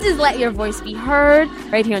is Let Your Voice Be Heard,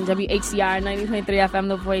 right here on WHCR 90.3 FM,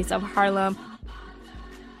 the voice of Harlem.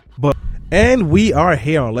 And we are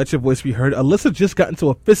here on Let Your Voice Be Heard. Alyssa just got into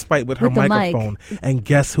a fist fight with her microphone. And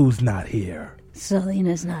guess who's not here?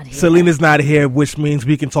 Selena's not here. Selena's not here, which means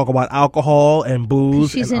we can talk about alcohol and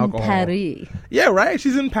booze. She's and in alcohol. Paris. Yeah, right?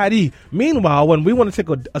 She's in Paris. Meanwhile, when we want to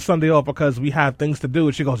take a Sunday off because we have things to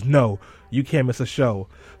do, she goes, no, you can't miss a show.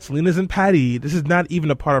 Selena's in Paris. This is not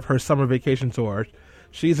even a part of her summer vacation tour.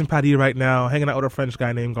 She's in Paris right now, hanging out with a French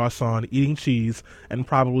guy named Garçon, eating cheese, and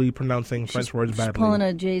probably pronouncing French words badly. She's pulling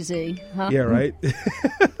a Jay-Z, huh? Yeah, right?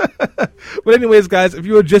 But anyways, guys, if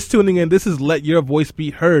you are just tuning in, this is Let Your Voice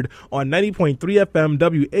Be Heard on 90.3 FM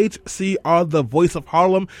WHCR, the voice of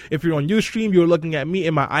Harlem. If you're on Ustream, you're looking at me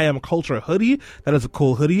in my I Am Culture hoodie. That is a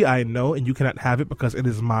cool hoodie, I know, and you cannot have it because it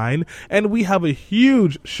is mine. And we have a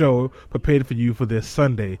huge show prepared for you for this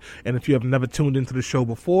Sunday. And if you have never tuned into the show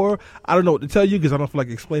before, I don't know what to tell you because I don't feel like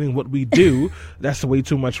explaining what we do. That's way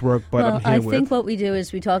too much work, but well, I'm here I with. think what we do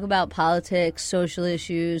is we talk about politics, social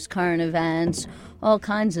issues, current events, all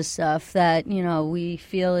kinds of stuff that, you know, we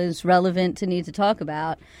feel is relevant to need to talk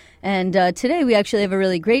about. And today we actually have a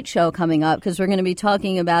really great show coming up because we're going to be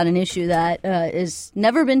talking about an issue that has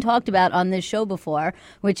never been talked about on this show before,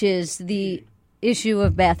 which is the issue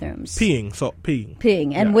of bathrooms. Peeing.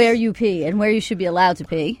 And Yes. where you pee and where you should be allowed to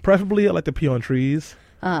pee. Preferably, I like to pee on trees.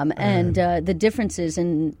 And the differences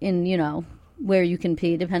in, you know, where you can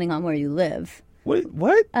pee depending on where you live. Wait,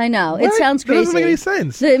 what? I know. What? It sounds crazy. That doesn't make any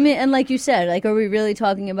sense. So, I mean, and like you said, like, are we really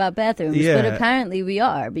talking about bathrooms? Yeah. But apparently we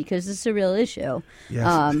are because it's a real issue.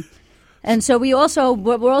 Yes. And so we're also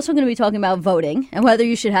going to be talking about voting and whether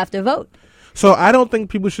you should have to vote. So I don't think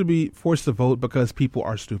people should be forced to vote because people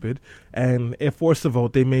are stupid. And if forced to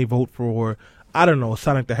vote, they may vote for, I don't know,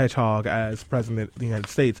 Sonic the Hedgehog as president of the United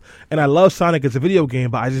States. And I love Sonic as a video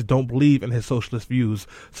game, but I just don't believe in his socialist views,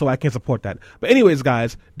 so I can't support that. But anyways,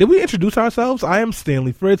 guys, did we introduce ourselves? I am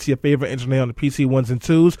Stanley Fritz, your favorite engineer on the PC ones and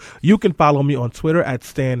twos. You can follow me on Twitter at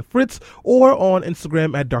Stan Fritz, or on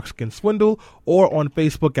Instagram at Darkskin Swindle, or on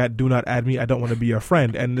Facebook at Do Not Add Me, I Don't Want to Be Your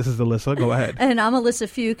Friend. And this is Alyssa. Go ahead. And I'm Alyssa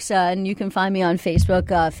Fuchs, and you can find me on Facebook,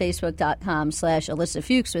 facebook.com/Alyssa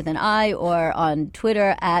Fuchs with an I, or on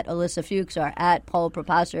Twitter at Alyssa Fuchs, or at Paul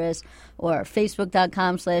Preposterous, or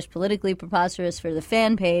facebook.com/politically preposterous for the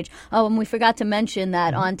fan page. Oh, and we forgot to mention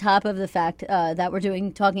that on top of the fact that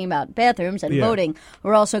we're talking about bathrooms and voting,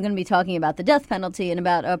 we're also going to be talking about the death penalty and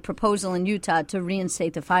about a proposal in Utah to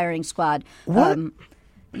reinstate the firing squad. What?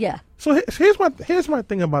 Yeah. So here's my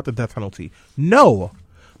thing about the death penalty. No.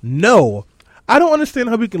 I don't understand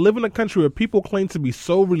how we can live in a country where people claim to be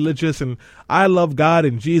so religious and I love God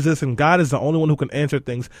and Jesus and God is the only one who can answer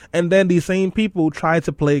things, and then these same people try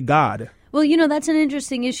to play God. Well, you know, that's an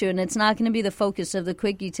interesting issue, and it's not going to be the focus of the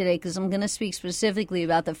Quickie today because I'm going to speak specifically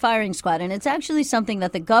about the firing squad. And it's actually something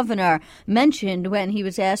that the governor mentioned when he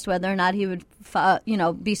was asked whether or not he would,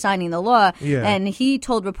 be signing the law. Yeah. And he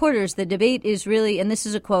told reporters the debate is really, and this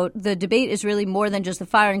is a quote, the debate is really more than just the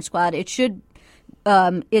firing squad. It's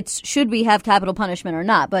should we have capital punishment or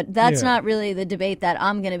not? But that's not really the debate that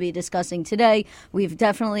I'm going to be discussing today. We've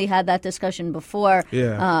definitely had that discussion before,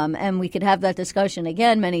 and we could have that discussion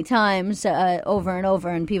again many times over and over,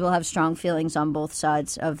 and people have strong feelings on both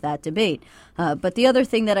sides of that debate. But the other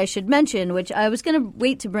thing that I should mention, which I was going to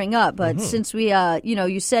wait to bring up, but since we,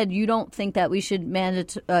 you said you don't think that we should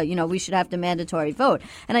we should have to mandatory vote,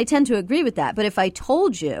 and I tend to agree with that. But if I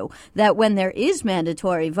told you that when there is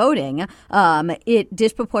mandatory voting, it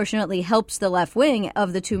disproportionately helps the left wing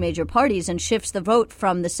of the two major parties and shifts the vote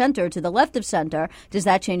from the center to the left of center, does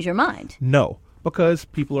that change your mind? No, because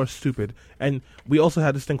people are stupid, and we also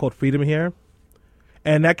have this thing called freedom here.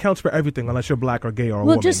 And that counts for everything unless you're black or gay or a woman.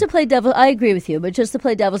 Well, just to play I agree with you, but just to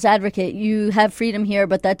play devil's advocate, you have freedom here,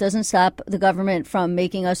 but that doesn't stop the government from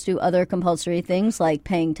making us do other compulsory things like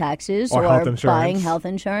paying taxes or buying health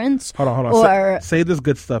insurance. Hold on. Or say this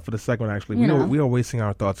good stuff for the segment, actually. We are wasting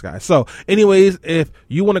our thoughts, guys. So, anyways, if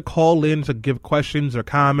you want to call in to give questions or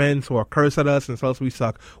comments or curse at us and tell us we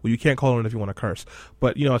suck, well, you can't call in if you want to curse.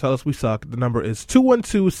 But, tell us we suck. The number is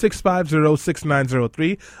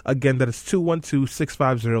 212-650-6903. Again, that is 212-650-6903.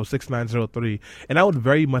 And I would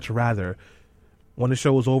very much rather, when the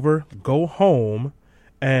show is over, go home,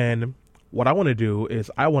 and what I want to do is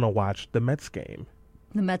I want to watch the Mets game.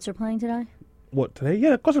 The Mets are playing today? What, today?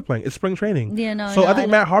 Yeah, of course they're playing. It's spring training. Yeah, no. So I think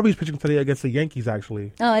Matt Harvey's pitching today against the Yankees,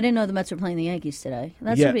 actually. Oh, I didn't know the Mets were playing the Yankees today.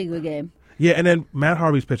 That should be a good game. Yeah, and then Matt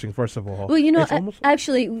Harvey's pitching, first of all. Well, you know, It's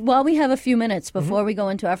actually, while we have a few minutes before we go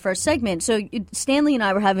into our first segment, so Stanley and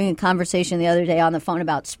I were having a conversation the other day on the phone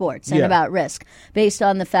about sports and about risk, based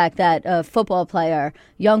on the fact that a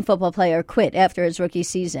young football player, quit after his rookie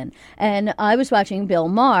season. And I was watching Bill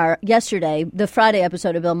Maher yesterday, the Friday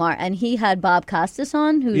episode of Bill Maher, and he had Bob Costas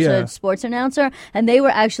on, who's a sports announcer, and they were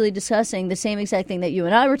actually discussing the same exact thing that you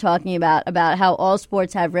and I were talking about how all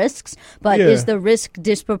sports have risks, but is the risk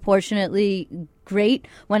disproportionately great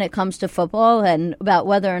when it comes to football, and about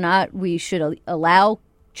whether or not we should allow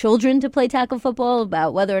children to play tackle football,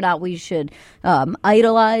 about whether or not we should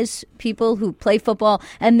idolize people who play football.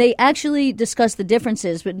 And they actually discuss the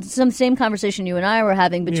differences, but some same conversation you and I were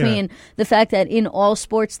having between the fact that in all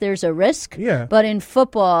sports there's a risk, but in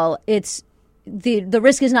football it's the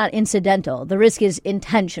risk is not incidental. The risk is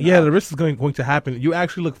intentional. Yeah, the risk is going to happen. You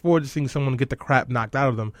actually look forward to seeing someone get the crap knocked out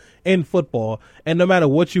of them in football. And no matter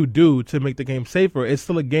what you do to make the game safer, it's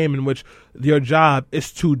still a game in which your job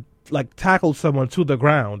is to tackle someone to the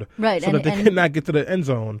ground, right? So that they cannot get to the end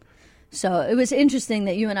zone. So it was interesting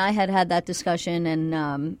that you and I had that discussion,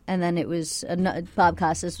 and then it was Bob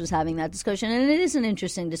Costas was having that discussion, and it is an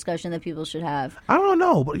interesting discussion that people should have. I don't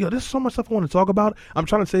know, but there's so much stuff I want to talk about. I'm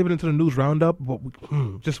trying to save it into the news roundup, but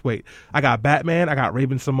just wait. I got Batman, I got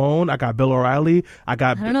Raven Simone, I got Bill O'Reilly, I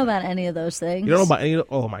don't know about any of those things. You don't know about any?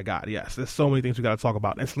 Oh my God, yes. There's so many things we got to talk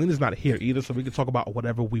about, and Selena's not here either, so we can talk about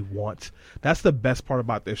whatever we want. That's the best part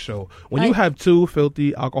about this show. When you have two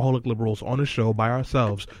filthy alcoholic liberals on the show by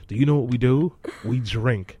ourselves, do you know what we do? We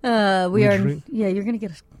drink. Drink. Yeah, you're going to get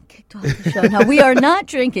us kicked off the show. No, we are not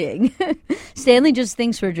drinking. Stanley just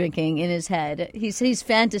thinks we're drinking in his head. He's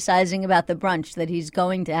fantasizing about the brunch that he's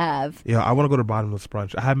going to have. Yeah, I want to go to Bottomless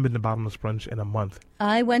Brunch. I haven't been to Bottomless Brunch in a month.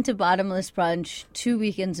 I went to Bottomless Brunch 2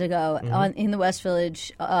 weekends ago in the West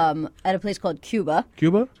Village at a place called Cuba.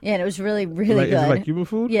 Cuba? Yeah, and it was really, really good. Is it like Cuban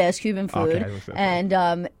food? Yeah, it's Cuban food. Okay,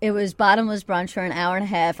 and it was Bottomless Brunch for an hour and a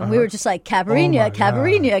half, and we were just like, Caipirinha.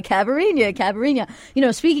 You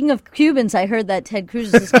know, speaking of Cubans, I heard that Ted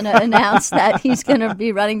Cruz is going to announce that he's going to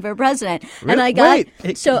be running for president. Really? And I got...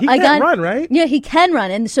 He can run, right? Yeah, he can run.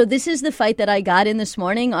 And so this is the fight that I got in this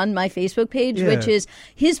morning on my Facebook page, which is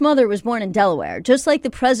his mother was born in Delaware, just like the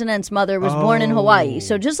president's mother was born in Hawaii.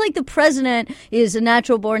 So just like the president is a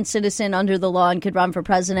natural-born citizen under the law and could run for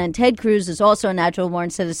president, Ted Cruz is also a natural-born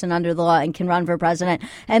citizen under the law and can run for president.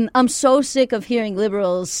 And I'm so sick of hearing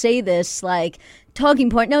liberals say this, like, talking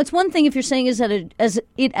point. Now, it's one thing if you're saying it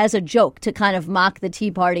as a joke to kind of mock the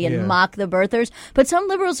Tea Party and mock the birthers, but some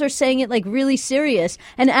liberals are saying it like really serious.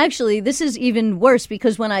 And actually, this is even worse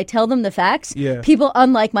because when I tell them the facts, people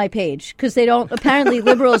unlike my page because they don't. Apparently,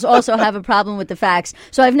 liberals also have a problem with the facts.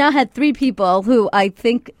 So I've now had 3 people who I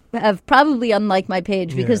think have probably unliked my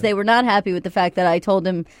page because they were not happy with the fact that I told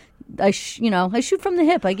them. I shoot from the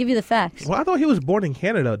hip. I give you the facts. Well, I thought he was born in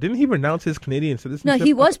Canada. Didn't he renounce his Canadian citizenship? No,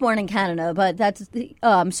 he was born in Canada, but that's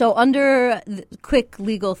so under the quick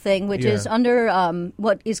legal thing, which is under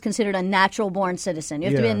what is considered a natural-born citizen. You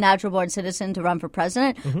have to be a natural-born citizen to run for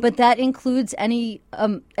president, but that includes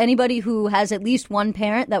anybody who has at least one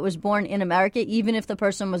parent that was born in America, even if the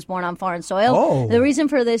person was born on foreign soil. Oh. The reason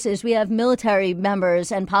for this is we have military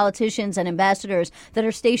members and politicians and ambassadors that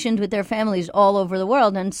are stationed with their families all over the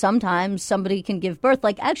world, and sometimes somebody can give birth.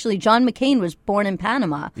 Like, actually, John McCain was born in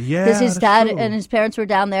Panama. Yeah, because his dad true. and his parents were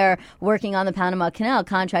down there working on the Panama Canal,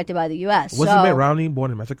 contracted by the U.S. Wasn't Mitt Romney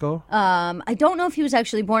born in Mexico? I don't know if he was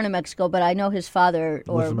actually born in Mexico, but I know his father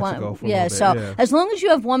was in Mexico for a little bit, so as long as you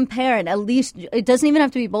have one parent, at least it doesn't even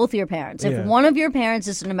have to be both of your parents. If one of your parents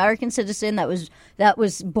is an American citizen that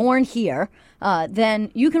was born here,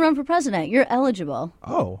 then you can run for president. You're eligible.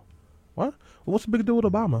 Oh, what? What's the big deal with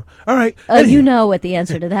Obama? All right. You know what the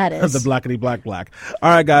answer to that is. The blackity black. All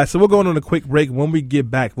right, guys. So we're going on a quick break. When we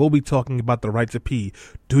get back, we'll be talking about the right to pee.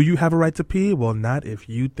 Do you have a right to pee? Well, not if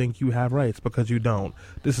you think you have rights, because you don't.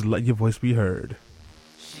 This is Let Your Voice Be Heard.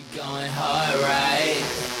 She going hard, right?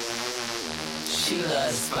 She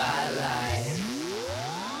loves spotlight.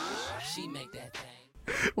 She make that thing.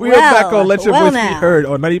 We are back on Let Your Voice Be Heard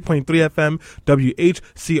on 90.3 FM,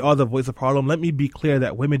 WHCR, the voice of Harlem. Let me be clear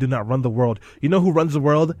that women do not run the world. You know who runs the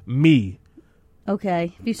world? Me.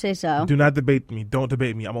 Okay, if you say so. Do not debate me. Don't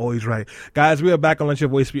debate me. I'm always right. Guys, we are back on Let Your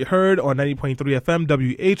Voice Be Heard on 90.3 FM,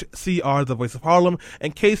 WHCR, the voice of Harlem.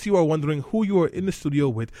 In case you are wondering who you are in the studio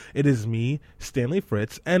with, it is me, Stanley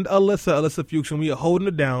Fritz, and Alyssa Fuchs, and we are holding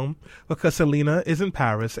it down because Selena is in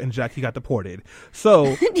Paris and Jackie got deported.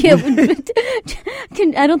 So...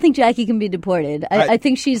 I don't think Jackie can be deported. I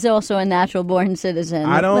think she's also a natural-born citizen.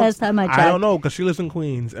 I don't Last time I checked. I don't know, because she lives in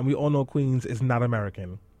Queens, and we all know Queens is not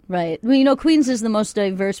American. Right. Well, Queens is the most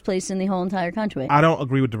diverse place in the whole entire country. I don't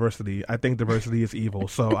agree with diversity. I think diversity is evil,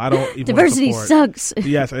 so I don't even Diversity support. sucks.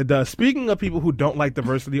 Yes, it does. Speaking of people who don't like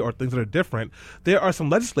diversity or things that are different, there are some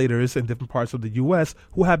legislators in different parts of the U.S.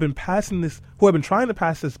 who have been trying to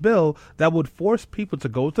pass this bill that would force people to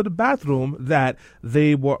go to the bathroom that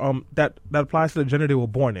they were that applies to the gender they were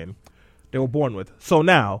born in, they were born with. So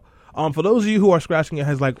now, for those of you who are scratching your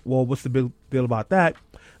heads like, well, what's the big deal about that?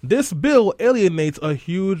 This bill alienates a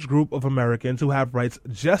huge group of Americans who have rights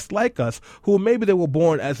just like us, who maybe they were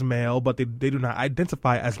born as male, but they do not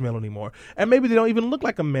identify as male anymore. And maybe they don't even look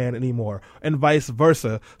like a man anymore, and vice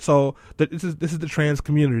versa. So this is the trans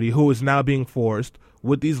community who is now being forced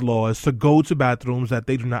with these laws to go to bathrooms that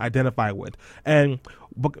they do not identify with. And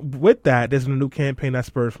with that, there's a new campaign that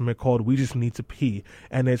spurred from it called We Just Need to Pee.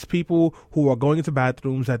 And it's people who are going into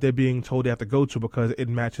bathrooms that they're being told they have to go to because it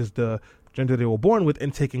matches the gender they were born with,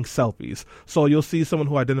 and taking selfies. So you'll see someone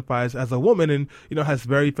who identifies as a woman and has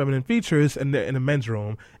very feminine features in a men's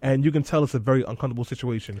room, and you can tell it's a very uncomfortable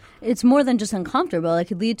situation. It's more than just uncomfortable. It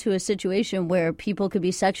could lead to a situation where people could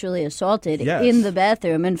be sexually assaulted Yes. in the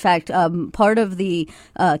bathroom. In fact, part of the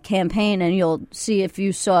campaign, and you'll see if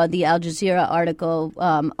you saw the Al Jazeera article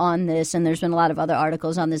on this, and there's been a lot of other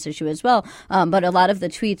articles on this issue as well, but a lot of the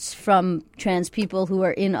tweets from trans people who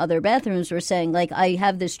are in other bathrooms were saying, like, I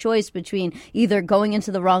have this choice between either going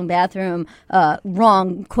into the wrong bathroom,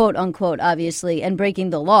 wrong, quote unquote, obviously, and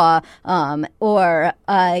breaking the law, or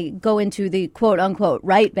I go into the quote unquote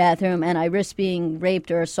right bathroom and I risk being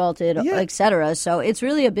raped or assaulted, etc. So it's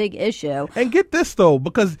really a big issue. And get this, though,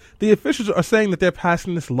 because the officials are saying that they're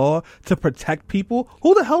passing this law to protect people.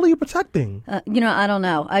 Who the hell are you protecting? I don't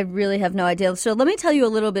know. I really have no idea. So let me tell you a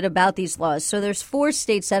little bit about these laws. So there's 4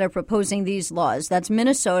 states that are proposing these laws. That's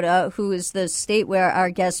Minnesota, who is the state where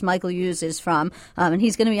our guest Michael Hughes is from, and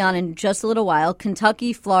he's going to be on in just a little while.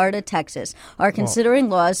 Kentucky, Florida, Texas are considering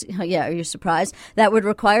laws, are you surprised, that would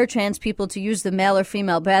require trans people to use the male or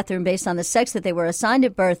female bathroom based on the sex that they were assigned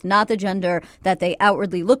at birth, not the gender that they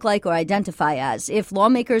outwardly look like or identify as. If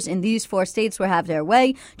lawmakers in these 4 states were have their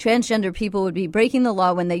way, transgender people would be breaking the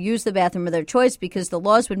law when they use the bathroom of their choice, because the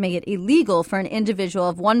laws would make it illegal for an individual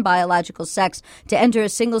of one biological sex to enter a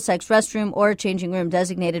single-sex restroom or a changing room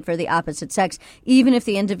designated for the opposite sex, even if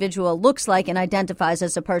the individual looks like and identifies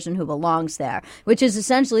as a person who belongs there, which is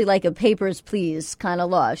essentially like a papers, please kind of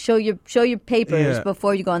law. Show your papers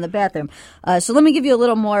before you go in the bathroom. So let me give you a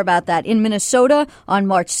little more about that. In Minnesota, on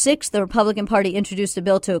March 6th, the Republican Party introduced a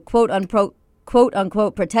bill to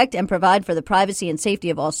quote-unquote, protect and provide for the privacy and safety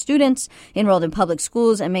of all students enrolled in public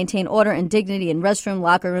schools and maintain order and dignity in restroom,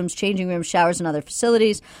 locker rooms, changing rooms, showers, and other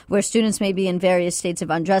facilities where students may be in various states of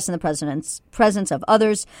undress in the presence of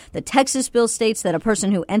others. The Texas bill states that a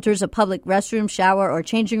person who enters a public restroom, shower, or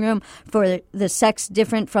changing room for the sex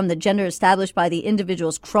different from the gender established by the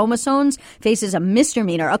individual's chromosomes faces a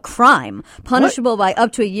misdemeanor, a crime, punishable by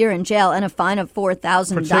up to a year in jail and a fine of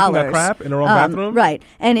 $4,000. For taking that crap in their own bathroom? Right.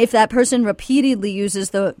 And if that person repeatedly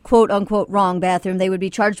uses the quote-unquote wrong bathroom, they would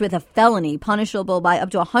be charged with a felony punishable by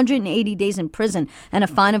up to 180 days in prison and a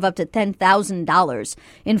fine of up to $10,000.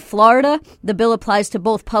 In Florida, the bill applies to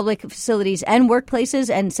both public facilities and workplaces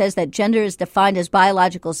and says that gender is defined as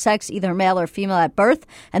biological sex, either male or female at birth,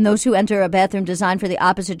 and those who enter a bathroom designed for the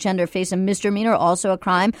opposite gender face a misdemeanor, also a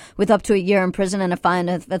crime, with up to a year in prison and a fine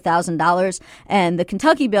of $1,000. And the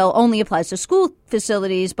Kentucky bill only applies to school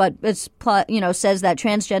facilities, but it's says that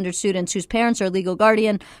transgender students whose parents or legal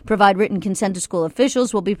guardian provide written consent to school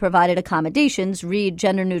officials will be provided accommodations, read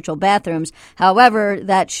gender-neutral bathrooms. However,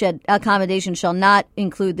 that accommodation shall not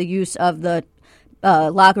include the use of the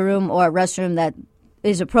locker room or restroom that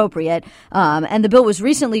is appropriate. And the bill was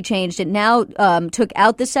recently changed. It now took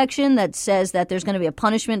out the section that says that there's going to be a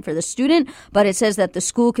punishment for the student, but it says that the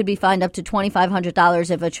school could be fined up to $2,500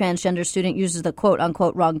 if a transgender student uses the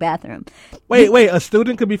quote-unquote wrong bathroom. Wait, a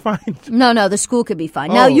student could be fined? No, the school could be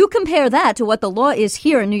fined. Oh. Now, you compare that to what the law is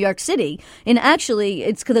here in New York City, and actually,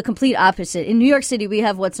 it's the complete opposite. In New York City, we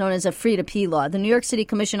have what's known as a free-to-pee law. The New York City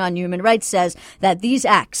Commission on Human Rights says that these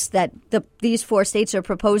acts that these 4 states are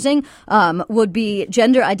proposing would be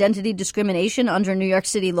gender identity discrimination under New York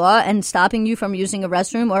City law, and stopping you from using a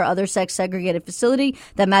restroom or other sex-segregated facility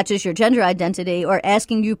that matches your gender identity, or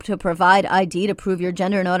asking you to provide ID to prove your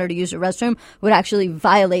gender in order to use a restroom, would actually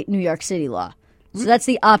violate New York City law. So that's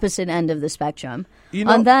the opposite end of the spectrum.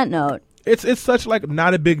 On that note, It's such like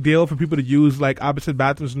not a big deal for people to use like opposite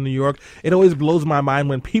bathrooms in New York. It always blows my mind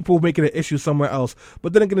when people make it an issue somewhere else.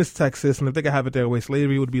 But then again, it's Texas, and if they could have it their way,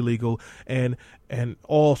 slavery would be legal, and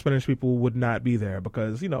all Spanish people would not be there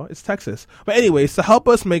because it's Texas. But anyways, to help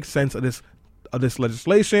us make sense of this of this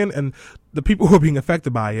legislation and the people who are being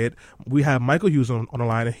affected by it. We have Michael Hughes on the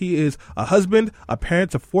line, and he is a husband, a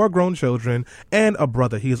parent to 4 grown children, and a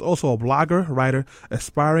brother. He is also a blogger, writer,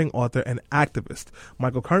 aspiring author, and activist.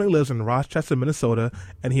 Michael currently lives in Rochester, Minnesota,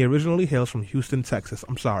 and he originally hails from Houston, Texas.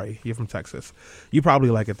 I'm sorry, you're from Texas. You probably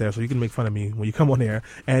like it there, so you can make fun of me when you come on here.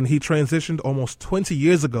 And he transitioned almost 20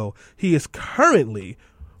 years ago. He is currently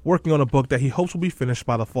working on a book that he hopes will be finished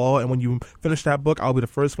by the fall. And when you finish that book, I'll be the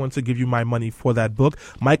first one to give you my money for that book.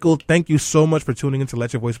 Michael, thank you so much for tuning in to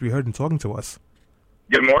Let Your Voice Be Heard and talking to us.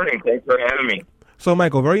 Good morning. Thanks for having me. So,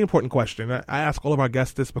 Michael, very important question. I ask all of our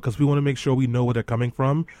guests this because we want to make sure we know where they're coming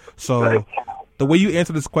from. So the way you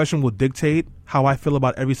answer this question will dictate how I feel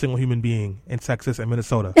about every single human being in Texas and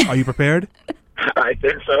Minnesota. Are you prepared? I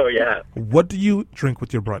think so, yeah. What do you drink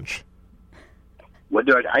with your brunch? What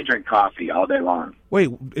do I drink coffee all day long. Wait,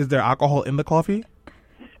 is there alcohol in the coffee?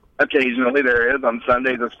 Occasionally there is, on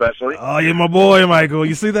Sundays especially. Oh, you're my boy, Michael.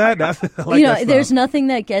 You see that? That's, I like that stuff. There's nothing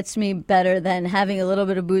that gets me better than having a little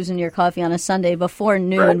bit of booze in your coffee on a Sunday before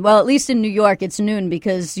noon. Right. Well, at least in New York, it's noon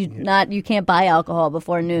because you can't buy alcohol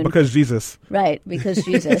before noon. Because Jesus. Right, because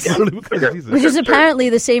Jesus. Because Jesus. Which is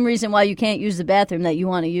apparently the same reason why you can't use the bathroom that you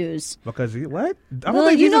want to use. Because what? I don't Well,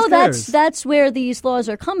 think Jesus cares. that's where these laws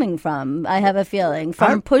are coming from. I have a feeling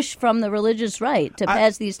push from the religious right to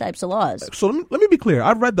pass these types of laws. So let me be clear.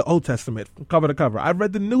 I've read the Old Testament from cover to cover. I've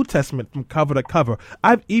read the New Testament from cover to cover.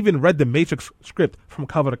 I've even read the Matrix script from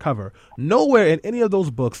cover to cover. Nowhere in any of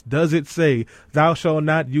those books does it say, "Thou shalt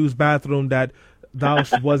not use bathroom that thou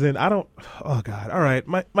wasn't." I don't. Oh God! All right,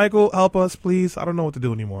 Michael, help us, please. I don't know what to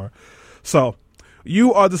do anymore. So,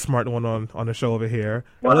 you are the smart one on the show over here.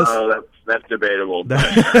 Well, that's debatable.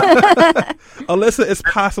 Alyssa is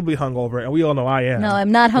possibly hungover, and we all know I am. No,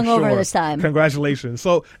 I'm not hungover sure. this time. Congratulations.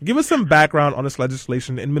 So give us some background on this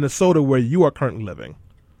legislation in Minnesota where you are currently living.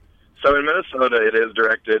 So in Minnesota, it is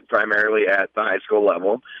directed primarily at the high school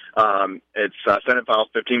level. It's Senate File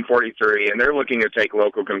 1543, and they're looking to take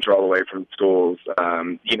local control away from schools,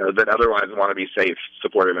 that otherwise want to be safe,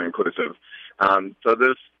 supportive, and inclusive. So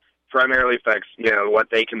this primarily affects, what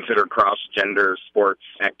they consider cross-gender sports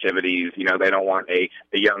activities. They don't want a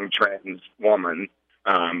young trans woman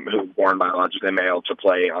who's born biologically male to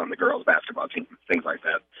play on the girls' basketball team, things like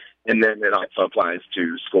that. And then it also applies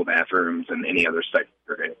to school bathrooms and any other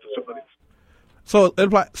segregated facilities. So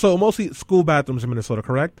mostly school bathrooms in Minnesota,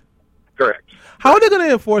 correct? Correct. How are they going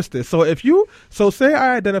to enforce this? So say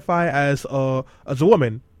I identify as a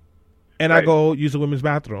woman, and right. I go use a women's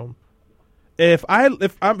bathroom. If I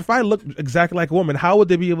look exactly like a woman, how would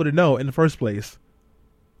they be able to know in the first place?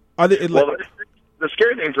 The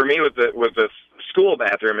scary thing for me with the school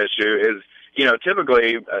bathroom issue is,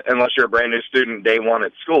 typically, unless you're a brand new student day one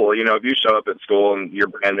at school, if you show up at school and you're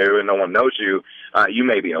brand new and no one knows you, you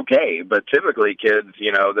may be okay. But typically kids,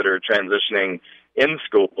 that are transitioning in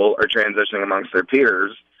school are transitioning amongst their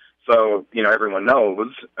peers. So, everyone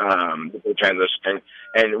knows that they're transitioning.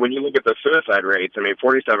 And when you look at the suicide rates,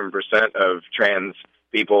 47% of trans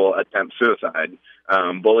people attempt suicide.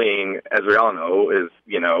 Bullying, as we all know, is,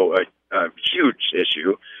 a huge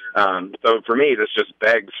issue. So for me, this just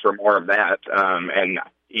begs for more of that. And,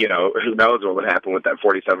 who knows what would happen with that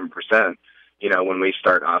 47%, when we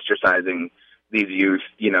start ostracizing these youth,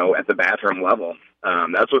 at the bathroom level.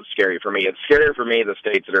 That's what's scary for me. It's scarier for me, the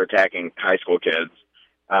states that are attacking high school kids,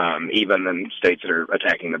 even than states that are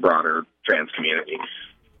attacking the broader trans community.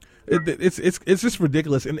 It's just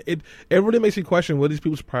ridiculous, and it really makes you question what these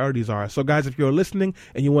people's priorities are. So, guys, if you're listening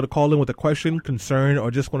and you want to call in with a question, concern, or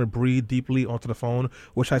just want to breathe deeply onto the phone,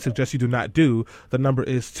 which I suggest you do not do, the number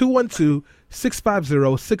is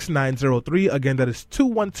 212-650-6903. Again, that is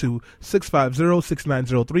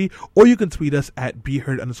 212-650-6903, or you can tweet us at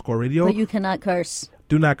BeHeard_radio. But you cannot curse.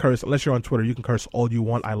 Do not curse unless you're on Twitter. You can curse all you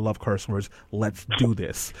want. I love curse words. Let's do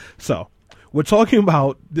this. So, we're talking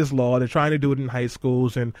about this law. They're trying to do it in high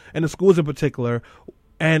schools and the schools in particular.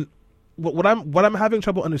 And what I'm having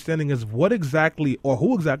trouble understanding is what exactly or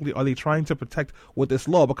who exactly are they trying to protect with this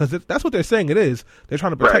law? Because that's what they're saying it is. They're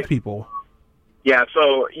trying to protect people. Yeah,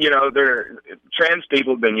 so, trans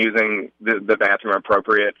people have been using the bathroom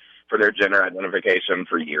appropriate for their gender identification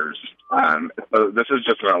for years. So this is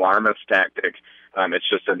just an alarmist tactic. It's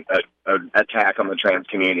just an attack on the trans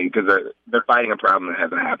community because they're fighting a problem that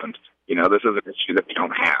hasn't happened. This is an issue that we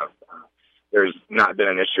don't have. There's not been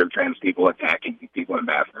an issue of trans people attacking people in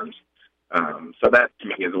bathrooms. So that, to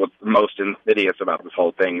me, is what's most insidious about this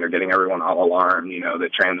whole thing. They're getting everyone all alarmed,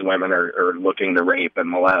 that trans women are looking to rape and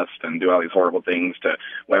molest and do all these horrible things to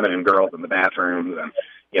women and girls in the bathrooms. And,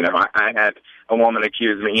 I had a woman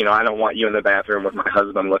accuse me, I don't want you in the bathroom with my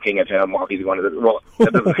husband looking at him while he's going to the... Well,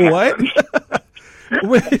 that doesn't happen. What?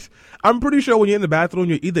 Wait, I'm pretty sure when you're in the bathroom,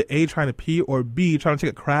 you're either A, trying to pee, or B, trying to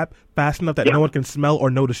take a crap fast enough that no one can smell or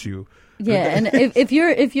notice you. Yeah, and if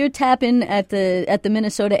you're tapping at the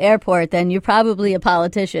Minnesota airport, then you're probably a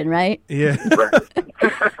politician, right? Yeah.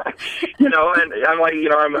 And I'm like,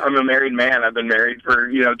 I'm a married man. I've been married for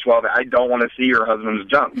 12. I don't want to see your husband's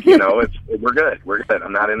junk. We're good. We're good.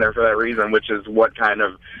 I'm not in there for that reason, which is what kind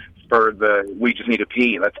of spurred we just need to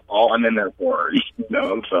pee. That's all I'm in there for.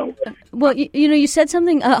 So. Well, you said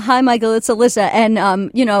something. Hi, Michael. It's Alyssa, and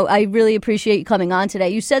I really appreciate you coming on today.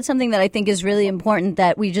 You said something that I think is really important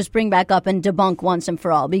that we just bring back up and debunk once and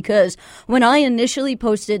for all. Because when I initially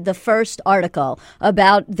posted the first article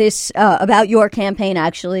about this, about your campaign,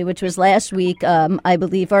 actually, which was last week, I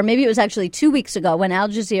believe, or maybe it was actually 2 weeks ago when Al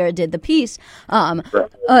Jazeera did the piece. A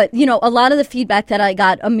lot of the feedback that I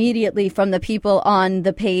got immediately from the people on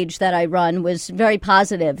the page that I run was very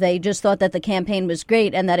positive. They just thought that the campaign was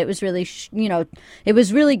great and that it was really, it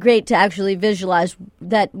was really great to actually visualize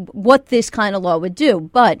that what this kind of law would do.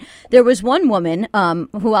 But there was one woman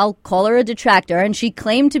who I'll call her a detractor, and she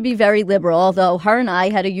claimed to be very liberal, although her and I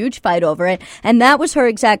had a huge fight over it. And that was her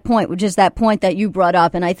exact point, which is that point that you brought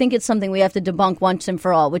up. And I think it's something we have to debunk once and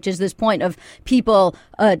for all, which is this point of people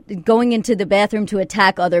going into the bathroom to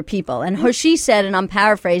attack other people. And she said, and I'm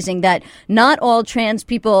paraphrasing, that not all trans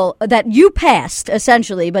people, that you passed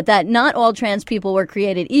essentially, but that not all trans people were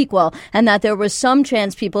created equal, and that there was some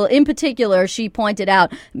trans people, in particular, she pointed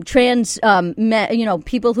out trans,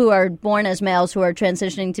 people who are born as males who are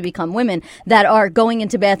transitioning to become women, that are going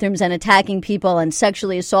into bathrooms and attacking people and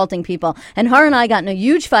sexually assaulting people. And her and I got in a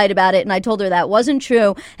huge fight about it, and I told her that wasn't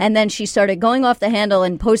true. And then she started going off the handle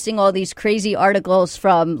and posting all these crazy articles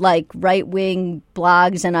from like right-wing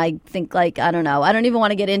blogs, and I think I don't even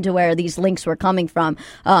want to get into where these links were coming from,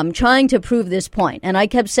 trying to prove this point. And I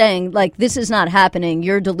kept saying, this is not happening.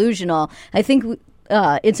 You're delusional. I think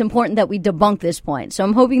it's important that we debunk this point. So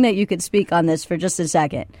I'm hoping that you could speak on this for just a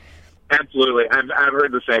second. Absolutely. I've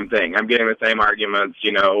heard the same thing. I'm getting the same arguments,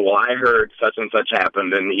 I heard such and such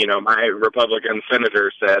happened, and, my Republican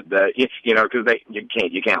senator said that, because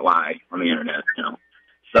you can't lie on the internet,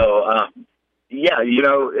 So,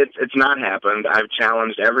 it's not happened. I've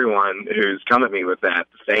challenged everyone who's come at me with that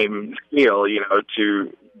same spiel,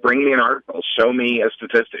 to bring me an article, show me a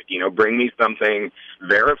statistic, bring me something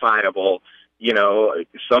verifiable,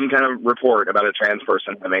 some kind of report about a trans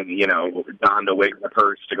person having, donned a wig and a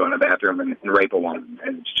purse to go in a bathroom and rape a woman.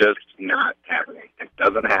 And it's just not happening. It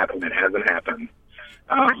doesn't happen. It hasn't happened.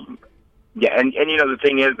 And the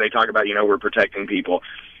thing is, they talk about, we're protecting people.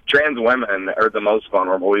 Trans women are the most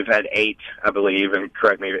vulnerable. We've had 8, I believe, and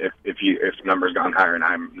correct me if the number's gone higher and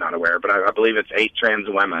I'm not aware, but I believe it's 8 trans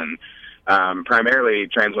women, primarily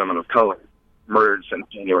trans women of color, murdered since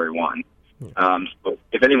January 1. So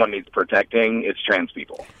if anyone needs protecting, it's trans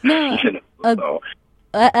people. No,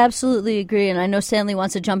 I absolutely agree, and I know Stanley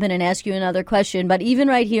wants to jump in and ask you another question, but even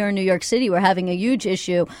right here in New York City, we're having a huge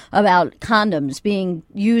issue about condoms being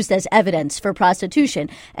used as evidence for prostitution,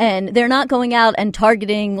 and they're not going out and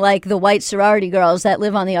targeting the white sorority girls that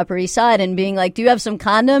live on the Upper East Side and being like, do you have some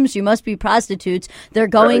condoms? You must be prostitutes. They're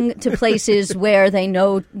going to places where they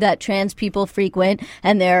know that trans people frequent,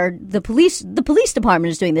 and the police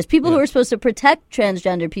department is doing this. People who are supposed to protect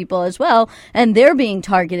transgender people as well, and they're being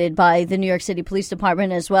targeted by the New York City Police Department,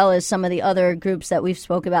 as well as some of the other groups that we've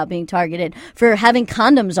spoke about being targeted for having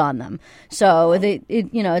condoms on them. So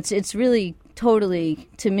it's really totally,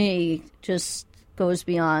 to me, just goes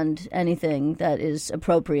beyond anything that is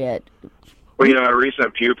appropriate. Well, a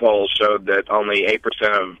recent Pew poll showed that only 8%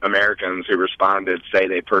 of Americans who responded say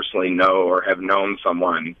they personally know or have known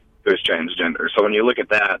someone who's transgender. So when you look at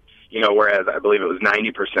that, whereas I believe it was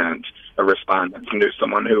 90% of respondents knew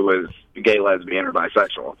someone who was gay, lesbian, or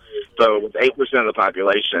bisexual. So with 8% of the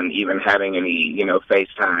population even having any,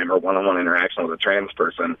 FaceTime or one-on-one interaction with a trans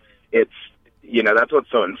person, it's, that's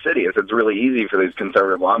what's so insidious. It's really easy for these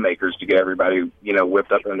conservative lawmakers to get everybody,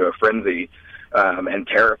 whipped up into a frenzy and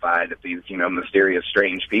terrified of these, mysterious,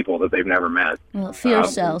 strange people that they've never met. Well, fear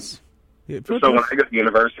sells. So when I go to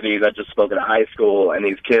universities, I just spoke at a high school, and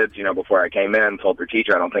these kids, before I came in, told their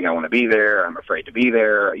teacher, I don't think I want to be there. I'm afraid to be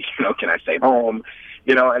there. Can I stay home?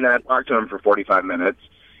 And then I talked to them for 45 minutes,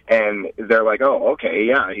 and they're like, oh, okay,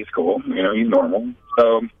 yeah, he's cool. He's normal.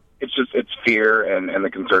 So it's fear, and the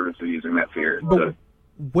conservatives are using that fear. But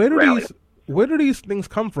where do these things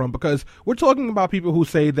come from? Because we're talking about people who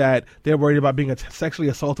say that they're worried about being sexually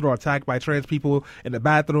assaulted or attacked by trans people in the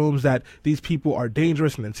bathrooms, that these people are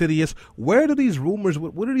dangerous and insidious. Where do these rumors,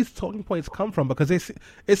 where do these talking points come from? Because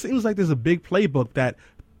it seems like there's a big playbook that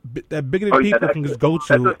bigoted people can just go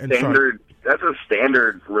to and start. a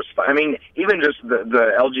standard response. I mean, even just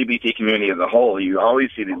the LGBT community as a whole, you always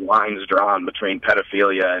see these lines drawn between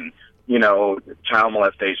pedophilia and, child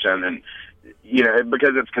molestation, and,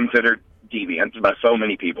 because it's considered deviant by so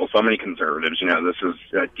many people, so many conservatives. This is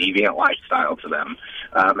a deviant lifestyle to them.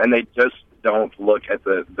 And they just don't look at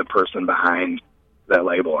the person behind that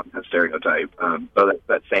label and that stereotype. So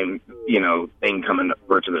that same, thing coming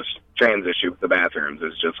over to this trans issue with the bathrooms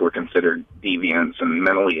is just we're considered deviants and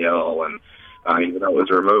mentally ill, and even though it was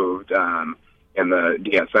removed in the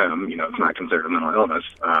DSM, it's not considered a mental illness,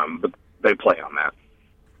 but they play on that.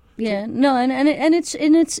 Yeah, no, and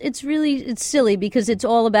it's really silly because it's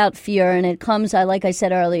all about fear, and it comes, like I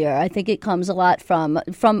said earlier, I think it comes a lot from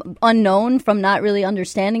unknown, from not really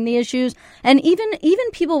understanding the issues, and even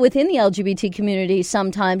people within the LGBT community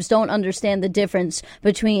sometimes don't understand the difference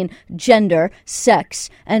between gender,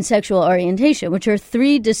 sex, and sexual orientation, which are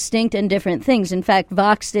three distinct and different things. In fact,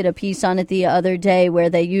 Vox did a piece on it the other day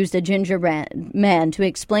where they used a ginger man to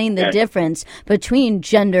explain the difference between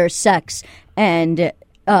gender, sex, and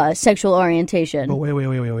sexual orientation. But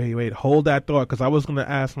wait. Hold that thought, because I was going to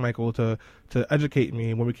ask Michael to educate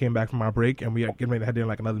me when we came back from our break, and we are getting ready to head in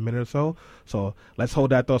like another minute or so. So let's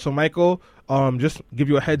hold that thought. So Michael, just give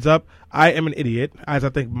you a heads up. I am an idiot, as I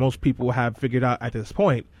think most people have figured out at this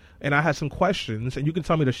point. And I had some questions, and you can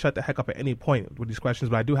tell me to shut the heck up at any point with these questions,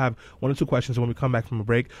 but I do have one or two questions when we come back from a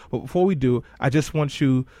break. But before we do, I just want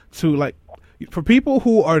you to, for people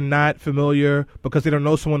who are not familiar because they don't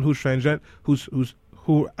know someone who's transgender,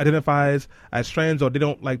 who identifies as trans, or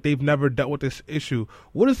they've never dealt with this issue,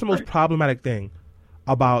 what is the most problematic thing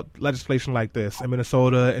about legislation like this in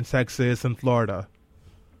Minnesota and Texas and Florida?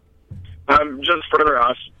 Just further,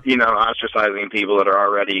 ostracizing people that are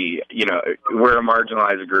already, we're a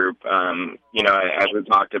marginalized group. As we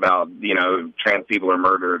talked about, trans people are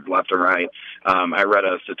murdered left and right. I read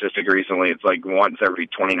a statistic recently. It's like once every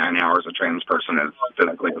 29 hours a trans person is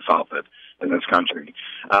physically assaulted in this country.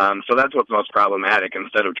 So that's what's most problematic.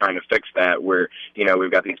 Instead of trying to fix that,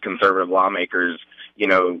 we've got these conservative lawmakers,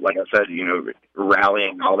 like I said,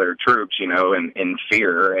 rallying all their troops, in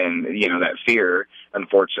fear, and, that fear,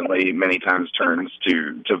 unfortunately, many times turns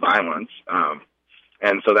to violence.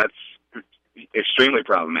 And so that's extremely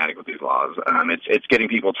problematic with these laws. It's getting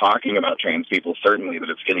people talking about trans people, certainly, but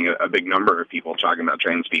it's getting a big number of people talking about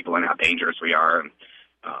trans people and how dangerous we are. And,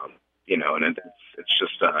 and it's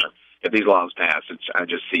just, if these laws pass, I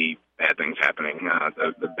just see bad things happening.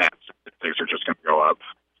 The bad statistics are just going to go up.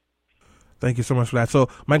 Thank you so much for that. So,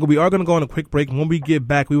 Michael, we are going to go on a quick break. When we get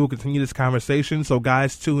back, we will continue this conversation. So,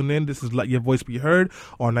 guys, tune in. This is Let Your Voice Be Heard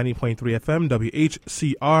on 90.3 FM,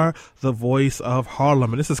 WHCR, the voice of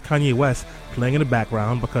Harlem. And this is Kanye West playing in the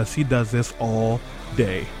background because he does this all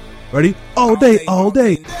day. Ready? All day, all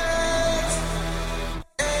day.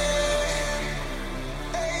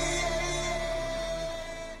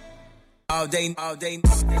 All day, all day.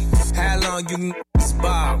 How long you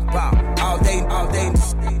ball, all day, all day.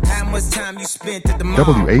 How much time you spent at the mall?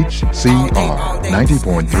 WHCR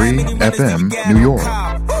 90.3 FM, New York.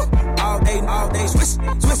 All day, switch.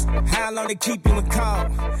 How long they keep you in call?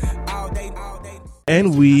 All day.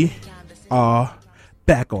 And we are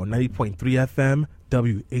back on 90.3 FM,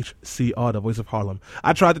 WHCR, the voice of Harlem.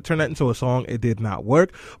 I tried to turn that into a song. It did not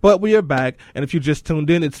work. But we are back. And if you just tuned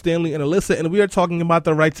in, it's Stanley and Alyssa. And we are talking about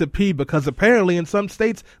the right to pee, because apparently in some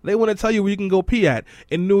states, they want to tell you where you can go pee at.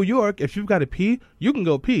 In New York, if you've got to pee, you can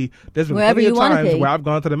go pee. There's been plenty of times where I've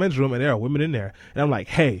gone to the men's room and there are women in there. And I'm like,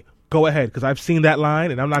 hey, go ahead, because I've seen that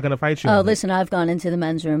line, and I'm not going to fight you. Oh, listen, I've gone into the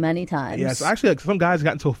men's room many times. Yeah, so actually, some guys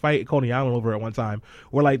got into a fight at Coney Island over at one time,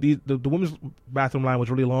 where the women's bathroom line was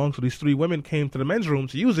really long, so these three women came to the men's room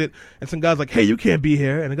to use it, and some guys like, hey, you can't be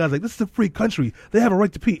here, and the guy's like, this is a free country. They have a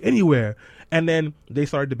right to pee anywhere. And then they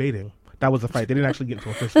started debating. That was a fight. They didn't actually get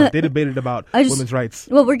into a fist fight. They debated about women's rights.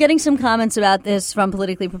 Well, we're getting some comments about this from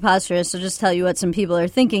Politically Preposterous, so just tell you what some people are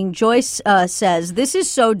thinking. Joyce says, this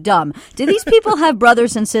is so dumb. Did these people have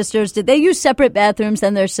brothers and sisters? Did they use separate bathrooms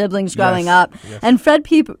than their siblings growing up? Yes. And Fred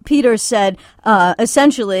Peters said,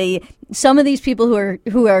 essentially, some of these people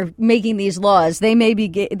who are making these laws, they may be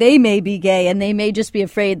gay, and they may just be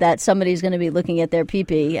afraid that somebody's going to be looking at their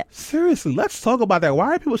pee-pee. Seriously, let's talk about that.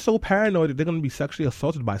 Why are people so paranoid that they're going to be sexually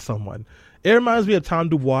assaulted by someone? It reminds me of Tom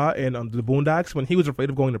Dubois in the Boondocks when he was afraid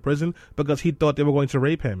of going to prison because he thought they were going to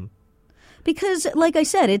rape him. Because, like I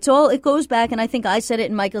said, it goes back, and I think I said it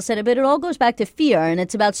and Michael said it, but it all goes back to fear, and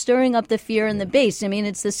it's about stirring up the fear in the base. I mean,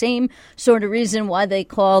 it's the same sort of reason why they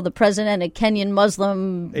call the president a Kenyan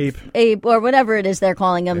Muslim ape or whatever it is they're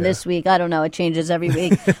calling him this week. I don't know. It changes every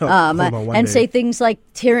week. And say things like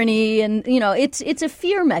tyranny, and, it's a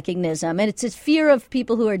fear mechanism, and it's a fear of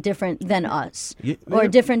people who are different than us or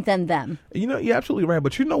different than them. You're absolutely right.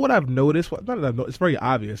 But you know what I've noticed? It's very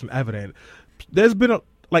obvious and evident. There's been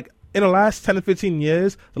in the last 10 to 15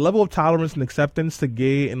 years, the level of tolerance and acceptance to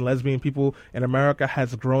gay and lesbian people in America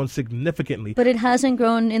has grown significantly. But it hasn't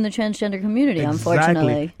grown in the transgender community,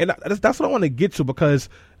 unfortunately. And that's what I want to get to, because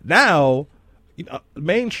now,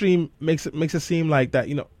 mainstream makes it seem like that,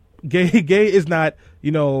 gay is not,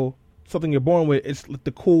 something you're born with. It's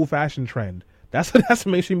the cool fashion trend. That's what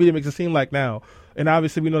mainstream media makes it seem like now. And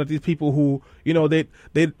obviously, we know that these people who,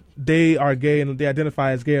 they are gay and they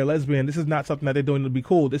identify as gay or lesbian, this is not something that they're doing to be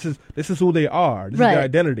cool. This is who they are. This is their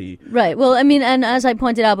identity. Right. Well, I mean, and as I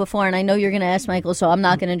pointed out before, and I know you're going to ask Michael, so I'm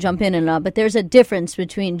not going to jump in and out, but there's a difference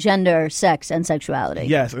between gender, sex, and sexuality.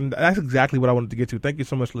 Yes, and that's exactly what I wanted to get to. Thank you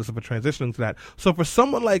so much, Lisa, for transitioning to that. So for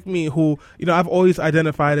someone like me who, I've always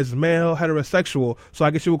identified as male, heterosexual, so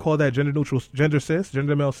I guess you would call that gender neutral, gender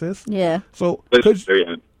male cis? Yeah. So,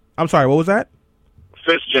 I'm sorry, what was that?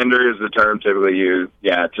 Cisgender is the term typically used,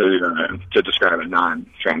 to describe a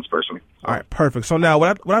non-trans person. All right, perfect. So now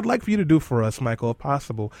what I'd like for you to do for us, Michael, if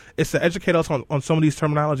possible, is to educate us on some of these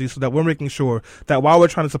terminologies so that we're making sure that while we're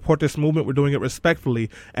trying to support this movement, we're doing it respectfully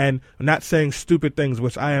and not saying stupid things,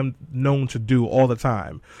 which I am known to do all the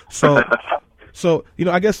time. So,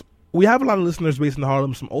 I guess we have a lot of listeners based in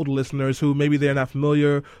Harlem, some older listeners who maybe they're not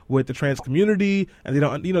familiar with the trans community and they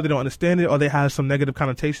don't understand it, or they have some negative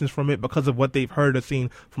connotations from it because of what they've heard or seen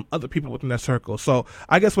from other people within their circle. So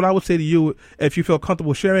I guess what I would say to you, if you feel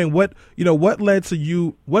comfortable sharing, what led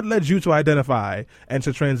you to identify and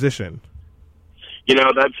to transition?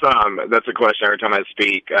 That's a question every time I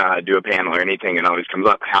speak, do a panel or anything, it always comes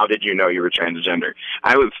up. How did you know you were transgender?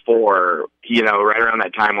 I was 4, right around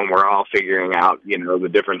that time when we're all figuring out, the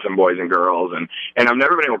difference in boys and girls. And I've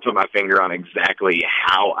never been able to put my finger on exactly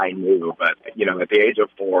how I knew. But, at the age of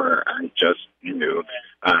 4, I just knew.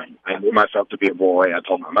 I knew myself to be a boy. I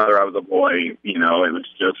told my mother I was a boy. It was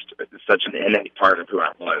just such an innate part of who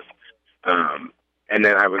I was. And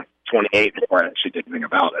then I was 28 before I actually did anything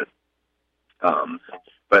about it.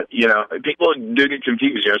 But, people do get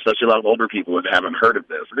confused, especially a lot of older people who haven't heard of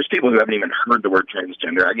this. There's people who haven't even heard the word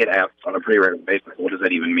transgender. I get asked on a pretty regular basis, what does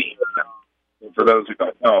that even mean? For those who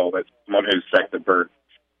don't know, it's someone whose sex at birth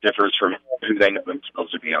differs from who they know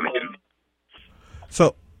themselves to be on the internet.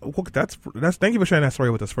 So, that's thank you for sharing that story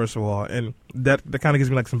with us, first of all, and that kind of gives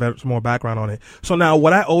me some more background on it. So now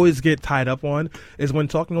what I always get tied up on is when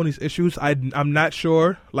talking on these issues, I'm not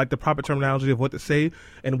sure the proper terminology of what to say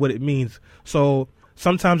and what it means. So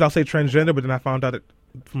sometimes I'll say transgender, but then I found out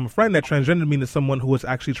from a friend that transgender means someone who has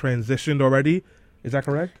actually transitioned already. Is that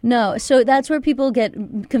correct? No. So that's where people get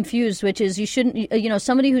confused, which is you shouldn't,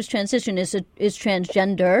 somebody who's transitioned is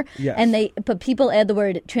transgender. Yes. But people add the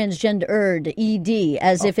word transgendered, ED,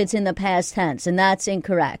 as if it's in the past tense, and that's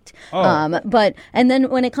incorrect. Oh. And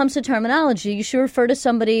then when it comes to terminology, you should refer to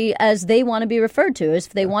somebody as they want to be referred to. If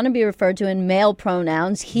they want to be referred to in male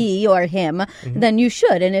pronouns, he or him, then you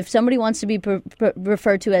should. And if somebody wants to be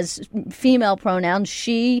referred to as female pronouns,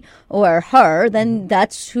 she or her, then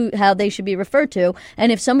that's how they should be referred to.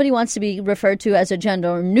 And if somebody wants to be referred to as a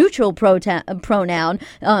gender neutral pronoun,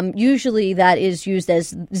 usually that is used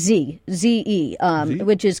as ze,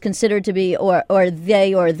 which is considered to be or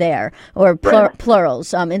they or their or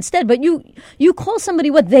plurals instead. But you call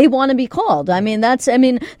somebody what they want to be called. That's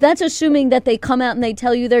assuming that they come out and they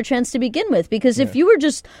tell you they're trans to begin with. Because if you were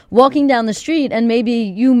just walking down the street and maybe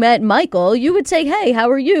you met Michael, you would say, "Hey, how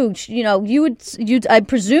are you?" I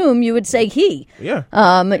presume you would say he. Yeah.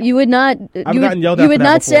 You would not. You would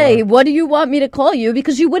not say, "What do you want me to call you?"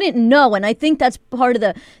 Because you wouldn't know. And I think that's part of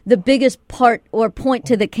the biggest part or point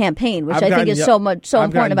to the campaign, which I think is so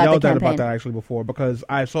important about the campaign. I've about that actually before, because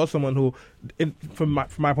I saw someone who, from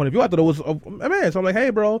my point of view, I thought it was a man. So I'm like, "Hey,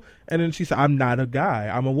 bro," and then she said, "I'm not a guy.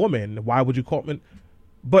 I'm a woman. Why would you call me?"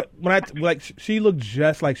 But when she looked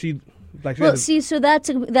just like she. So that's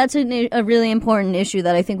a really important issue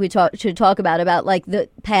that I think we should talk about the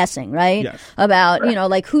passing, right? Yes. About,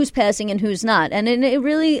 who's passing and who's not. And it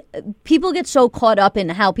really, people get so caught up in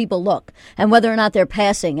how people look and whether or not they're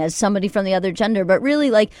passing as somebody from the other gender. But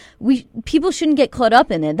really, people shouldn't get caught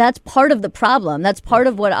up in it. That's part of the problem. That's part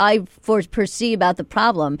of what I perceive about the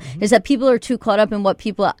problem is that people are too caught up in what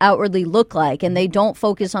people outwardly look like, and they don't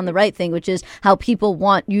focus on the right thing, which is how people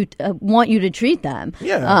want you to treat them.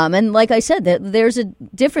 Yeah. And like I said, that there's a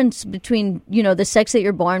difference between, the sex that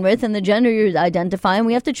you're born with and the gender you identify, and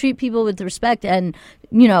we have to treat people with respect and,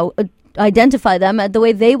 identify them the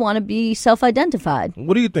way they want to be self-identified.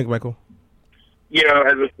 What do you think, Michael?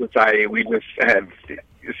 As a society, we just have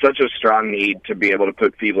such a strong need to be able to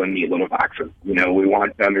put people in neat little boxes. We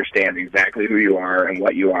want to understand exactly who you are and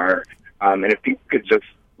what you are. And if people could just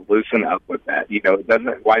loosen up with that,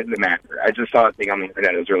 why does it matter? I just saw a thing on the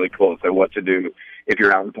internet. It was really cool. So what to do if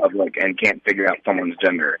you're out in public and can't figure out someone's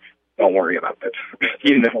gender? Don't worry about it.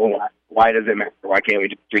 Why does it matter? Why can't we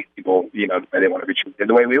just treat people, the way they want to be treated,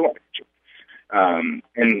 the way we want to be treated?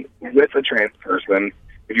 And with a trans person,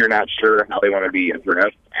 if you're not sure how they want to be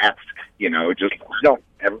addressed, ask. Just don't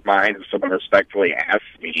ever mind if someone respectfully asks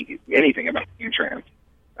me anything about being trans.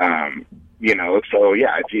 So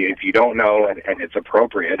yeah, if you don't know and it's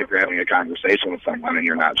appropriate, if you're having a conversation with someone and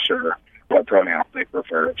you're not sure what pronouns they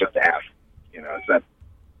prefer, just ask.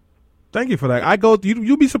 Thank you for that.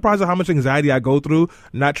 You'd be surprised at how much anxiety I go through,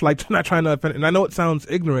 not trying to offend. And I know it sounds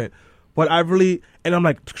ignorant, but I'm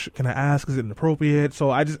like, can I ask? Is it inappropriate?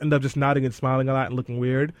 So I just end up just nodding and smiling a lot and looking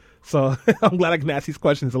weird. So I'm glad I can ask these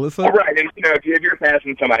questions, Alyssa. All right, and if you're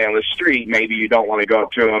passing somebody on the street, maybe you don't want to go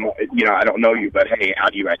up to them. I don't know you, but hey, how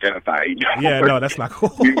do you identify? Yeah, no, that's not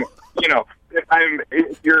cool.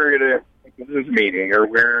 If you're at a business meeting or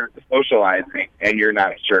we're socializing and you're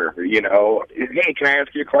not sure, hey, can I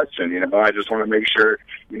ask you a question? I just want to make sure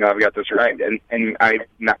I've got this right, and I've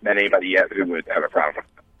not met anybody yet who would have a problem with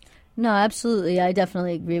that. No, absolutely. I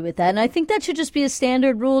definitely agree with that. And I think that should just be a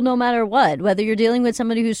standard rule no matter what, whether you're dealing with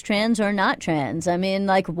somebody who's trans or not trans. I mean,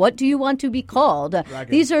 what do you want to be called?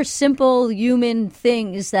 These are simple human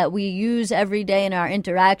things that we use every day in our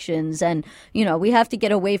interactions. And, we have to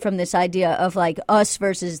get away from this idea of us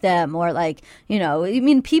versus them or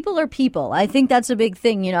people are people. I think that's a big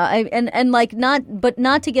thing, not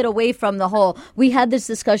to get away from the whole, we had this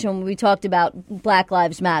discussion when we talked about Black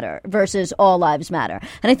Lives Matter versus All Lives Matter.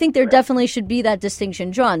 And I think there definitely should be that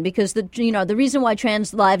distinction drawn because the reason why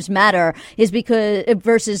trans lives matter is because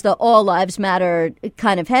versus the all lives matter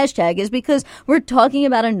kind of hashtag is because we're talking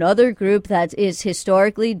about another group that is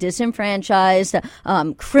historically disenfranchised,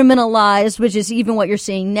 criminalized, which is even what you're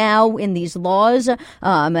seeing now in these laws,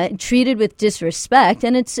 treated with disrespect,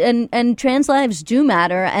 and trans lives do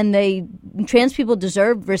matter, and trans people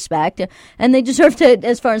deserve respect, and they deserve to,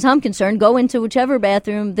 as far as I'm concerned, go into whichever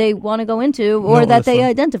bathroom they want to go into or that they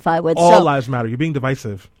identify with. All lives matter. You're being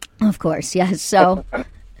divisive. Of course, yes. So, I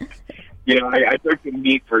took the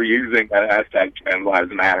meat for using that hashtag Trans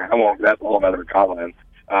Lives Matter. I won't. That's a whole other comment.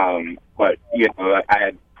 But I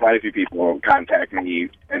had quite a few people contact me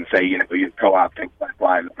and say, you're co-opting Black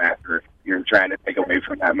Lives Matter. You're trying to take away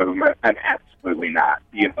from that movement, and absolutely not.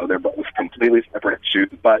 They're both completely separate issues,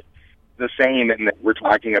 but the same in that we're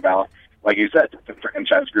talking about, like you said,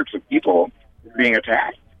 disenfranchised groups of people being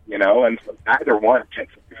attacked. And so neither one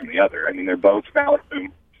takes away from the other. I mean, they're both valid. So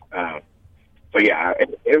yeah,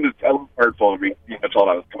 it was a little hurtful to be told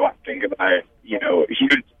I was co-opting because I, a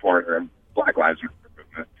huge supporter of Black Lives Matter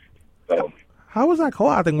movement. So how is that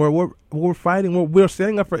co-opting? We're fighting. We're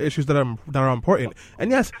standing up for issues that are important.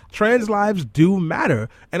 And yes, trans lives do matter.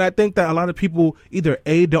 And I think that a lot of people either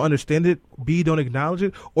A, don't understand it, B, don't acknowledge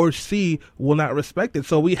it, or C, will not respect it.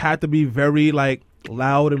 So we had to be very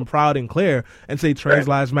loud and proud and clear and say trans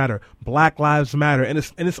lives matter, Black lives matter, and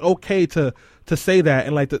it's okay to say that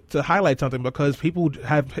and to highlight something because people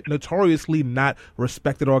have notoriously not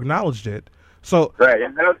respected or acknowledged it. So right,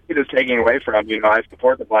 and I don't see this taking away from I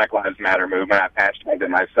support the Black Lives Matter movement. I've hashtagged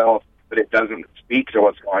it myself, but it doesn't speak to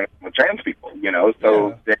what's going on with trans people.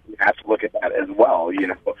 So then you have to look at that as well.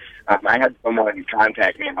 I had someone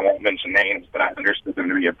contact me, and I won't mention names, but I understood them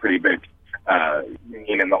to be a pretty big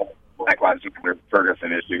union in the whole Black Lives Matter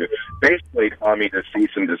Ferguson issue, basically telling me to cease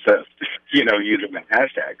and desist, using the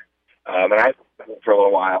hashtag. And I for a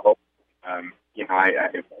little while, I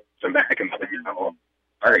went back and said,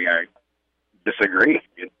 sorry, I disagree,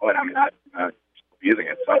 and I'm not using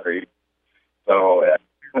it. Sorry. So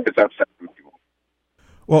it's upsetting people.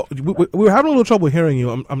 Well, we were having a little trouble hearing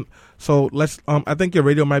you. So let's. I think your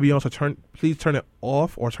radio might be on. So please turn it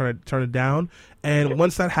off or turn it down. And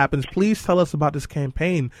once that happens, please tell us about this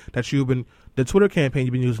campaign that the Twitter campaign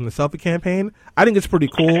you've been using, the selfie campaign. I think it's pretty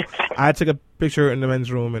cool. I took a picture in the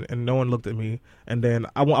men's room and no one looked at me. And then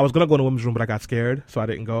I was going to go in the women's room, but I got scared, so I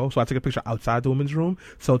didn't go. So I took a picture outside the women's room.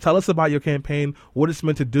 So tell us about your campaign, what it's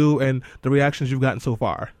meant to do, and the reactions you've gotten so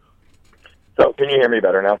far. So can you hear me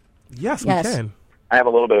better now? Yes, we can. I have a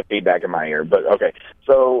little bit of feedback in my ear, but okay.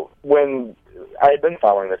 So when I had been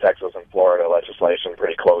following the Texas and Florida legislation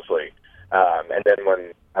pretty closely, and then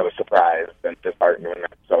when I was surprised and disheartened when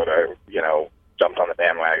Minnesota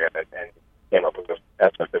bandwagon and came up with the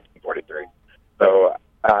SF-1543. So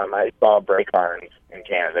I saw Bray Carnes in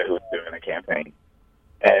Canada who was doing a campaign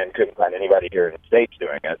and couldn't find anybody here in the States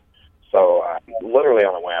doing it. So literally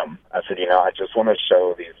on a whim, I said, I just want to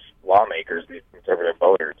show these lawmakers, these conservative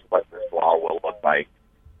voters, what this law will look like,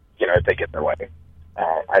 if they get their way.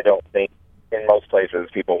 I don't think in most places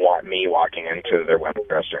people want me walking into their women's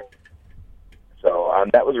restroom. So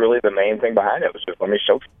that was really the main thing behind it, was just let me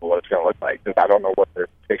show people what it's going to look like, because I don't know what they're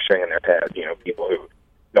picturing in their head, people who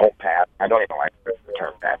don't pass. I don't even like the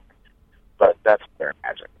term pass, but that's what they're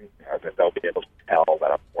imagining, that they'll be able to tell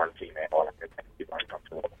that I'm born female and I'm going to make people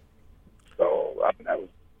uncomfortable. So that was,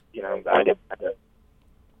 I didn't have to.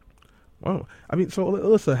 Wow. So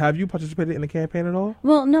Alyssa, have you participated in the campaign at all?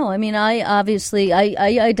 Well, no. I obviously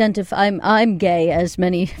identify. I'm gay, as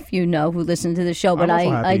many of you know who listen to the show, but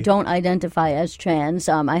I don't identify as trans.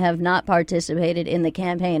 I have not participated in the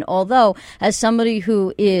campaign, although as somebody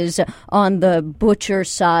who is on the butcher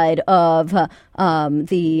side of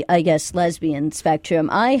the, I guess, lesbian spectrum,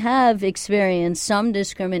 I have experienced some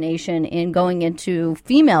discrimination in going into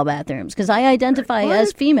female bathrooms because I identify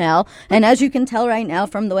as female, and as you can tell right now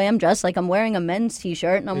from the way I'm dressed, like I'm wearing a men's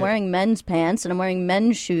t-shirt and I'm wearing men's pants and I'm wearing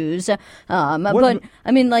men's shoes. I'm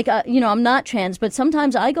not trans, but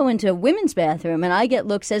sometimes I go into a women's bathroom and I get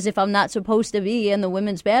looks as if I'm not supposed to be in the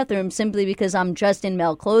women's bathroom simply because I'm dressed in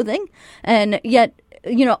male clothing, and yet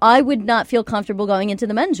I would not feel comfortable going into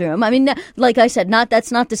the men's room. Like I said,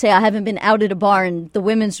 that's not to say I haven't been out at a bar and the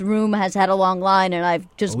women's room has had a long line and I've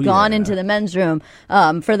just gone into the men's room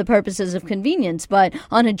for the purposes of convenience. But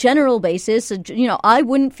on a general basis, I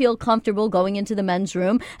wouldn't feel comfortable going into the men's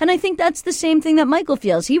room. And I think that's the same thing that Michael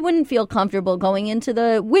feels. He wouldn't feel comfortable going into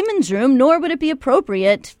the women's room, nor would it be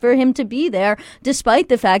appropriate for him to be there, despite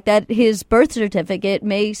the fact that his birth certificate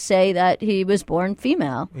may say that he was born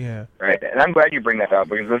female. Yeah. Right. And I'm glad you bring that up,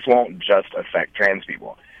 because this won't just affect trans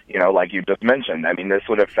people. Like you just mentioned, this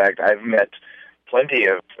would affect, I've met plenty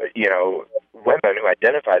of, women who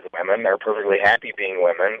identify as women, are perfectly happy being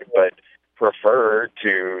women, but prefer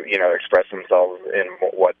to, express themselves in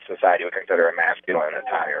what society would consider a masculine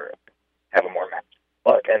attire, have a more masculine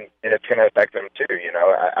look, and it's going to affect them too.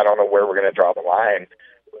 I don't know where we're going to draw the line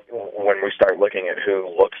when we start looking at who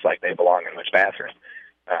looks like they belong in which bathroom.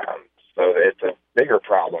 So it's a bigger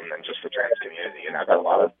problem than just the trans community. I've had a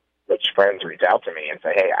lot of rich friends reach out to me and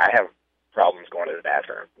say, hey, I have problems going to the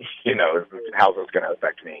bathroom. How's this going to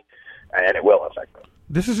affect me? And it will affect them.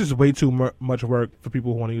 This is just way too much work for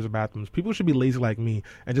people who want to use the bathrooms. People should be lazy like me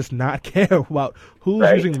and just not care about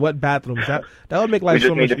who's using what bathrooms. That would make life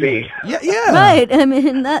so much easier. Yeah. Right.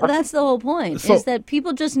 That's the whole point, is that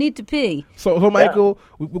people just need to pee. So Michael,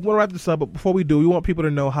 we want to wrap this up, but before we do, we want people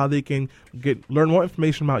to know how they can learn more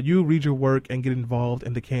information about you, read your work, and get involved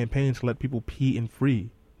in the campaign to let people pee in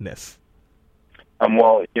freeness.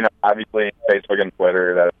 Obviously Facebook and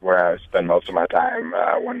Twitter, that's where I spend most of my time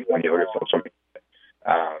when you look at social media.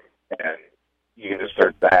 And you can just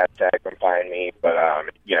search the hashtag and find me. But,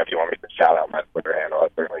 if you want me to shout out my Twitter handle, I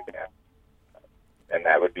certainly can. And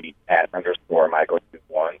that would be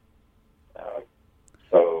 @_Michael1.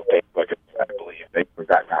 So Facebook is, I believe,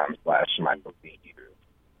 facebook.com/MichaelC.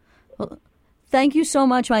 Well, thank you so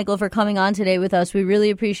much, Michael, for coming on today with us. We really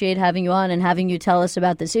appreciate having you on and having you tell us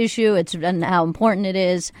about this issue and how important it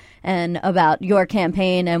is and about your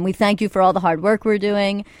campaign. And we thank you for all the hard work we're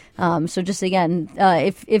doing. So just again,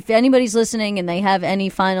 if anybody's listening and they have any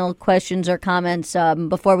final questions or comments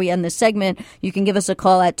before we end this segment, you can give us a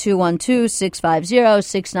call at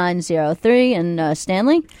 212-650-6903. And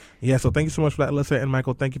Stanley? Yeah, so thank you so much for that, Alyssa. And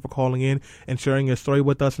Michael, thank you for calling in and sharing your story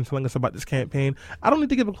with us and telling us about this campaign. I don't need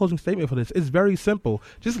to give a closing statement for this. It's very simple.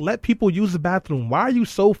 Just let people use the bathroom. Why are you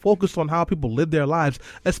so focused on how people live their lives,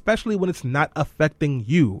 especially when it's not affecting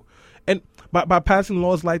you? And by passing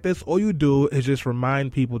laws like this, all you do is just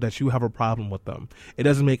remind people that you have a problem with them. It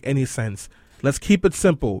doesn't make any sense. Let's keep it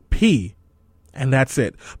simple. Pee. And that's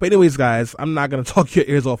it. But anyways, guys, I'm not going to talk your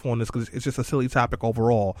ears off on this because it's just a silly topic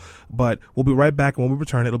overall. But we'll be right back. And when we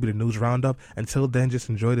return, it'll be the news roundup. Until then, just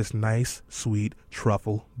enjoy this nice, sweet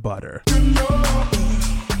truffle butter.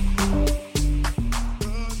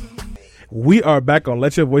 We are back on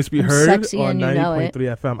Let Your Voice Be Heard on 90.3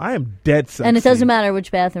 FM. I am dead sexy. And it doesn't matter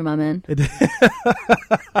which bathroom I'm in.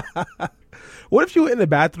 What if you were in the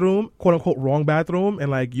bathroom, quote unquote, wrong bathroom, and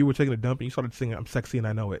like you were taking a dump and you started singing I'm Sexy and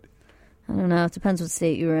I Know It? I don't know. It depends what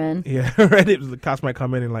state you were in. Yeah, right. The cops might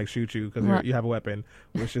come in and like shoot you because you have a weapon,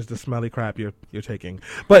 which is the smelly crap you're taking.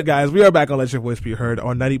 But guys, we are back on Let Your Voice Be Heard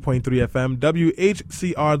on 90.3 FM,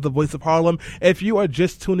 WHCR, the voice of Harlem. If you are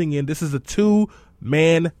just tuning in, this is a 2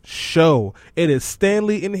 Man Show. It is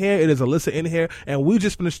Stanley in here. It is Alyssa in here. And we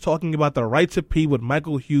just finished talking about the right to pee with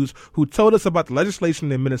Michael Hughes, who told us about the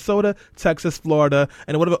legislation in Minnesota, Texas, Florida,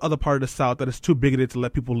 and whatever other part of the South that is too bigoted to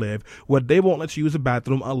let people live, where they won't let you use a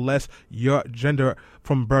bathroom unless your gender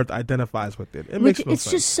from birth identifies with it. It makes no sense.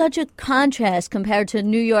 It's just such a contrast compared to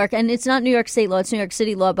New York. And it's not New York state law, it's New York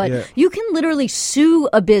City law. But you can literally sue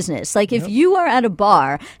a business. Like if you are at a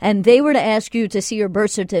bar and they were to ask you to see your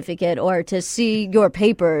birth certificate or to see your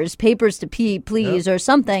papers to pee, please, or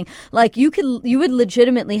something, like you would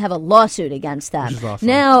legitimately have a lawsuit against them. Awesome.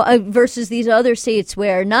 Now, versus these other states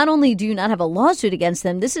where not only do you not have a lawsuit against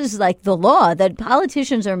them, this is like the law that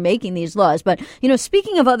politicians are making these laws. But,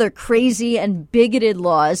 speaking of other crazy and bigoted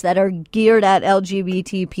laws that are geared at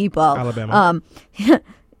LGBT people. Alabama.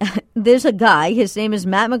 There's a guy, his name is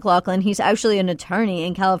Matt McLaughlin. He's actually an attorney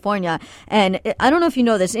in California. And I don't know if you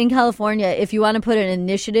know this. In California, if you want to put an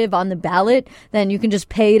initiative on the ballot, then you can just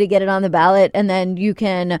pay to get it on the ballot. And then you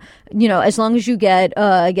can, as long as you get,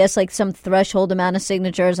 I guess, like some threshold amount of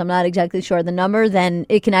signatures, I'm not exactly sure the number, then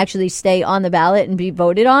it can actually stay on the ballot and be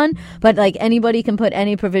voted on. But like anybody can put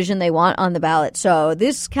any provision they want on the ballot. So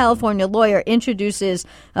this California lawyer introduces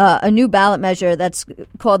a new ballot measure that's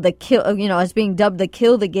called the kill, as being dubbed the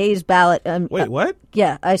Kill the Gays ballot. Wait, what?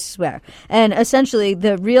 Yeah, I swear. And essentially,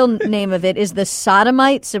 the real name of it is the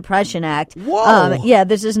Sodomite Suppression Act. Whoa!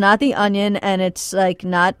 This is not The Onion, and it's like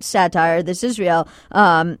not satire. This is real.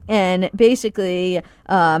 And basically,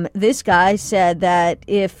 this guy said that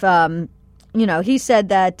if, he said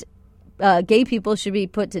that gay people should be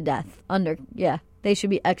put to death they should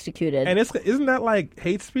be executed. And isn't that like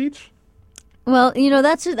hate speech? Well,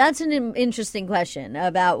 that's an interesting question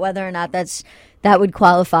about whether or not that would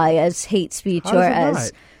qualify as hate speech How or does as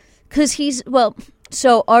it because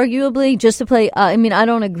so arguably just to play. I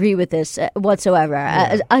don't agree with this whatsoever,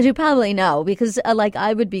 as you probably know, because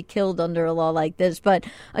I would be killed under a law like this. But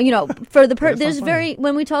for the there's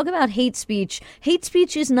when we talk about hate speech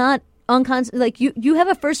is not. You have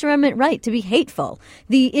a First Amendment right to be hateful.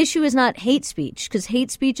 The issue is not hate speech because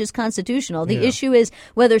hate speech is constitutional. The issue is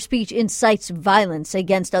whether speech incites violence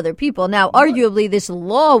against other people. Now, arguably, this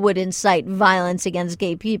law would incite violence against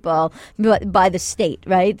gay people, but by the state,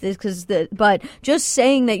 right? But just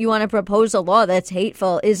saying that you want to propose a law that's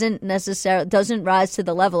hateful doesn't rise to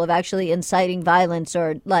the level of actually inciting violence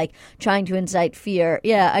or like trying to incite fear.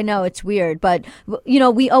 Yeah, I know it's weird, but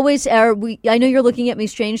we always err. I know you're looking at me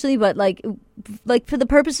strangely, but like for the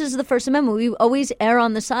purposes of the First Amendment, we always err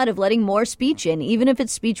on the side of letting more speech in, even if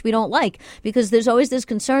it's speech we don't like, because there's always this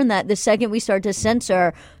concern that the second we start to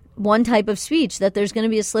censor one type of speech, that there's going to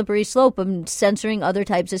be a slippery slope of censoring other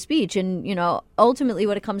types of speech. And, ultimately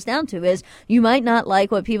what it comes down to is you might not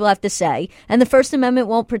like what people have to say, and the First Amendment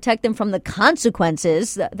won't protect them from the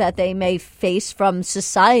consequences that they may face from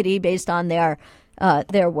society based on their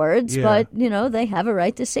words, but they have a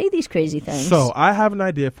right to say these crazy things. So I have an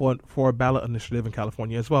idea for a ballot initiative in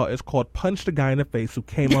California as well. It's called Punch the Guy in the Face who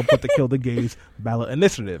came up with the Kill the Gays ballot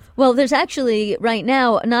initiative. Well, there's actually right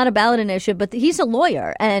now not a ballot initiative, but he's a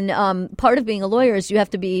lawyer, and part of being a lawyer is you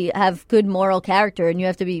have to have good moral character, and you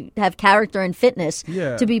have to have character and fitness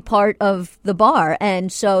to be part of the bar.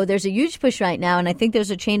 And so there's a huge push right now, and I think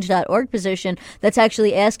there's a Change.org position that's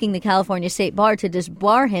actually asking the California State Bar to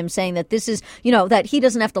disbar him, saying that this is that he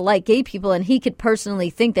doesn't have to like gay people and he could personally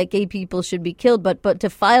think that gay people should be killed, but to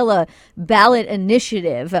file a ballot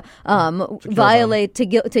initiative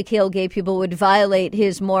to kill gay people would violate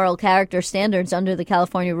his moral character standards under the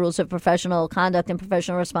California Rules of Professional Conduct and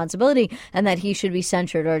Professional Responsibility, and that he should be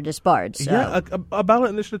censured or disbarred. So. Yeah, a ballot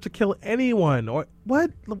initiative to kill anyone or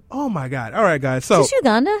what? Oh my God! All right, guys. So is this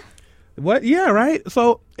Uganda? What? Yeah, right.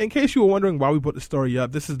 So, in case you were wondering why we put the story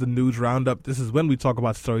up, this is the news roundup. This is when we talk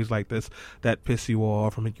about stories like this that piss you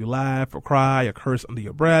off, or make you laugh, or cry, or curse under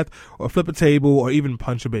your breath, or flip a table, or even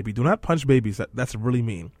punch a baby. Do not punch babies. That's really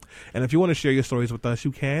mean. And if you want to share your stories with us,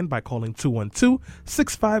 you can by calling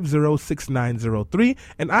 212-650-6903.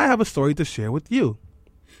 And I have a story to share with you.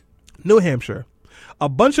 New Hampshire. A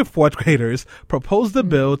bunch of fourth graders proposed a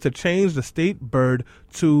bill to change the state bird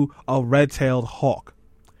to a red-tailed hawk.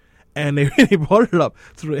 And they brought it up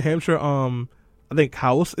to the Hampshire, I think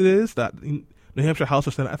House it is, that New Hampshire House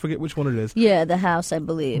or Senate, I forget which one it is. Yeah, the House, I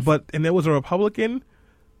believe. And there was a Republican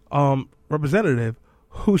representative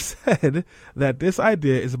who said that this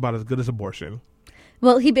idea is about as good as abortion.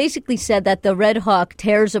 Well, he basically said that the red hawk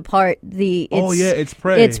tears apart its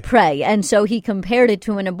prey. Its prey. And so he compared it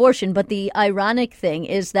to an abortion. But the ironic thing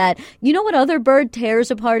is that, you know what other bird tears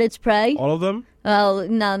apart its prey? All of them? Well,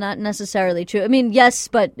 no, not necessarily true. I mean, yes,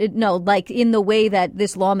 but no, like in the way that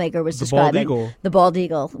this lawmaker was describing. The bald eagle. The bald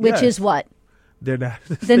eagle, which is what? Their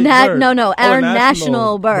our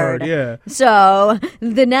national bird. Yeah. So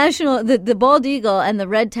the bald eagle and the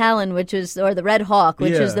red talon, or the red hawk,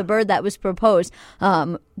 which is the bird that was proposed,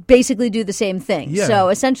 basically do the same thing. Yeah. So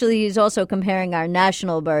essentially, he's also comparing our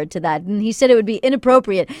national bird to that, and he said it would be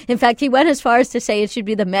inappropriate. In fact, he went as far as to say it should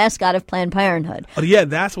be the mascot of Planned Parenthood. Oh, yeah,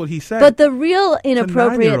 that's what he said. But the real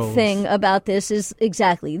inappropriate thing about this is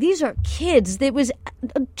exactly these are kids. It was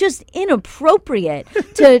just inappropriate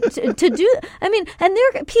to do. I mean,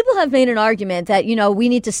 and people have made an argument that, we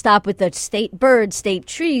need to stop with the state bird, state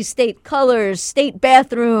trees, state colors, state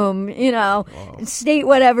bathroom, state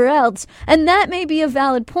whatever else. And that may be a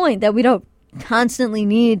valid point, that we don't constantly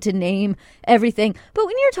need to name everything. But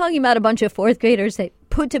when you're talking about a bunch of fourth graders that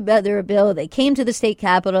put together a bill, they came to the state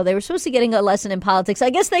capitol, they were supposed to be getting a lesson in politics. I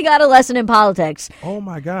guess they got a lesson in politics. Oh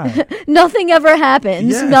my God. Nothing ever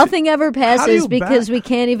happens. Yes. Nothing ever passes because we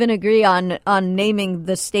can't even agree on naming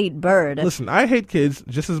the state bird. Listen, I hate kids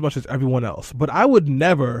just as much as everyone else, but I would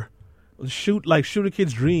never shoot a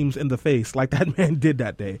kid's dreams in the face like that man did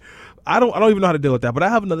that day. I don't even know how to deal with that, but I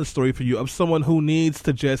have another story for you of someone who needs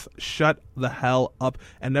to just shut the hell up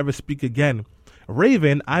and never speak again.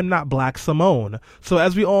 Raven, I'm Not Black Simone. So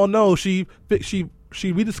as we all know, she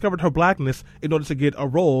rediscovered her blackness in order to get a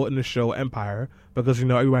role in the show Empire, because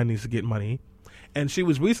everybody needs to get money. And she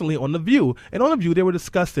was recently on The View, and on The View they were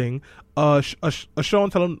discussing a show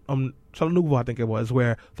on Telenuvo, I think it was,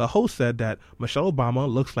 where the host said that Michelle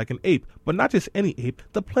Obama looks like an ape, but not just any ape,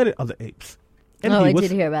 the Planet of the Apes. And I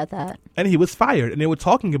did hear about that. And he was fired, and they were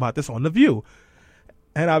talking about this on The View.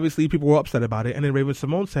 And obviously people were upset about it. And then Raven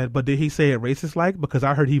Simone said, but did he say it racist-like? Because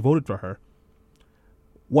I heard he voted for her.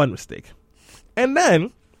 One mistake. And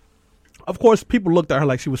then, of course, people looked at her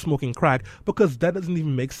like she was smoking crack, because that doesn't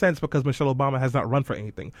even make sense, because Michelle Obama has not run for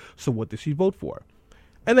anything. So what did she vote for?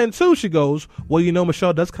 And then, too, she goes, well,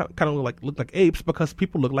 Michelle does kind of look like apes, because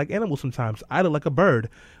people look like animals sometimes. I look like a bird.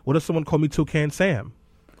 What if someone called me Toucan Sam?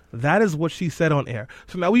 That is what she said on air.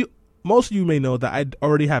 So now most of you may know that I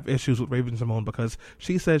already have issues with Raven Simone, because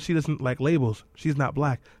she says she doesn't like labels. She's not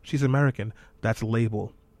black. She's American. That's a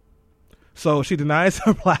label. So she denies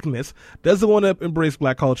her blackness, doesn't want to embrace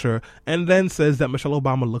black culture, and then says that Michelle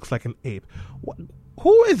Obama looks like an ape.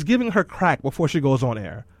 Who is giving her crack before she goes on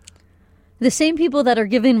air? The same people that are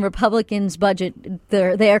giving Republicans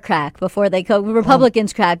their crack before they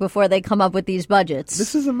Republicans crack before they come up with these budgets.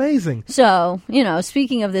 This is amazing. So,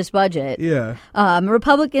 speaking of this budget, yeah,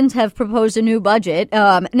 Republicans have proposed a new budget.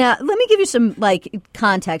 Now, let me give you some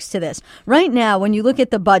context to this. Right now, when you look at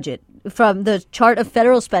the budget from the chart of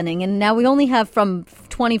federal spending, and now we only have from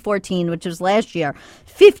 2014, which was last year,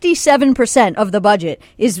 57% of the budget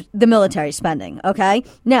is the military spending, okay?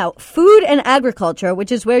 Now, food and agriculture,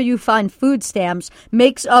 which is where you find food stamps,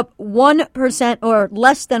 makes up 1% or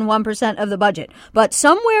less than 1% of the budget. But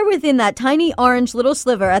somewhere within that tiny orange little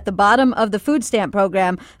sliver at the bottom of the food stamp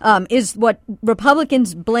program is what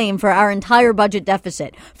Republicans blame for our entire budget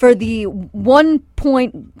deficit. For the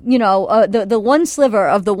the one sliver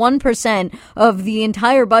of the 1% of the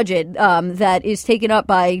entire budget that is taken up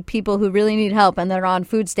by people who really need help and they're on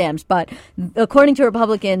food stamps. But according to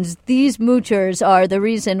Republicans, these moochers are the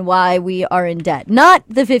reason why we are in debt, not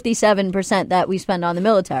the 57% that we spend on the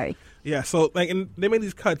military. Yeah, so and they made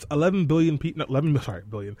these cuts. 11 million people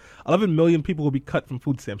will be cut from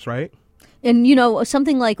food stamps, right? And,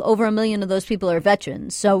 something like over 1 million of those people are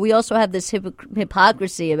veterans. So we also have this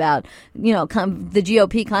hypocrisy about, the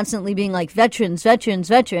GOP constantly being like veterans, yeah.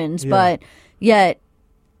 But yet,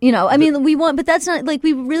 we want, but that's not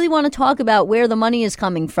we really want to talk about where the money is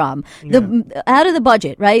coming from. Yeah. Out of the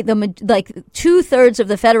budget, right? 2/3 of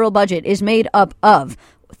the federal budget is made up of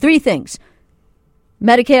three things: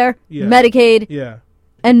 Medicare, Medicaid,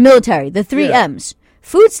 and military. The three M's.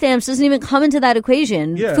 Food stamps doesn't even come into that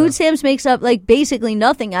equation. Yeah. Food stamps makes up basically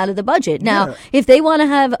nothing out of the budget. Now, if they want to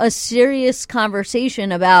have a serious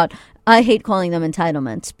conversation about, I hate calling them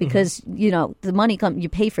entitlements because, the money you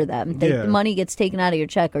pay for them. The money gets taken out of your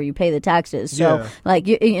check or you pay the taxes. So,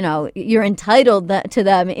 you're entitled to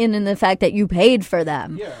them in the fact that you paid for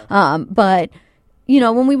them. Yeah. But,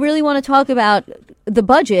 when we really want to talk about the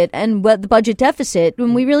budget and what the budget deficit,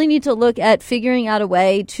 when we really need to look at figuring out a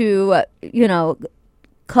way to,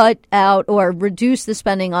 cut out or reduce the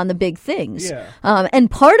spending on the big things. Yeah. And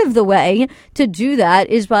part of the way to do that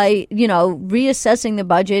is by, reassessing the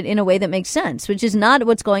budget in a way that makes sense, which is not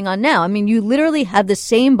what's going on now. I mean, you literally have the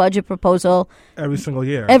same budget proposal every single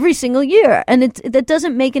year. And that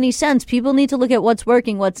doesn't make any sense. People need to look at what's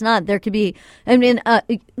working, what's not. There could be,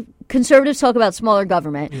 conservatives talk about smaller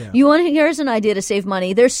government. Yeah. You want to here's an idea to save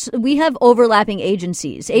money. We have overlapping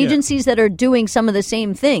agencies that are doing some of the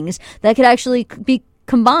same things that could actually be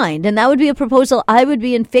combined, and that would be a proposal I would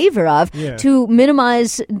be in favor of to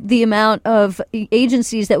minimize the amount of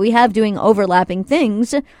agencies that we have doing overlapping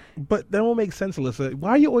things. But that won't make sense, Alyssa. Why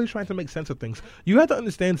are you always trying to make sense of things? You have to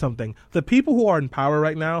understand something. The people who are in power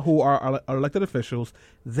right now, who are elected officials,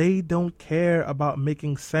 they don't care about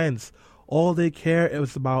making sense. All they care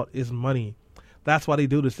about is money. That's why they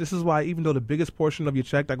do this. This is why, even though the biggest portion of your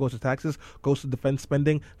check that goes to taxes goes to defense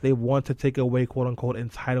spending, they want to take away, quote unquote,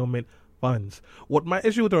 entitlement funds. What my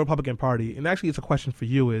issue with the Republican Party, and actually it's a question for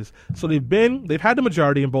you, is so they've had the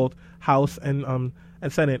majority in both House and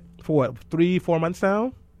Senate for what, 3-4 months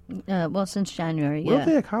now? Well, since January. What have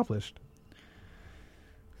they accomplished?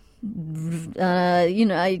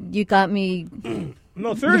 You got me.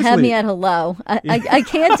 No, seriously. You had me at hello. I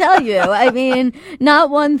can't tell you. I mean, not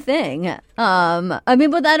one thing.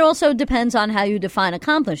 But that also depends on how you define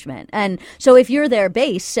accomplishment. And so if you're their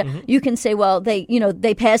base, you can say, well,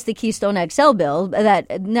 they passed the Keystone XL bill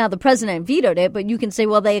that now the president vetoed it, but you can say,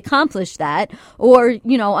 well, they accomplished that. Or,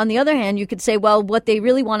 on the other hand, you could say, well, what they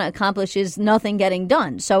really want to accomplish is nothing getting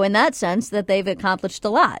done. So in that sense, that they've accomplished a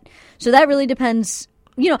lot. So that really depends.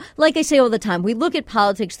 Like I say all the time, we look at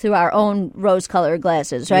politics through our own rose-colored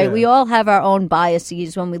glasses, right? Yeah. We all have our own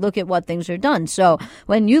biases when we look at what things are done. So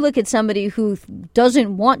when you look at somebody who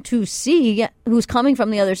doesn't want to see, who's coming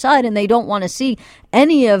from the other side, and they don't want to see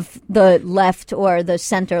any of the left or the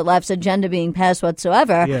center-left's agenda being passed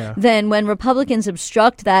whatsoever, then when Republicans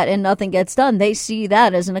obstruct that and nothing gets done, they see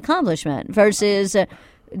that as an accomplishment versus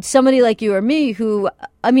somebody like you or me who,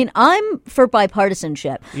 I'm for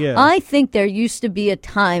bipartisanship. Yeah. I think there used to be a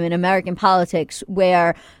time in American politics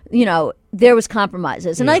where, there was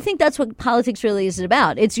compromises. And I think that's what politics really is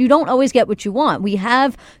about. It's you don't always get what you want. We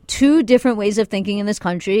have two different ways of thinking in this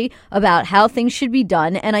country about how things should be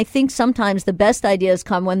done. And I think sometimes the best ideas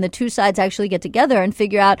come when the two sides actually get together and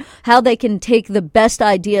figure out how they can take the best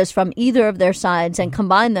ideas from either of their sides and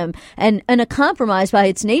combine them. And a compromise by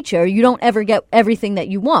its nature, you don't ever get everything that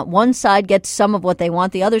you want. One side gets some of what they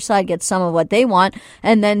want. The other side gets some of what they want.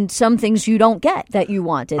 And then some things you don't get that you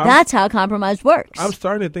wanted. That's how compromise works. I'm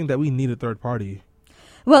starting to think that we need a third party.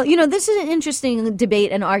 Well, this is an interesting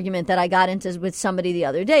debate and argument that I got into with somebody the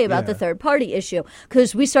other day about the third party issue,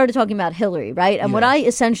 because we started talking about Hillary, right? And what I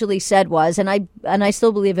essentially said was, and I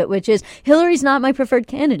still believe it, which is Hillary's not my preferred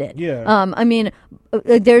candidate. Yeah.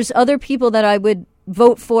 There's other people that I would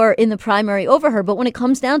vote for in the primary over her, but when it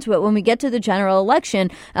comes down to it, when we get to the general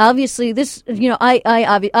election, obviously this,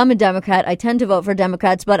 I'm a Democrat. I tend to vote for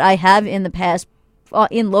Democrats, but I have in the past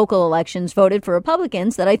in local elections voted for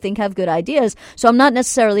Republicans that I think have good ideas. So I'm not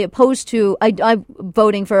necessarily opposed to I'm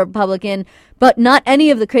voting for a Republican, but not any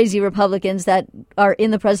of the crazy Republicans that are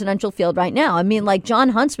in the presidential field right now. Like John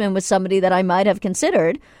Huntsman was somebody that I might have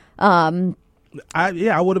considered. I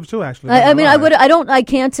would have too, actually. I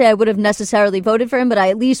can't say I would have necessarily voted for him, but I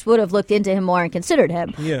at least would have looked into him more and considered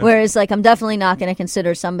him. Yeah. Whereas, I'm definitely not going to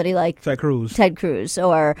consider somebody like Ted Cruz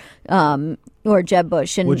or Jeb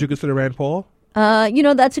Bush. And would you consider Rand Paul?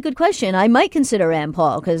 That's a good question. I might consider Rand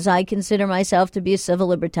Paul because I consider myself to be a civil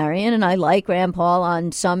libertarian, and I like Rand Paul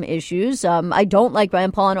on some issues. I don't like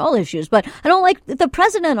Rand Paul on all issues, but I don't like the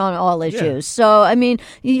president on all issues. Yeah. So,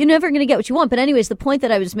 you're never going to get what you want. But anyways, the point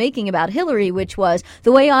that I was making about Hillary, which was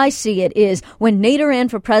the way I see it is when Nader ran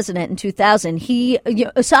for president in 2000, he,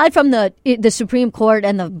 aside from the Supreme Court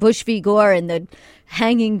and the Bush v. Gore and the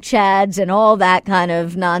hanging chads and all that kind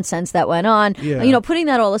of nonsense that went on. Yeah. Putting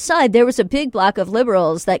that all aside, there was a big block of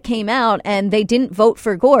liberals that came out and they didn't vote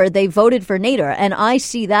for Gore. They voted for Nader. And I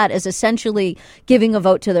see that as essentially giving a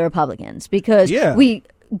vote to the Republicans because we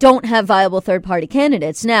don't have viable third-party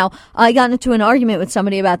candidates. Now, I got into an argument with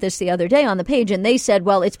somebody about this the other day on the page, and they said,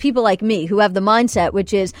 well, it's people like me who have the mindset,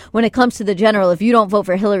 which is when it comes to the general, if you don't vote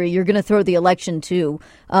for Hillary, you're going to throw the election to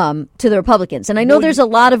the Republicans. And I know there's a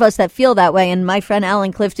lot of us that feel that way, and my friend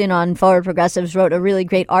Alan Clifton on Forward Progressives wrote a really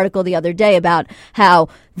great article the other day about how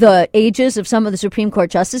the ages of some of the Supreme Court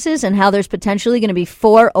justices and how there's potentially going to be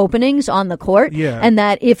 4 openings on the court, and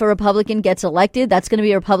that if a Republican gets elected, that's going to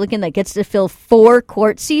be a Republican that gets to fill 4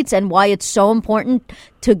 court seats, and why it's so important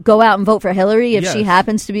to go out and vote for Hillary if she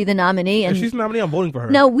happens to be the nominee. And if she's the nominee, I'm voting for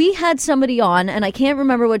her. Now, we had somebody on, and I can't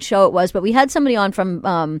remember what show it was, but we had somebody on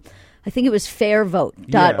from I think it was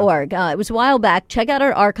fairvote.org. It was a while back. Check out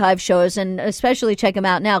our archive shows, and especially check them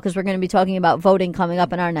out now because we're going to be talking about voting coming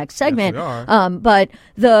up in our next segment. Yes, we are. But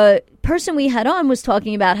the person we had on was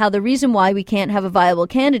talking about how the reason why we can't have a viable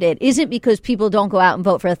candidate isn't because people don't go out and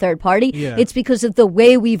vote for a third party. Yeah. It's because of the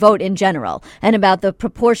way we vote in general, and about the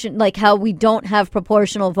proportion, like how we don't have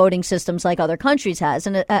proportional voting systems like other countries have.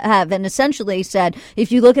 And essentially said,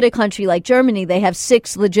 if you look at a country like Germany, they have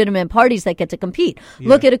 6 legitimate parties that get to compete. Yeah.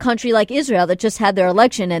 Look at a country like Israel that just had their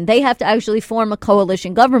election, and they have to actually form a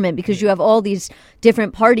coalition government because you have all these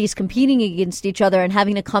different parties competing against each other and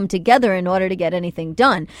having to come together in order to get anything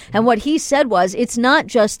done. And what he said was, it's not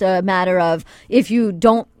just a matter of if you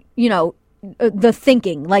don't, the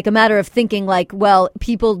thinking, like a matter of thinking like, well,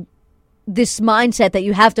 people, this mindset that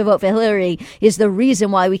you have to vote for Hillary is the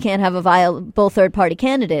reason why we can't have a viable third-party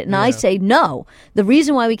candidate. And I say no. The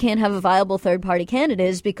reason why we can't have a viable third-party candidate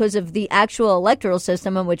is because of the actual electoral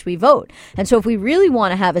system in which we vote. And so if we really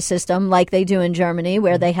want to have a system like they do in Germany,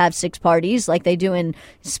 where they have 6 parties, like they do in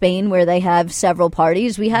Spain, where they have several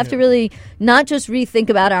parties, we have to really not just rethink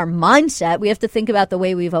about our mindset, we have to think about the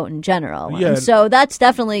way we vote in general. Yeah. And so that's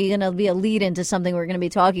definitely going to be a lead into something we're going to be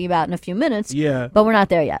talking about in a few minutes. Yeah. But we're not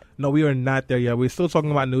there yet. No, we are not there yet. We're still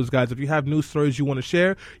talking about news, guys. If you have news stories you want to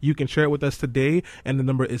share, you can share it with us today. And the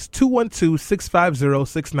number is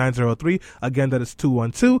 212-650-6903. Again, that is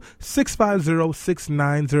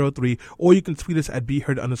 212-650-6903. Or you can tweet us at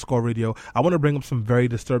BeHeard_radio. I want to bring up some very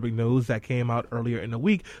disturbing news that came out earlier in the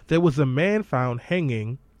week. There was a man found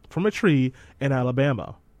hanging from a tree in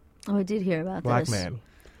Alabama. Oh, I did hear about Black this. man.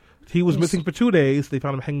 He was missing for 2 days. They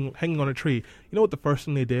found him hanging on a tree. You know what the first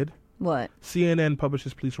thing they did? What? CNN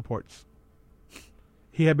publishes police reports.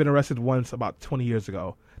 He had been arrested once about 20 years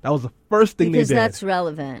ago. That was the first thing they did. Because that's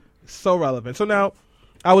relevant. So relevant. So now,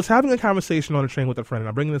 I was having a conversation on a train with a friend, and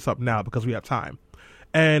I'm bringing this up now because we have time.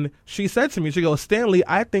 And she said to me, she goes, Stanley,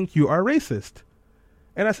 I think you are racist.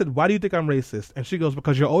 And I said, why do you think I'm racist? And she goes,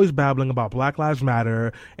 because you're always babbling about Black Lives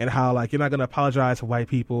Matter and how, like, you're not going to apologize to white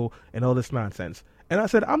people and all this nonsense. And I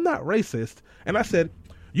said, I'm not racist. And I said,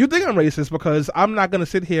 you think I'm racist because I'm not going to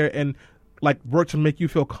sit here and, like, work to make you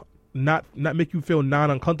feel not make you feel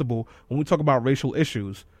non-uncomfortable when we talk about racial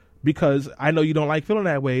issues, because I know you don't like feeling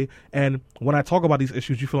that way, and when I talk about these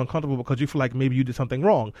issues you feel uncomfortable because you feel like maybe you did something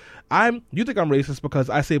wrong. You think I'm racist because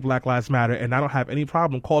I say Black Lives Matter, and I don't have any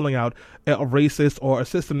problem calling out a racist or a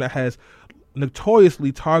system that has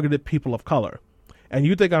notoriously targeted people of color. And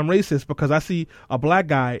you think I'm racist because I see a black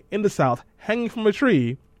guy in the South hanging from a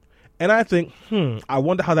tree, and I think, I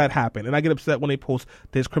wonder how that happened. And I get upset when they post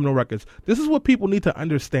their criminal records. This is what people need to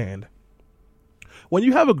understand. When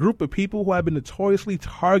you have a group of people who have been notoriously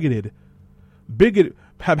targeted,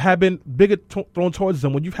 have been bigot thrown towards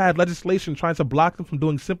them, when you've had legislation trying to block them from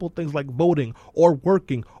doing simple things like voting or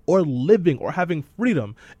working or living or having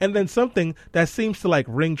freedom, and then something that seems to like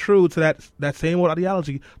ring true to that same old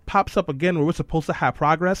ideology pops up again where we're supposed to have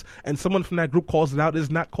progress, and someone from that group calls it out, it is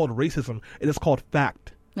not called racism. It is called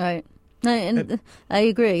fact. Right. And I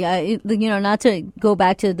agree. Not to go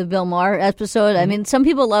back to the Bill Maher episode. I mean, some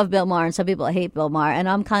people love Bill Maher and some people hate Bill Maher, and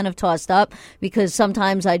I'm kind of tossed up because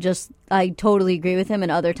sometimes I totally agree with him,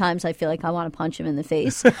 and other times I feel like I want to punch him in the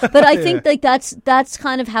face. But I think like that's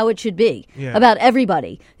kind of how it should be about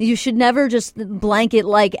everybody. You should never just blanket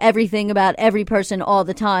like everything about every person all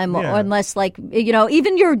the time, or unless like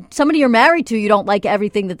even somebody you're married to, you don't like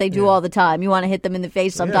everything that they do all the time. You want to hit them in the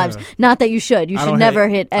face sometimes. Not that you should. You should never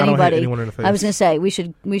hit anybody. I was going to say we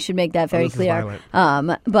should make that very clear.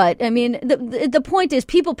 But I mean, the point is,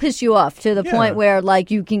 people piss you off to the point where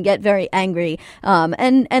like you can get very angry,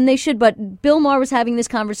 and they should. But Bill Maher was having this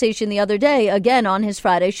conversation the other day, again on his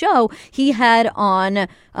Friday show. He had on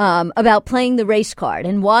about playing the race card,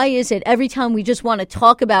 and why is it every time we just want to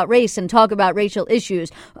talk about race and talk about racial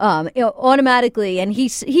issues, automatically? And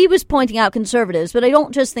he was pointing out conservatives, but I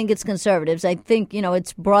don't just think it's conservatives. I think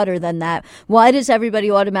it's broader than that. Why does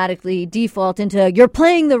everybody automatically default into you're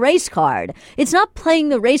playing the race card? It's not playing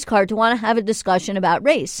the race card to want to have a discussion about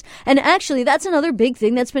race. And actually, that's another big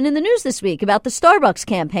thing that's been in the news this week about the Starbucks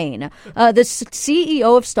campaign. The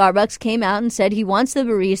CEO of Starbucks came out and said he wants the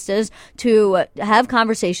baristas to have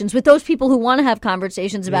conversations with those people who want to have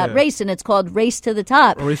conversations about race, and it's called Race to the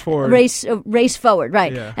Top. Race Forward. Race Forward,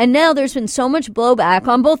 right. Yeah. And now there's been so much blowback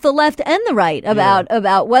on both the left and the right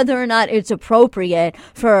about whether or not it's appropriate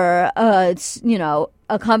for a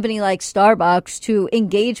company like Starbucks to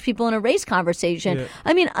engage people in a race conversation. Yeah.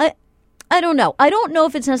 I mean, I don't know. I don't know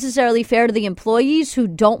if it's necessarily fair to the employees who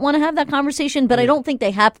don't want to have that conversation, but I don't think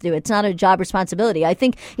they have to. It's not a job responsibility. I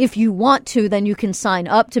think if you want to, then you can sign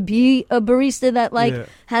up to be a barista that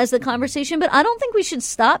has the conversation. But I don't think we should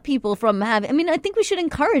stop people from having. I mean, I think we should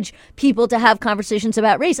encourage people to have conversations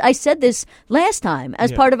about race. I said this last time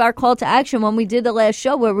as part of our call to action when we did the last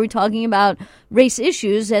show where we were talking about race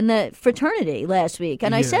issues and the fraternity last week.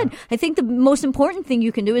 And I said, I think the most important thing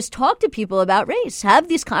you can do is talk to people about race. Have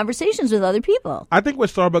these conversations with other people. I think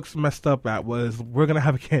what Starbucks messed up at was we're going to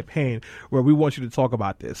have a campaign where we want you to talk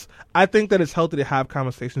about this. I think that it's healthy to have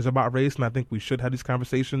conversations about race, and I think we should have these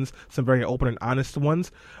conversations, some very open and honest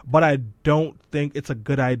ones. But I don't think it's a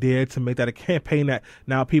good idea to make that a campaign that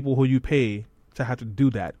now people who you pay to have to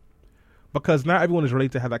do that. Because not everyone is ready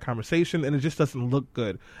to have that conversation, and it just doesn't look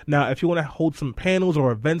good. Now, if you want to hold some panels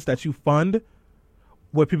or events that you fund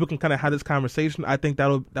where people can kind of have this conversation, I think that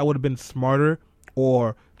would have been smarter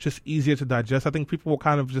or just easier to digest. I think people were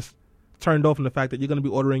kind of just turned off from the fact that you're going to be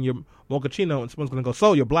ordering your mochaccino and someone's going to go,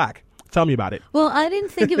 so you're black. Tell me about it. Well, I didn't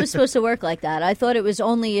think it was supposed to work like that. I thought it was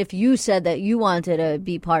only if you said that you wanted to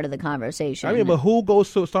be part of the conversation. I mean, but who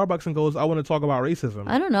goes to Starbucks and goes, I want to talk about racism?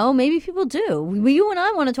 I don't know. Maybe people do. You and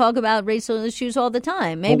I want to talk about racial issues all the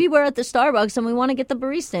time. Maybe we're at the Starbucks and we want to get the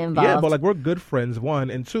barista involved. Yeah, but we're good friends, one.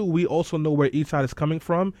 And two, we also know where each side is coming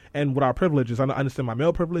from and what our privilege is. I understand my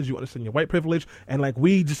male privilege. You understand your white privilege. And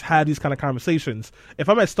we just had these kind of conversations. If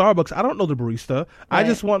I'm at Starbucks, I don't know the barista. Right. I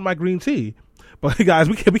just want my green tea. But guys,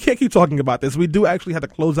 we can't keep talking about this. We do actually have to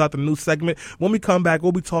close out the new segment. When we come back,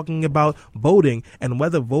 we'll be talking about voting and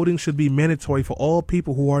whether voting should be mandatory for all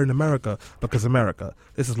people who are in America, because America.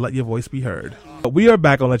 This is Let Your Voice Be Heard. We are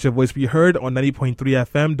back on Let Your Voice Be Heard on 90.3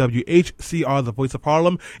 FM, WHCR, the voice of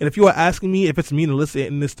Harlem. And if you are asking me if it's me and Alyssa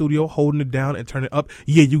in the studio holding it down and turning it up,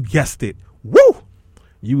 yeah, you guessed it. Woo!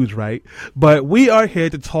 You was right. But we are here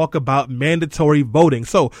to talk about mandatory voting.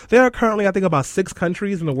 So there are currently, I think, about 6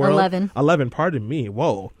 countries in the world. 11, pardon me.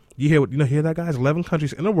 Whoa. You hear that, guys? 11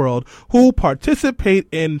 countries in the world who participate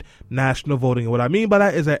in national voting. And what I mean by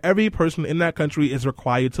that is that every person in that country is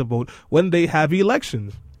required to vote when they have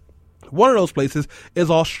elections. One of those places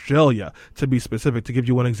is Australia, to be specific, to give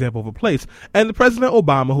you one example of a place. And President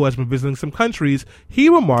Obama, who has been visiting some countries, he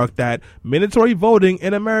remarked that mandatory voting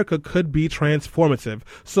in America could be transformative.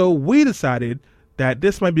 So we decided that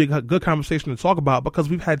this might be a good conversation to talk about because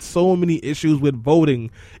we've had so many issues with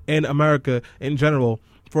voting in America in general.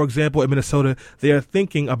 For example, in Minnesota, they are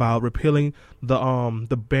thinking about repealing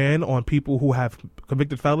the ban on people who have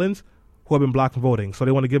convicted felons who have been blocked from voting. So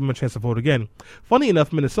they want to give them a chance to vote again. Funny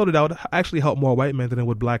enough, Minnesota, that would actually help more white men than it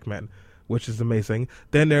would black men, which is amazing.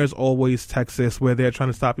 Then there's always Texas, where they're trying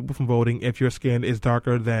to stop people from voting if your skin is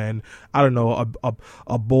darker than, I don't know,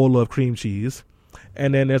 a bowl of cream cheese.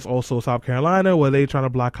 And then there's also South Carolina, where they're trying to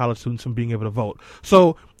block college students from being able to vote.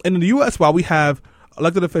 So in the U.S., while we have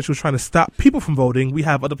elected officials trying to stop people from voting, we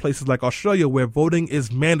have other places like Australia where voting is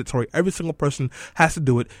mandatory. Every single person has to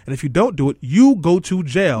do it. And if you don't do it, you go to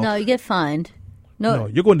jail. No, you get fined. No,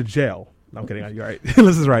 you're going to jail. No, I'm kidding. You're right.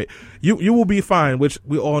 This is right. You will be fined, which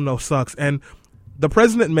we all know sucks. And the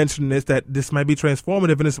president mentioned that this might be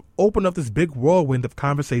transformative, and it's opened up this big whirlwind of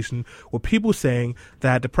conversation with people saying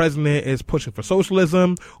that the president is pushing for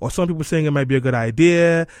socialism, or some people saying it might be a good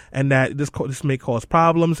idea, and that this may cause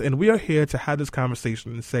problems. And we are here to have this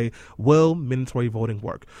conversation and say, will mandatory voting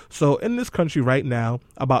work? So in this country right now,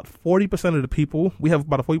 about 40% of the people, we have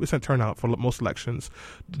about a 40% turnout for most elections.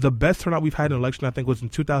 The best turnout we've had in an election, I think, was in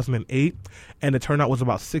 2008, and the turnout was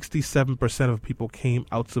about 67% of people came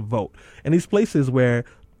out to vote. And these places where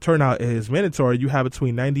turnout is mandatory, you have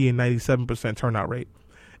between 90 and 97% turnout rate.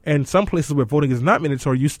 And some places where voting is not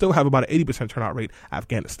mandatory, you still have about an 80% turnout rate,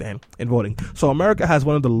 Afghanistan, in voting. So America has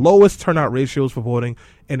one of the lowest turnout ratios for voting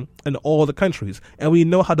in all the countries. And we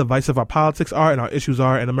know how divisive our politics are and our issues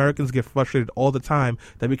are, and Americans get frustrated all the time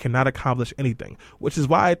that we cannot accomplish anything, which is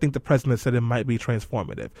why I think the president said it might be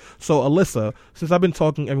transformative. So Alyssa, since I've been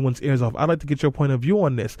talking everyone's ears off, I'd like to get your point of view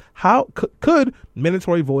on this. How could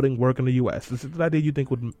mandatory voting work in the U.S.? Is it an idea you think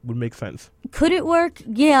would make sense? Could it work?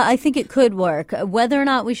 Yeah, I think it could work. Whether or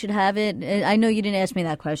not we should have it, I know you didn't ask me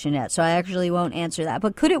that question yet, so I actually won't answer that.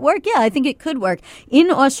 But could it work? Yeah, I think it could work. In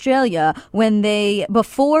Australia,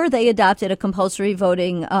 before they adopted a compulsory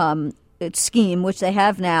voting scheme, which they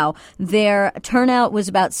have now, their turnout was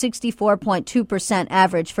about 64.2%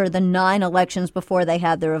 average for the 9 elections before they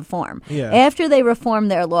had the reform. Yeah. After they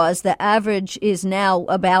reformed their laws, the average is now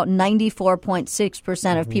about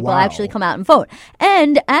 94.6% of people actually come out and vote.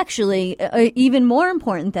 And actually, even more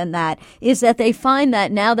important than that is that they find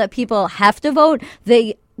that now that people have to vote,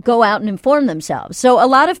 they go out and inform themselves. So a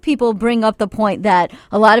lot of people bring up the point that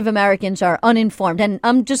a lot of Americans are uninformed. And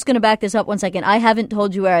I'm just going to back this up one second. I haven't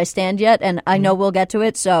told you where I stand yet, and I know we'll get to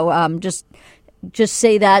it. So just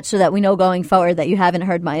say that so that we know going forward that you haven't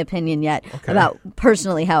heard my opinion yet about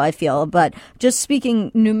personally how I feel. But just speaking,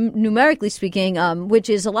 numerically speaking, which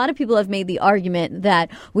is a lot of people have made the argument that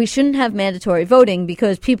we shouldn't have mandatory voting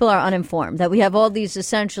because people are uninformed, that we have all these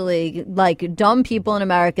essentially like dumb people in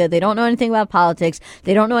America. They don't know anything about politics.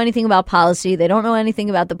 They don't know anything about policy. They don't know anything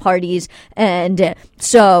about the parties. And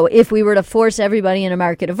so if we were to force everybody in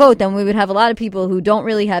America to vote, then we would have a lot of people who don't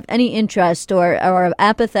really have any interest or are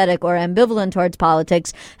apathetic or ambivalent towards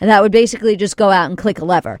politics, and that would basically just go out and click a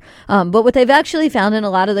lever. But what they've actually found in a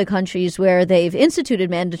lot of the countries where they've instituted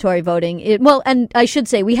mandatory voting, and I should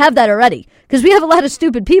say we have that already, because we have a lot of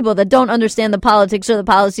stupid people that don't understand the politics or the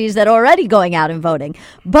policies that are already going out and voting.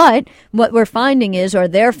 But what we're finding is, or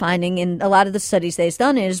they're finding in a lot of the studies they've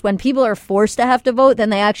done, is when people are forced to have to vote,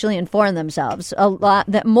 then they actually inform themselves a lot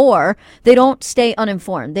more. They don't stay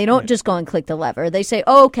uninformed. They don't just go and click the lever. They say,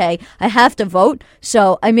 oh, okay, I have to vote,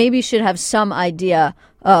 so I maybe should have some idea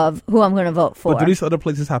of who I'm going to vote for. But do these other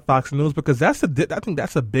places have Fox News? Because I think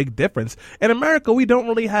that's a big difference. In America, we don't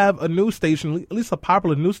really have a news station, at least a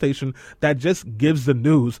popular news station, that just gives the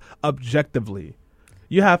news objectively.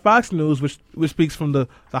 You have Fox News, which speaks from the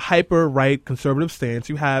hyper right conservative stance.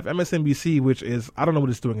 You have MSNBC, which is, I don't know what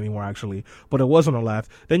it's doing anymore actually, but it was on the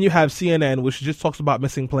left. Then you have CNN, which just talks about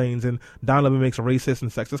missing planes, and Don Lemon makes racist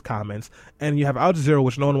and sexist comments. And you have Al Jazeera,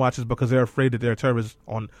 which no one watches because they're afraid that there are terrorists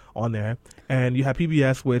on there. And you have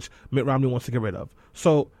PBS, which Mitt Romney wants to get rid of.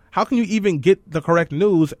 So how can you even get the correct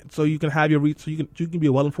news so you can have so you can be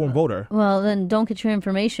a well-informed voter? Well, then don't get your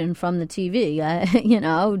information from the TV.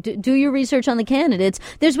 Do your research on the candidates.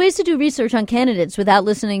 There's ways to do research on candidates without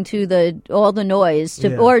listening to all the noise.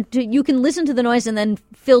 You can listen to the noise and then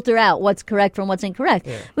filter out what's correct from what's incorrect.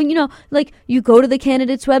 Yeah. When you go to the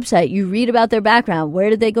candidate's website, you read about their background. Where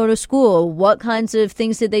did they go to school? What kinds of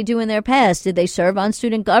things did they do in their past? Did they serve on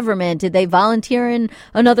student government? Did they volunteer in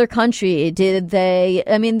another country?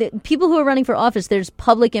 People who are running for office, there's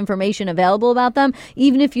public information available about them,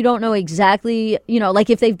 even if you don't know exactly, like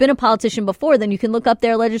if they've been a politician before, then you can look up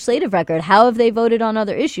their legislative record. How have they voted on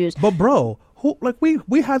other issues? But bro,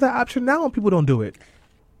 we have that option now and people don't do it.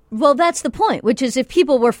 Well, that's the point, which is if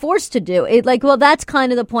people were forced to do it, that's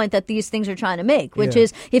kind of the point that these things are trying to make, which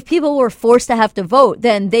is if people were forced to have to vote,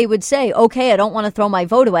 then they would say, okay, I don't want to throw my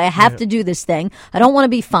vote away. I have to do this thing. I don't want to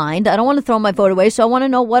be fined. I don't want to throw my vote away. So I want to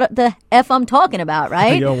know what the F I'm talking about,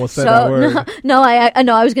 right? You almost said that word. No,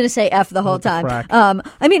 I was going to say F the whole time.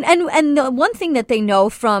 And the one thing that they know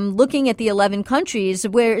from looking at the 11 countries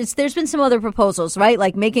where there's been some other proposals, right?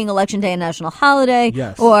 Like making Election Day a national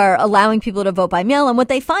holiday or allowing people to vote by mail. And what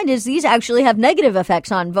they find is these actually have negative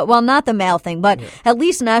effects on, not the mail thing, but at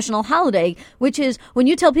least national holiday, which is when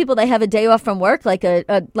you tell people they have a day off from work, like a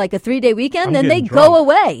 3-day weekend, then they go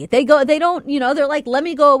away. They don't, they're like, let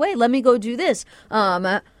me go away. Let me go do this.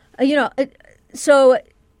 But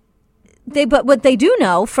what they do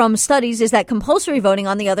know from studies is that compulsory voting,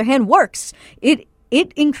 on the other hand, works.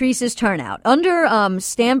 It increases turnout. Under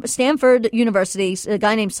Stanford University, a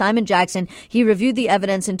guy named Simon Jackson, he reviewed the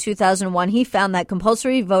evidence in 2001. He found that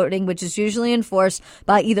compulsory voting, which is usually enforced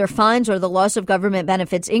by either fines or the loss of government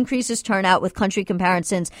benefits, increases turnout with country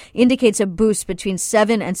comparisons, indicates a boost between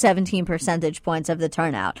 7 and 17 percentage points of the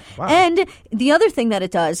turnout. Wow. And the other thing that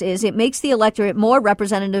it does is it makes the electorate more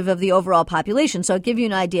representative of the overall population. So I'll give you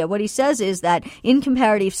an idea. What he says is that in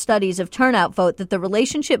comparative studies of turnout vote, that the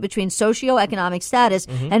relationship between socioeconomic status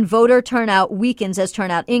and voter turnout weakens as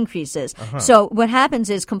turnout increases. So what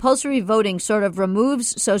happens is compulsory voting sort of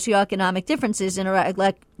removes socioeconomic differences in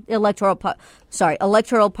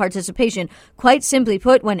electoral participation. Quite simply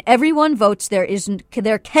put, when everyone votes, there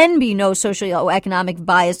can be no socioeconomic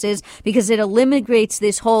biases because it eliminates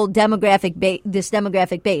this whole demographic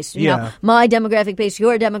base. You know, my demographic base,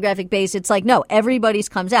 your demographic base. It's like, no, everybody's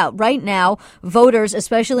comes out. Right now, voters,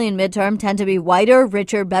 especially in midterm, tend to be whiter,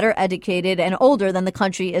 richer, better educated, and older than the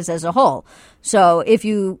country is as a whole. So if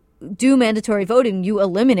you do mandatory voting, you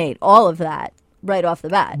eliminate all of that right off the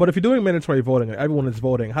bat. But if you're doing mandatory voting and everyone is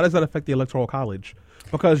voting, how does that affect the Electoral College?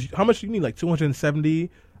 Because how much do you need? Like 270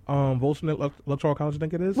 votes in the electoral college, I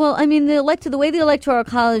think it is? Well, I mean, the way the electoral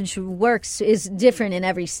college works is different in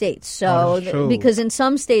every state. So, because in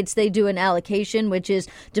some states they do an allocation, which is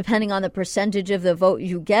depending on the percentage of the vote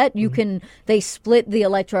you get, they split the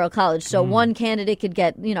electoral college. So one candidate could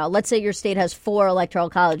get, let's say your state has 4 electoral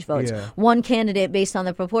college votes. Yeah. One candidate, based on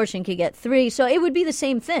the proportion, could get 3. So it would be the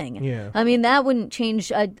same thing. Yeah. I mean, that wouldn't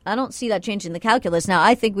change. I don't see that changing the calculus. Now,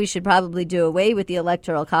 I think we should probably do away with the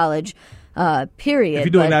electoral college. Period. If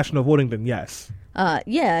you're doing national voting, then yes.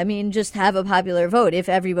 Yeah, I mean, just have a popular vote if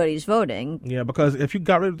everybody's voting. Yeah, because if you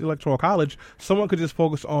got rid of the electoral college, someone could just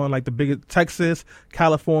focus on like the biggest Texas,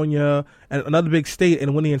 California, and another big state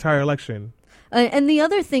and win the entire election. And the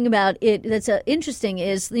other thing about it that's interesting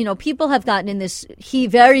is, people have gotten in this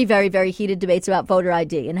very, very, very heated debates about voter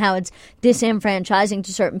ID and how it's disenfranchising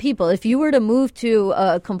to certain people. If you were to move to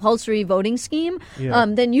a compulsory voting scheme,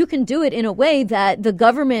 then you can do it in a way that the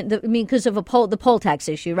government, because of the poll tax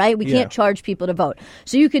issue, right? We can't charge people to vote.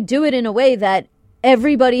 So you could do it in a way that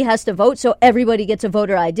everybody has to vote, so everybody gets a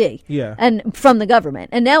voter ID. Yeah. And from the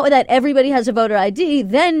government. And now that everybody has a voter ID,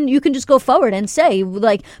 then you can just go forward and say,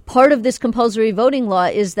 like, part of this compulsory voting law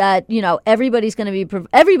is that, everybody's going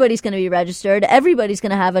to be registered, everybody's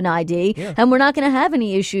going to have an ID, and we're not going to have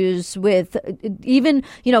any issues with even,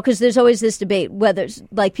 because there's always this debate whether,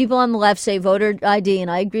 like, people on the left say voter ID,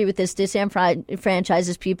 and I agree with this,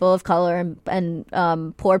 disenfranchises people of color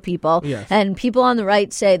and poor people. Yes. And people on the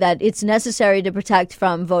right say that it's necessary to protect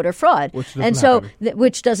from voter fraud.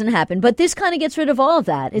 Which doesn't happen. But this kind of gets rid of all of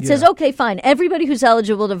that. It says, okay, fine, everybody who's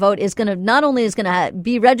eligible to vote is going to not only is going to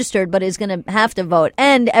be registered, but is going to have to vote,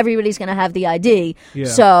 and everybody's going to have the ID. Yeah.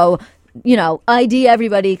 So, ID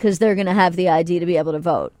everybody because they're going to have the ID to be able to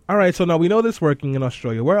vote. All right, so now we know this is working in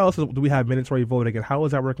Australia. Where else do we have mandatory voting, and how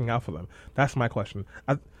is that working out for them? That's my question.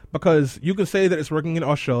 Because you can say that it's working in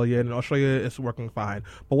Australia, and in Australia it's working fine.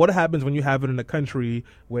 But what happens when you have it in a country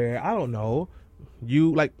where, I don't know,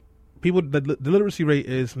 the literacy rate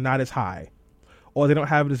is not as high, or they don't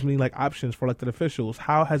have as many options for elected officials?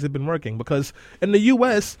 How has it been working? Because in the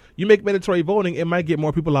U.S., you make mandatory voting, it might get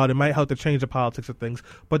more people out, it might help to change the politics of things,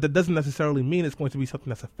 but that doesn't necessarily mean it's going to be something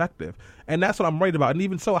that's effective. And that's what I'm worried about. And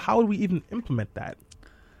even so, how would we even implement that?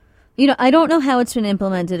 I don't know how it's been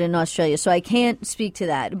implemented in Australia, so I can't speak to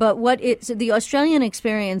that. But what the Australian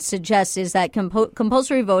experience suggests is that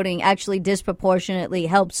compulsory voting actually disproportionately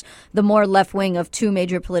helps the more left wing of 2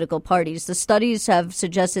 major political parties. The studies have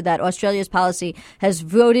suggested that Australia's policy has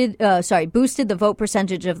boosted the vote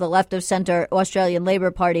percentage of the left of center Australian Labor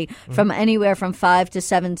Party from anywhere from 5 to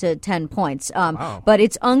 7 to 10 points. Wow. But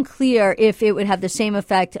it's unclear if it would have the same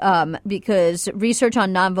effect because research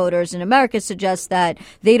on non-voters in America suggests that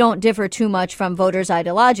they don't differ too much from voters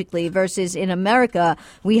ideologically, versus in America,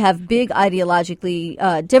 we have big ideologically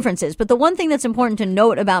differences. But the one thing that's important to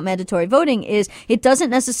note about mandatory voting is it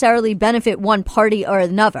doesn't necessarily benefit one party or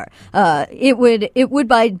another. It would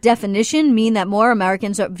by definition mean that more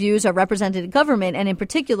Americans' views are represented in government, and in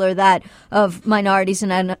particular that of minorities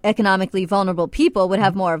and economically vulnerable people would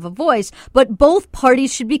have more of a voice. But both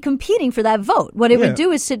parties should be competing for that vote. What it would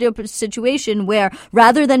do is set up a situation where,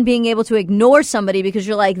 rather than being able to ignore somebody because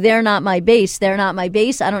you're like, they're not my base,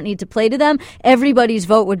 I don't need to play to them, everybody's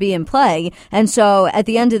vote would be in play. And so at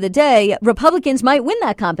the end of the day, Republicans might win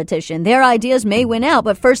that competition. Their ideas may win out,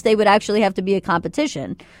 but first they would actually have to be a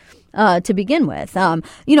competition. To begin with.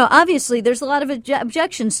 Obviously there's a lot of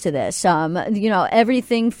objections to this.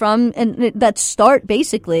 Everything from, and that start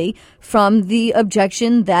basically from the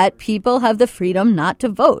objection that people have the freedom not to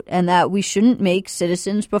vote and that we shouldn't make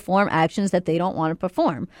citizens perform actions that they don't want to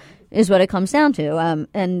perform. Is what it comes down to.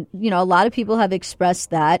 And a lot of people have expressed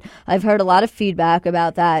that. I've heard a lot of feedback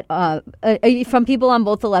about that from people on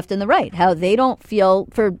both the left and the right, how they don't feel,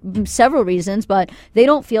 for several reasons, but they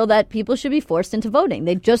don't feel that people should be forced into voting.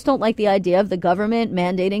 They just don't like the idea of the government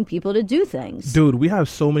mandating people to do things. Dude, we have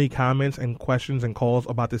so many comments and questions and calls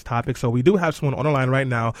about this topic, so we do have someone on the line right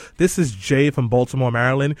now. This is Jay from Baltimore,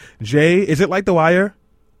 Maryland. Jay, is it like The Wire?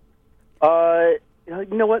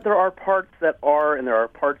 You know what? There are parts that are, and there are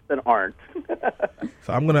parts that aren't.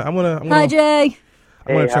 So I'm gonna. Hi, Jay.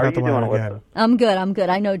 I'm gonna check out The Wire again. I'm good.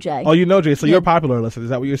 I know Jay. Oh, you know Jay, so you're a popular, Alyssa. Is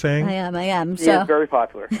that what you're saying? I am. He is very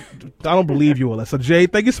popular. I don't believe you, Alyssa. Jay,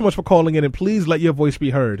 thank you so much for calling in, and please let your voice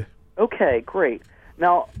be heard. Okay, great.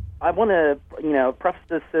 Now, I want to,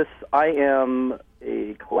 preface this. I am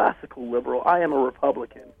a classical liberal. I am a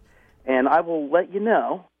Republican, and I will let you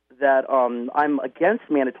know that I'm against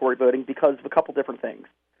mandatory voting because of a couple different things.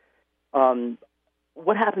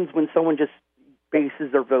 What happens when someone just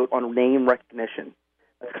bases their vote on name recognition?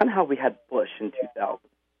 That's kind of how we had Bush in 2000.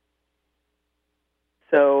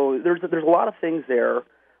 So there's a lot of things there.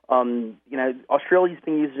 Australia's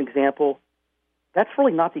being used as an example. That's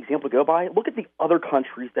really not the example to go by. Look at the other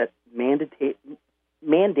countries that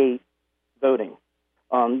mandate voting.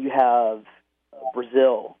 You have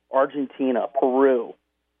Brazil, Argentina, Peru,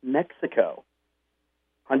 Mexico,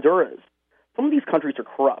 Honduras. Some of these countries are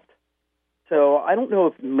corrupt. So I don't know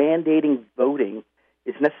if mandating voting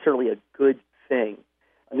is necessarily a good thing.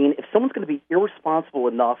 I mean, if someone's going to be irresponsible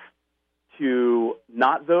enough to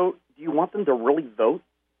not vote, do you want them to really vote?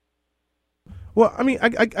 Well, I mean,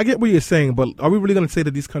 I get what you're saying, but are we really going to say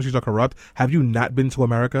that these countries are corrupt? Have you not been to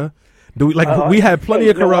America? Do we we have plenty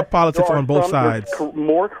of corrupt politics on both sides. There's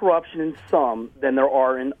more corruption in some than there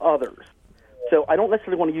are in others. So I don't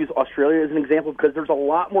necessarily want to use Australia as an example because there's a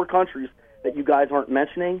lot more countries that you guys aren't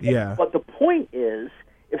mentioning. Yeah. But the point is,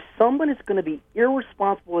 if someone is going to be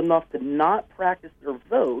irresponsible enough to not practice their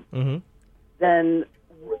vote, then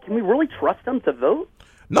can we really trust them to vote?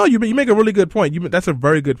 No, you make a really good point. That's a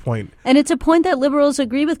very good point. And it's a point that liberals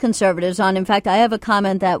agree with conservatives on. In fact, I have a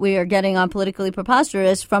comment that we are getting on Politically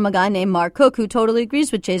Preposterous from a guy named Mark Cook who totally agrees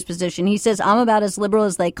with Jay's position. He says, I'm about as liberal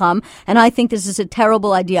as they come, and I think this is a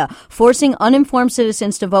terrible idea. Forcing uninformed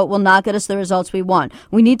citizens to vote will not get us the results we want.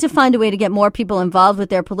 We need to find a way to get more people involved with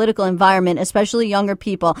their political environment, especially younger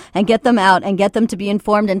people, and get them out and get them to be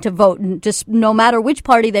informed and to vote, and just no matter which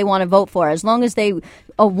party they want to vote for, as long as they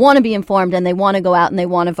want to be informed and they want to go out and they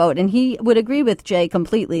want to vote. And he would agree with Jay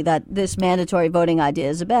completely that this mandatory voting idea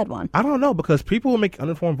is a bad one. I don't know, because people will make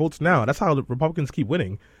uninformed votes now. That's how the Republicans keep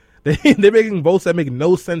winning. They're making votes that make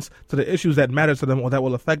no sense to the issues that matter to them or that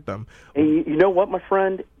will affect them. And you know what, my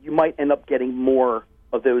friend? You might end up getting more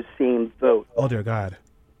of those same votes. Oh, dear God.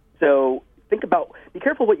 So be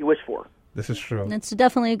careful what you wish for. This is true. That's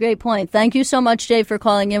definitely a great point. Thank you so much, Jay, for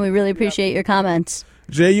calling in. We really appreciate your comments.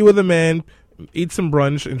 Jay, you were the man. Eat some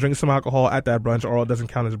brunch and drink some alcohol at that brunch, or it doesn't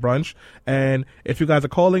count as brunch. And if you guys are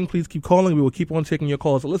calling, please keep calling. We will keep on taking your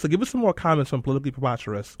calls. Alyssa, give us some more comments on Politically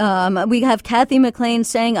Preposterous. We have Kathy McLean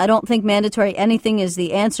saying, I don't think mandatory anything is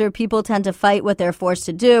the answer. People tend to fight what they're forced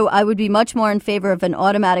to do. I would be much more in favor of an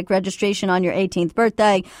automatic registration on your 18th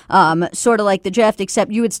birthday, sort of like the draft,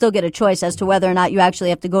 except you would still get a choice as to whether or not you actually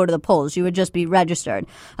have to go to the polls. You would just be registered.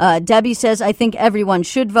 Debbie says, I think everyone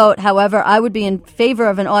should vote. However, I would be in favor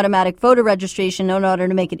of an automatic voter registration in order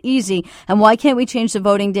to make it easy. And why can't we change the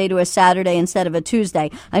voting day to a Saturday instead of a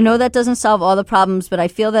Tuesday? I know that doesn't solve all the problems, but I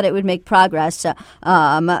feel that it would make progress.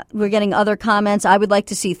 We're getting other comments. I would like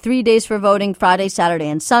to see 3 days for voting, Friday, Saturday,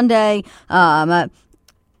 and Sunday.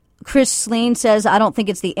 Chris Sleen says, I don't think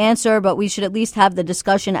it's the answer, but we should at least have the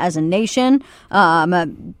discussion as a nation.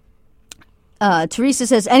 Teresa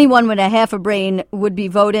says, anyone with a half a brain would be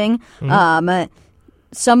voting.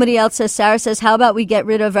 Somebody else says, Sarah says, how about we get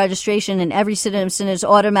rid of registration and every citizen is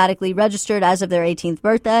automatically registered as of their 18th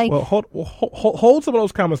birthday? Well, hold some of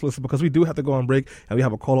those comments, listen, because we do have to go on break and we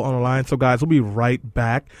have a caller on the line. So, guys, we'll be right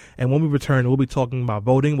back. And when we return, we'll be talking about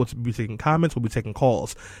voting. We'll be taking comments. We'll be taking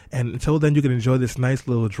calls. And until then, you can enjoy this nice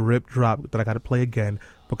little drip drop that I got to play again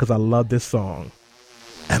because I love this song.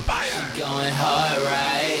 Empire. She going hard,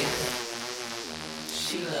 right?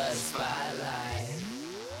 She loves spotlight.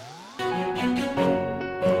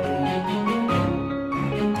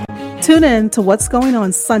 Tune in to What's Going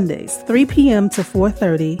On Sundays, 3 p.m. to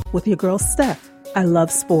 4:30 with your girl Steph. I love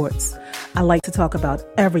sports. I like to talk about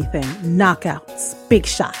everything, knockouts, big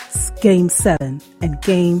shots, Game 7, and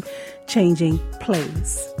game-changing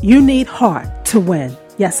plays. You need heart to win.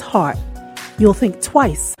 Yes, heart. You'll think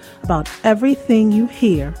twice about everything you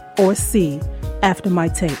hear or see after my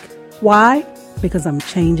take. Why? Because I'm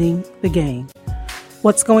changing the game.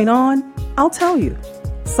 What's going on? I'll tell you.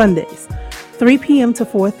 Sundays, 3 p.m. to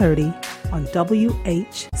 4:30 on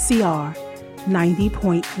WHCR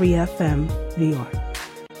 90.3 FM, New York.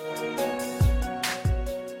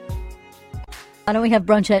 Why don't we have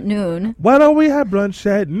brunch at noon? Why don't we have brunch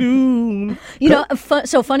at noon? You know,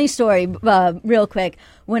 so funny story, real quick.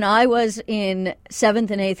 When I was in 7th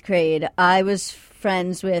and 8th grade, I was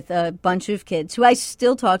friends with a bunch of kids who I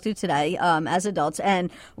still talk to today as adults,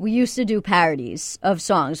 and we used to do parodies of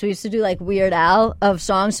songs. We used to do like Weird Al of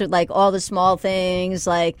songs, so like All the Small Things,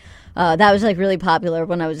 like that was like really popular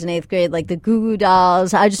when I was in 8th grade, like the Goo Goo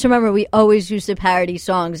Dolls. I just remember we always used to parody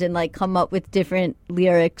songs and like come up with different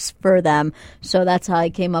lyrics for them. So that's how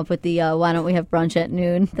I came up with the why don't we have brunch at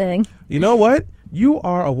noon thing. You know what? You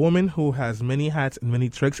are a woman who has many hats and many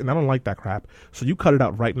tricks, and I don't like that crap. So you cut it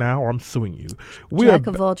out right now, or I'm suing you. Jack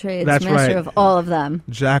of all trades, master right. of all of them.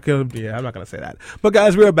 Jack of, yeah, I'm not going to say that. But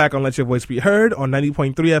guys, we are back on Let Your Voice Be Heard on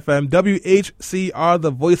 90.3 FM, WHCR,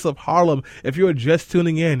 the voice of Harlem. If you're just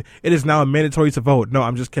tuning in, it is now mandatory to vote. No,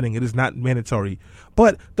 I'm just kidding. It is not mandatory.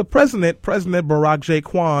 But the President Barack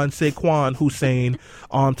Saquon Hussein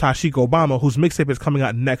Tashik Obama, whose mixtape is coming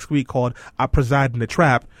out next week called I Preside in the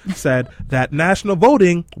Trap, said that national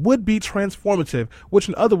voting would be transformative, which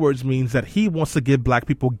in other words means that he wants to give black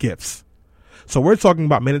people gifts. So we're talking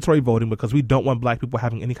about mandatory voting because we don't want black people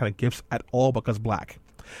having any kind of gifts at all because black.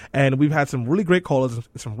 And we've had some really great callers and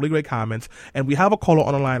some really great comments. And we have a caller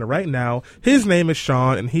on the line right now. His name is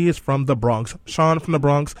Sean, and he is from the Bronx. Sean from the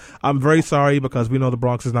Bronx, I'm very sorry because we know the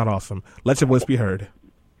Bronx is not awesome. Let your voice be heard.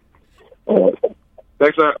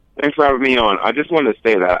 Thanks for having me on. I just wanted to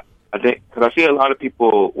say that I think, because I see a lot of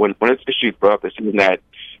people, when this issue is brought up, they're saying that,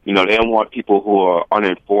 they don't want people who are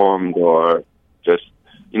uninformed or just,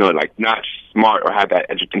 like not smart or have that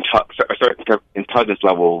a certain intelligence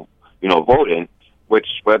level, voting. But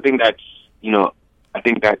I think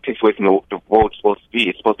that takes away from the vote supposed to be.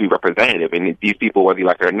 It's supposed to be representative, and these people, whether you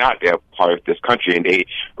like it or not, they're part of this country, and they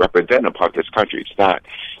represent a part of this country. It's not,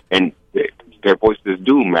 and their voices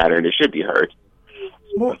do matter, and they should be heard.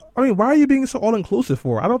 Well, I mean, why are you being so all-inclusive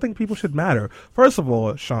for? I don't think people should matter. First of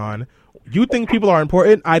all, Sean, you think people are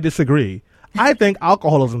important? I disagree. I think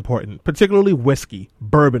alcohol is important, particularly whiskey,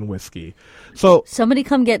 bourbon whiskey. So somebody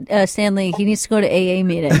come get Stanley. He needs to go to AA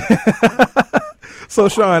meeting. So,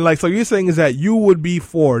 Sean, so you're saying is that you would be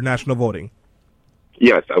for national voting?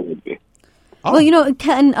 Yes, I would be. Oh. Well,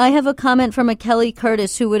 Ken, I have a comment from a Kelly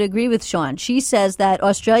Curtis who would agree with Sean. She says that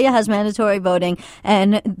Australia has mandatory voting,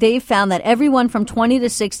 and they found that everyone from 20 to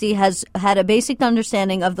 60 has had a basic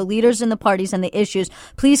understanding of the leaders in the parties and the issues.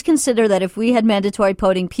 Please consider that if we had mandatory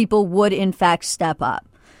voting, people would, in fact, step up.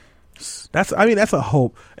 That's a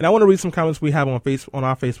hope. And I want to read some comments we have on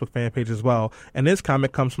our Facebook fan page as well. And this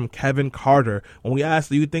comment comes from Kevin Carter. When we asked,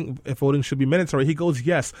 do you think if voting should be mandatory? He goes,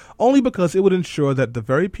 yes, only because it would ensure that the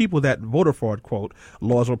very people that voter fraud, quote,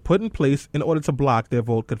 laws were put in place in order to block their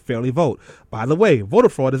vote could fairly vote. By the way, voter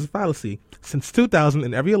fraud is a fallacy. Since 2000,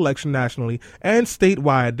 in every election nationally and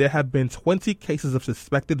statewide, there have been 20 cases of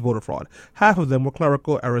suspected voter fraud. Half of them were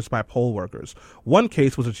clerical errors by poll workers. One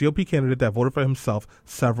case was a GOP candidate that voted for himself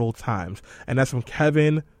several times. And that's from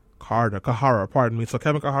Kevin Kahara, pardon me. So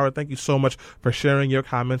Kevin Kahara, thank you so much for sharing your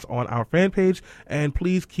comments on our fan page, and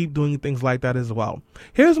please keep doing things like that as well.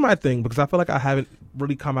 Here's my thing, because I feel like I haven't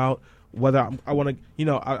really come out whether I want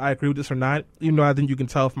to, I agree with this or not, even though I think you can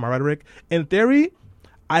tell from my rhetoric. In theory,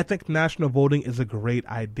 I think national voting is a great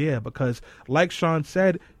idea because, like Sean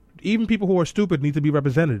said, even people who are stupid need to be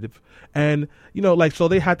representative. And, so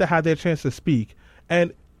they had to have their chance to speak.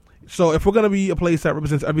 And so if we're going to be a place that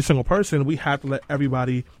represents every single person, we have to let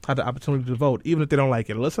everybody have the opportunity to vote, even if they don't like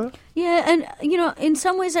it. Alyssa? Yeah, and, in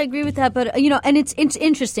some ways I agree with that, but, and it's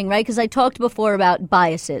interesting, right? Because I talked before about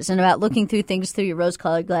biases and about looking through things through your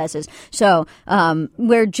rose-colored glasses. So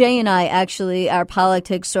where Jay and I actually, our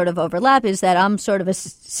politics sort of overlap is that I'm sort of a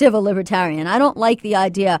civil libertarian. I don't like the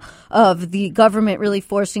idea of the government really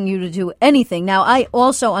forcing you to do anything. Now, I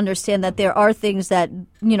also understand that there are things that,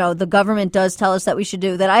 the government does tell us that we should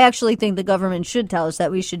do that I actually think the government should tell us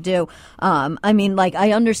that we should do.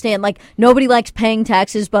 I understand, nobody likes paying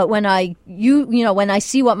taxes, but when I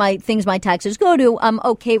see what my taxes go to, I'm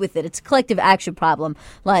okay with it. It's a collective action problem.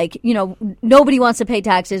 Nobody wants to pay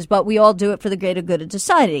taxes, but we all do it for the greater good of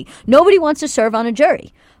society. Nobody wants to serve on a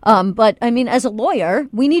jury. But as a lawyer,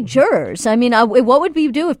 we need jurors. What would we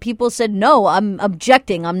do if people said, no, I'm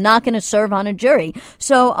objecting, I'm not going to serve on a jury?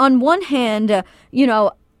 So on one hand,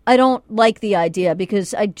 I don't like the idea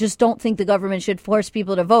because I just don't think the government should force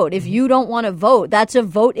people to vote. If you don't want to vote, that's a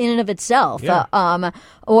vote in and of itself. Yeah.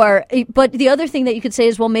 But the other thing that you could say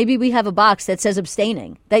is, well, maybe we have a box that says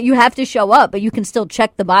abstaining, that you have to show up, but you can still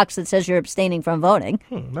check the box that says you're abstaining from voting.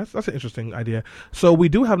 That's an interesting idea. So we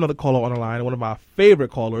do have another caller on the line, one of our favorite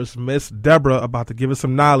callers, Miss Deborah, about to give us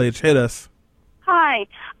some knowledge. Hit us. Hi.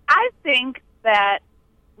 I think that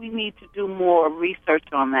we need to do more research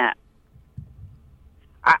on that.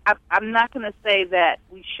 I'm not going to say that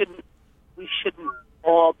we shouldn't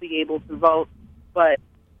all be able to vote, but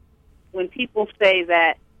when people say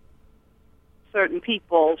that certain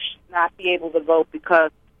people should not be able to vote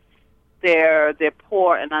because they're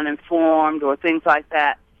poor and uninformed or things like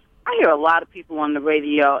that, I hear a lot of people on the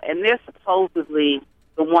radio, and they're supposedly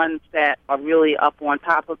the ones that are really up on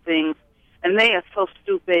top of things, and they are so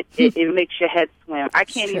stupid it makes your head swim. I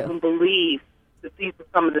can't even believe that these are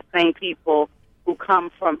some of the same people who come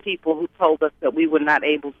from people who told us that we were not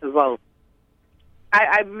able to vote.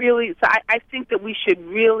 I think that we should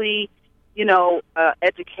really,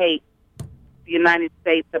 educate the United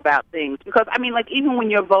States about things. Because, even when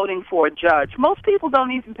you're voting for a judge, most people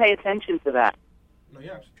don't even pay attention to that. No,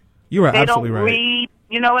 you are absolutely right. They don't read,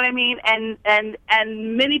 you know what I mean?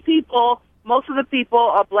 And many people most of the people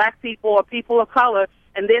are black people or people of color,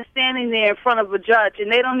 and they're standing there in front of a judge,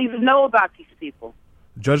 and they don't even know about these people.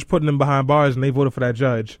 Judge putting them behind bars, and they voted for that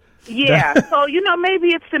judge. Yeah, so,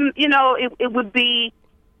 maybe it's, it would be,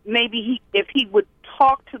 maybe if he would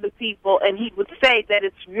talk to the people and he would say that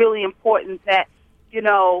it's really important that,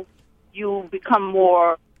 you become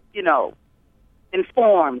more,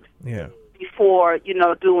 informed before,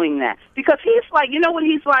 doing that. Because he's like, what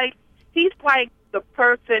he's like? He's like the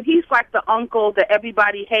person, he's like the uncle that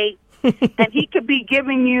everybody hates, and he could be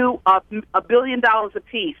giving you $1 billion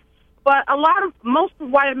apiece. But most of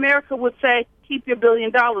white America would say, keep your $1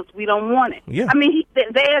 billion. We don't want it. Yeah. I mean,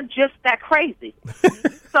 they're just that crazy.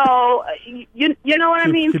 So you know what I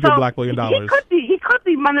mean. Keep so your black $1 billion. He could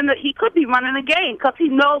be running the game because he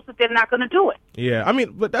knows that they're not going to do it. Yeah, I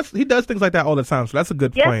mean, but he does things like that all the time. So that's a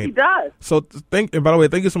good point. Yes, he does. So and by the way,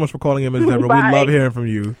 thank you so much for calling in, Ms. Deborah. We love hearing from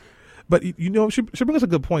you. But she brings us a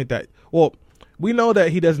good point that we know that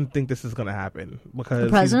he doesn't think this is going to happen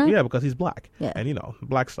because because he's black and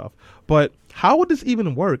black stuff. But how would this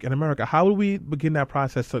even work in America? How would we begin that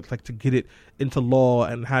process to get it into law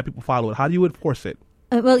and have people follow it? How do you enforce it?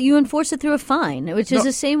 Well, you enforce it through a fine, which is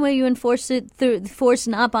the same way you enforce it through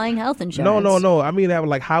not buying health insurance. No. I mean,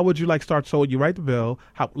 how would you start? So you write the bill,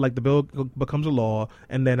 the bill becomes a law,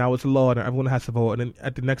 and then now it's a law, and everyone has to vote, and then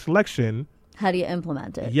at the next election. How do you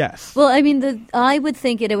implement it? Yes. Well, I mean, I would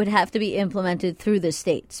think it would have to be implemented through the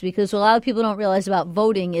states, because what a lot of people don't realize about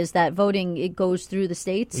voting is that it goes through the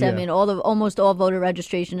states. Yeah. I mean, almost all voter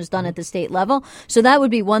registration is done at the state level. So that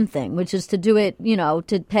would be one thing, which is to do it,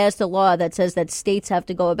 to pass the law that says that states have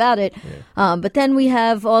to go about it. Yeah. But then we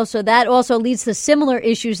have that also leads to similar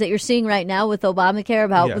issues that you're seeing right now with Obamacare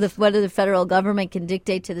about whether the federal government can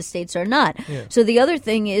dictate to the states or not. Yeah. So the other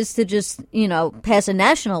thing is to just, pass a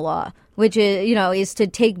national law, which is to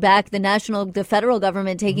take back the federal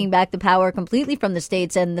government taking back the power completely from the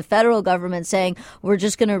states, and the federal government saying we're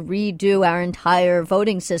just going to redo our entire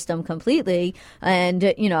voting system completely, and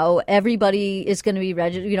everybody is going to be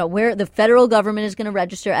registered. Where the federal government is going to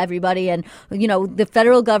register everybody, and the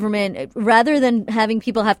federal government, rather than having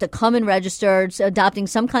people have to come and register, adopting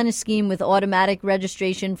some kind of scheme with automatic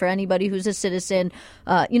registration for anybody who's a citizen,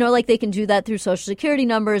 like they can do that through Social Security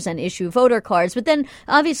numbers and issue voter cards. But then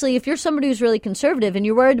obviously, if you're somebody who's really conservative and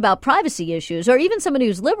you're worried about privacy issues, or even somebody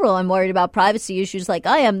who's liberal and worried about privacy issues like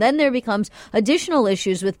I am, then there becomes additional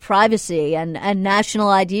issues with privacy and national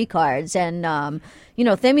ID cards. And,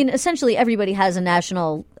 essentially everybody has a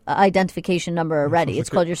national identification number already. It's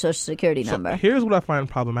called your Social Security number. Here's what I find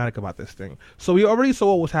problematic about this thing. So we already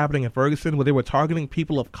saw what was happening in Ferguson, where they were targeting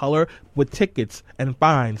people of color with tickets and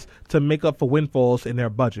fines to make up for windfalls in their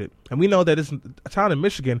budget. And we know that it's a town in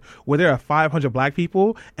Michigan where there are 500 black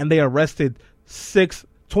people, and they arrested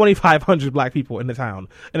 2,500 black people in the town.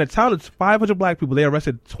 In a town that's 500 black people, they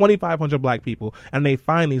arrested 2,500 black people, and they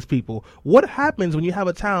find these people. What happens when you have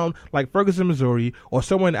a town like Ferguson, Missouri, or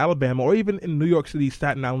somewhere in Alabama, or even in New York City,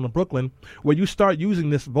 Staten Island, or Brooklyn, where you start using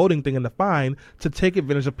this voting thing and the fine to take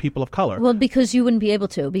advantage of people of color? Well, because you wouldn't be able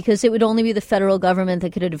to, because it would only be the federal government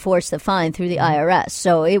that could enforce the fine through the IRS.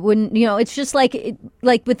 So it wouldn't, it's just like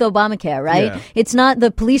with Obamacare, right? Yeah. It's not, the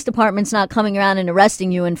police department's not coming around and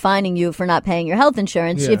arresting you and fining you for not paying your health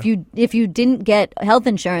insurance. Yeah. If you didn't get health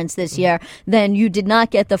insurance this year, then you did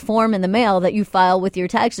not get the form in the mail that you file with your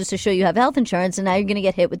taxes to show you have health insurance, and now you're going to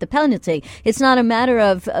get hit with the penalty. It's not a matter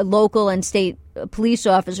of local and state police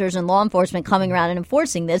officers and law enforcement coming around and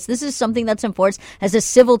enforcing this. This is something that's enforced as a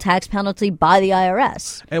civil tax penalty by the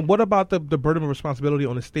IRS. And what about the burden of responsibility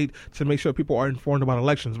on the state to make sure people are informed about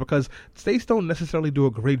elections? Because states don't necessarily do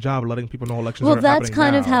a great job of letting people know elections are happening now. Well, that's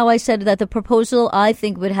kind of how I said that the proposal, I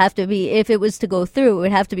think, would have to be, if it was to go through, it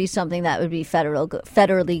would have to be something that would be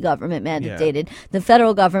federally government mandated. Yeah. The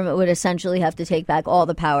federal government would essentially have to take back all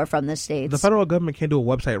the power from the states. The federal government can't do a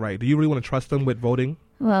website right. Do you really want to trust them with voting?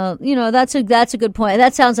 Well, that's a good point.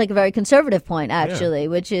 That sounds like a very conservative point, actually,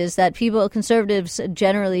 which is that conservatives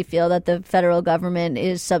generally feel that the federal government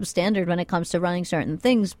is substandard when it comes to running certain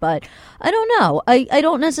things. But I don't know. I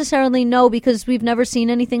don't necessarily know, because we've never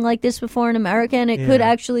seen anything like this before in America, and it could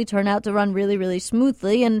actually turn out to run really, really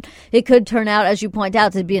smoothly. And it could turn out, as you point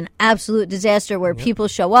out, to be an absolute disaster where people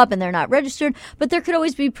show up and they're not registered. But there could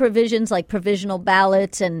always be provisions like provisional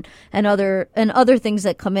ballots and other things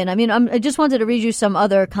that come in. I mean, I just wanted to read you some other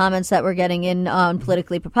other comments that we're getting in on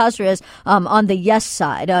Politically Preposterous on the yes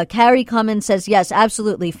side. Carrie Cummins says, yes,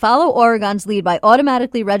 absolutely. Follow Oregon's lead by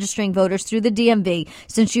automatically registering voters through the DMV,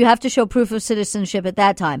 since you have to show proof of citizenship at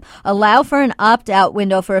that time. Allow for an opt-out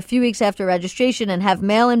window for a few weeks after registration and have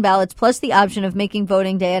mail-in ballots plus the option of making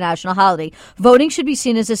voting day a national holiday. Voting should be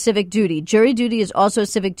seen as a civic duty. Jury duty is also a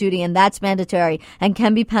civic duty, and that's mandatory and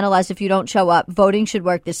can be penalized if you don't show up. Voting should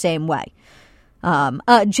work the same way.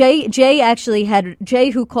 Jay,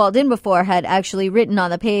 who called in before, had actually written on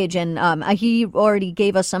the page, and he already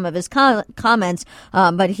gave us some of his comments,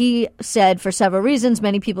 but he said, for several reasons,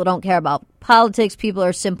 many people don't care about politics. People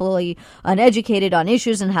are simply uneducated on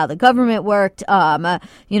issues and how the government worked.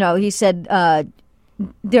 He said,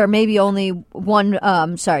 there may be only one,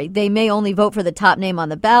 they may only vote for the top name on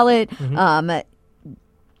the ballot. Mm-hmm.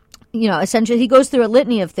 Essentially, he goes through a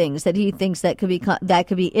litany of things that he thinks that could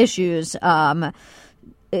be issues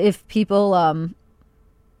if people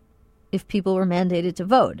were mandated to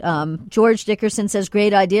vote. George Dickerson says,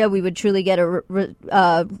 great idea. We would truly get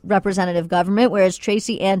a representative government. Whereas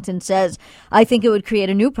Tracy Anton says, I think it would create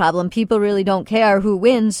a new problem. People really don't care who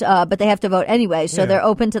wins, but they have to vote anyway. So they're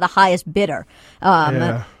open to the highest bidder.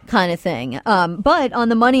 Kind of thing. But on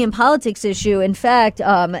the money and politics issue, in fact,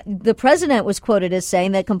 the president was quoted as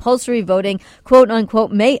saying that compulsory voting, quote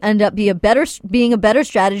unquote, may end up being a better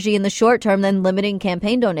strategy in the short term than limiting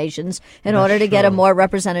campaign donations in order to get a more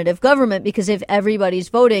representative government. Because if everybody's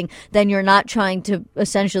voting, then you're not trying to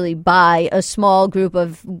essentially buy a small group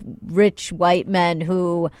of rich white men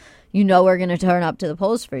who are going to turn up to the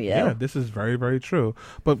polls for you. Yeah, this is very, very true.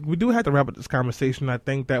 But we do have to wrap up this conversation. I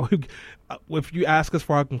think that if you ask us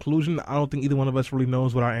for our conclusion, I don't think either one of us really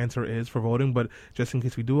knows what our answer is for voting. But just in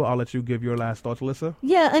case we do, I'll let you give your last thoughts, Alyssa.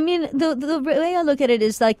 Yeah, I mean, the way I look at it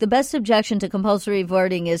is like the best objection to compulsory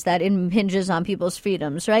voting is that it hinges on people's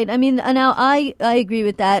freedoms, right? I mean, now I agree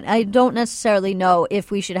with that. I don't necessarily know if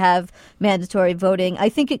we should have mandatory voting. I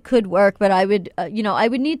think it could work, but I would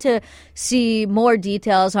need to see more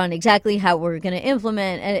details on exactly how we're going to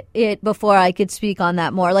implement it before I could speak on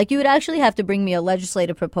that more. Like, you would actually have to bring me a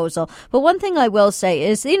legislative proposal. But one thing I will say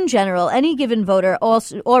is, in general, any given voter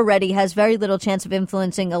already has very little chance of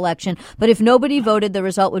influencing election. But if nobody voted, the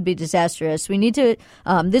result would be disastrous. We need to,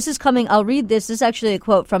 this is coming, I'll read this. This is actually a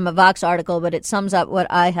quote from a Vox article, but it sums up what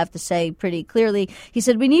I have to say pretty clearly. He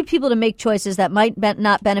said, we need people to make choices that might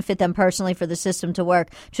not benefit them personally for the system to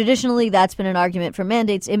work. Traditionally, that's been an argument for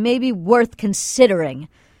mandates. It may be worth considering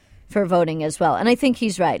for voting as well. And I think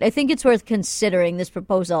he's right. I think it's worth considering this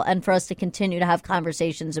proposal and for us to continue to have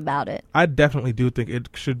conversations about it. I definitely do think it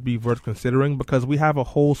should be worth considering, because we have a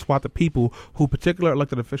whole swath of people who particular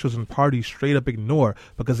elected officials and parties straight up ignore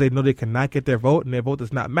because they know they cannot get their vote, and their vote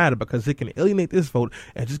does not matter because they can alienate this vote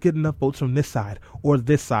and just get enough votes from this side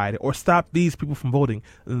or stop these people from voting.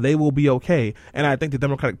 They will be okay. And I think the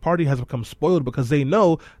Democratic Party has become spoiled because they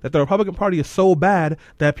know that the Republican Party is so bad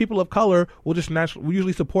that people of color will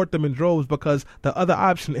usually support them in droves because the other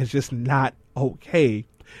option is just not okay.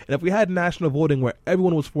 And if we had national voting where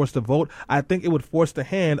everyone was forced to vote, I think it would force the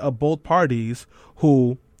hand of both parties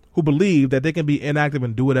who believe that they can be inactive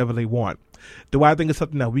and do whatever they want. Do I think it's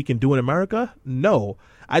something that we can do in America? No.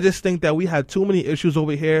 I just think that we have too many issues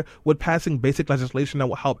over here with passing basic legislation that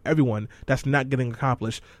will help everyone that's not getting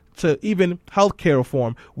accomplished, to even healthcare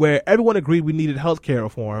reform, where everyone agreed we needed healthcare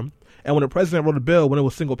reform. And when the president wrote a bill, when it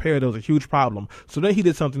was single payer, there was a huge problem. So then he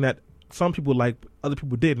did something that some people liked, other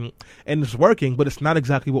people didn't, and it's working, but it's not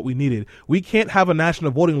exactly what we needed. We can't have a national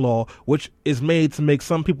voting law which is made to make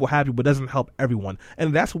some people happy but doesn't help everyone.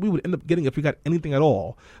 And that's what we would end up getting if we got anything at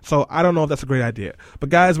all. So I don't know if that's a great idea. But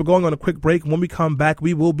guys, we're going on a quick break. When we come back,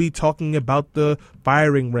 we will be talking about the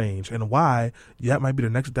firing range and why that might be the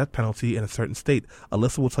next death penalty in a certain state.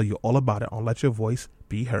 Alyssa will tell you all about it on Let Your Voice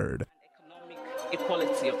Be Heard.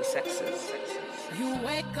 Equality of the sexes. You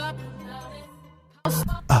wake up.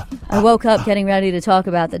 I woke up getting ready to talk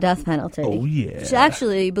about the death penalty. Oh, yeah. Which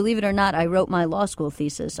actually, believe it or not, I wrote my law school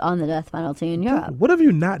thesis on the death penalty in Europe. What have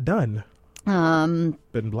you not done?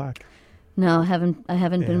 Been black? No, I haven't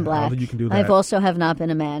been black. I don't think you can do that. I've also have not been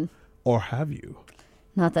a man. Or have you?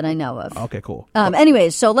 Not that I know of. Okay, cool.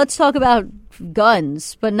 Anyways, so let's talk about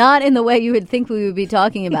guns, but not in the way you would think we would be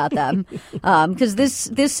talking about them. Because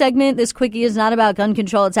this segment, this quickie, is not about gun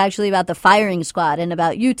control. It's actually about the firing squad and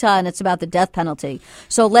about Utah, and it's about the death penalty.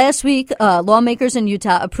 So last week, lawmakers in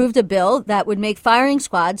Utah approved a bill that would make firing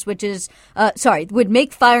squads, would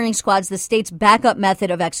make firing squads the state's backup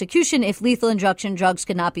method of execution if lethal injection drugs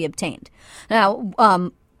could not be obtained. Now,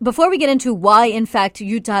 before we get into why, in fact,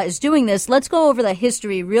 Utah is doing this, let's go over the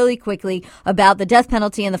history really quickly about the death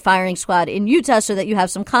penalty and the firing squad in Utah so that you have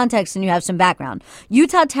some context and you have some background.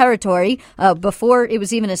 Utah Territory, before it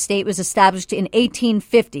was even a state, was established in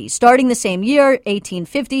 1850. Starting the same year,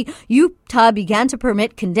 1850, Utah began to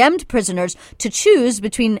permit condemned prisoners to choose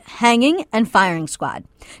between hanging and firing squad.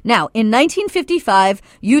 Now, in 1955,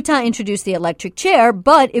 Utah introduced the electric chair,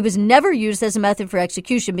 but it was never used as a method for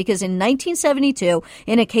execution because in 1972,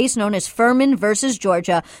 in a case known as Furman versus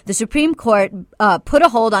Georgia, the Supreme Court put a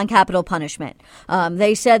hold on capital punishment.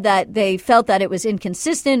 They said that they felt that it was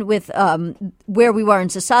inconsistent with where we were in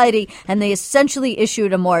society, and they essentially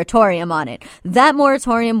issued a moratorium on it. That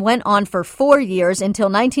moratorium went on for 4 years until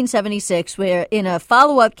 1976, where in a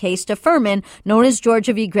follow-up case to Furman, known as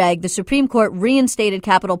Georgia v. Gregg, the Supreme Court reinstated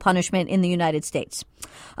capital punishment in the United States.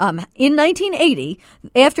 In 1980,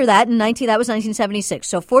 after that, that was 1976.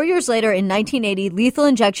 So 4 years later, in 1980, lethal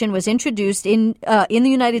injection was introduced in the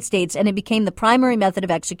United States, and it became the primary method of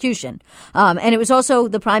execution. And it was also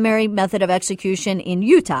the primary method of execution in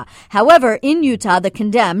Utah. However, in Utah, the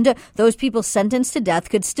condemned, those people sentenced to death,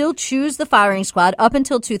 could still choose the firing squad up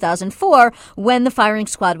until 2004, when the firing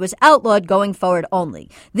squad was outlawed going forward only.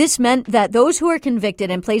 This meant that those who were convicted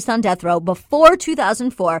and placed on death row before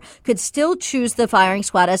 2004 could still choose the firing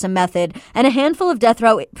squad as a method, and a handful of death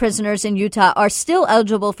row prisoners in Utah are still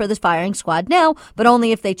eligible for the firing squad now, but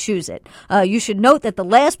only if they choose it. You should note that the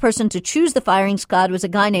last person to choose the firing squad was a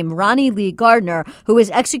guy named Ronnie Lee Gardner, who was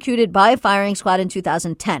executed by a firing squad in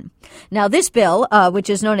 2010. Now, this bill, which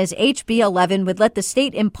is known as HB 11, would let the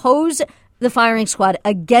state impose the firing squad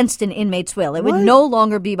against an inmate's will. It would no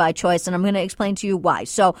longer be by choice, and I'm going to explain to you why.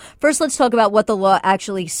 So first, let's talk about what the law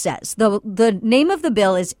actually says. The name of the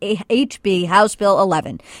bill is HB, House Bill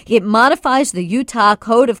 11. It modifies the Utah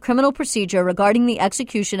Code of Criminal Procedure regarding the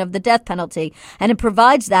execution of the death penalty, and it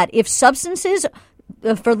provides that if substances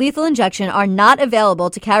for lethal injection are not available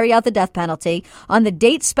to carry out the death penalty on the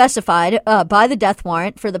date specified by the death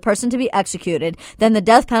warrant for the person to be executed, then the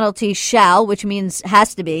death penalty shall, which means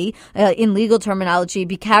has to be, in legal terminology,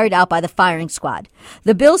 be carried out by the firing squad.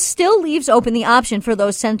 The bill still leaves open the option for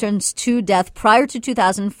those sentenced to death prior to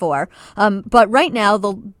 2004, but right now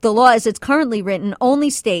the law as it's currently written only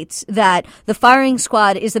states that the firing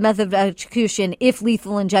squad is the method of execution if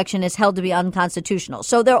lethal injection is held to be unconstitutional.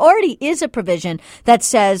 So there already is a provision that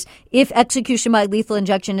says if execution by lethal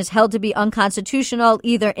injection is held to be unconstitutional,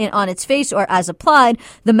 either on its face or as applied,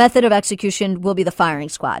 the method of execution will be the firing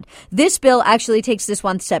squad. This bill actually takes this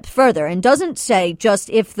one step further and doesn't say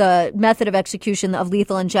just if the method of execution of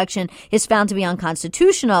lethal injection is found to be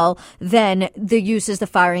unconstitutional, then the use is the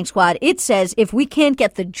firing squad. It says if we can't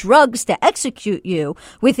get the drugs to execute you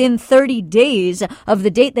within 30 days of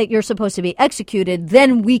the date that you're supposed to be executed,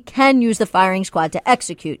 then we can use the firing squad to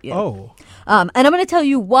execute you. Oh. And I'm going to tell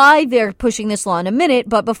you why they're pushing this law in a minute,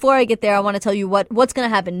 but before I get there, I want to tell you what's going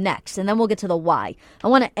to happen next, and then we'll get to the why. I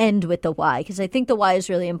want to end with the why, because I think the why is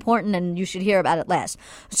really important, and you should hear about it last.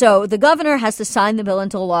 So the governor has to sign the bill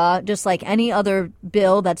into law, just like any other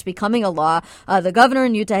bill that's becoming a law. The governor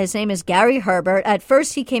in Utah, his name is Gary Herbert. At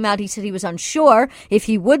first, he came out, he said he was unsure if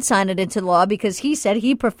he would sign it into law, because he said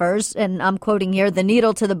he prefers, and I'm quoting here, the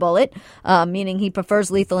needle to the bullet, meaning he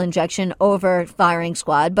prefers lethal injection over firing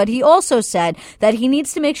squad. But he also said that he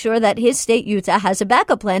needs to make sure that his state, Utah, has a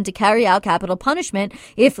backup plan to carry out capital punishment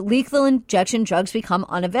if lethal injection drugs become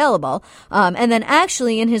unavailable. And then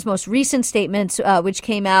actually in his most recent statements, which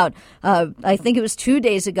came out, I think it was 2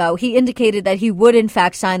 days ago, he indicated that he would in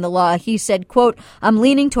fact sign the law. He said, quote, "I'm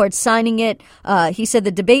leaning towards signing it." He said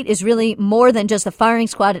the debate is really more than just the firing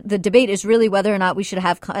squad. The debate is really whether or not we should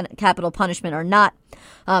have capital punishment or not.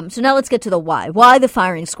 So now let's get to the why. Why the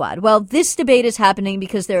firing squad? Well, this debate is happening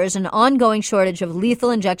because there is an ongoing shortage of lethal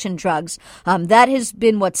injection drugs. That has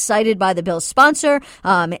been what's cited by the bill's sponsor,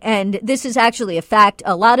 and this is actually a fact.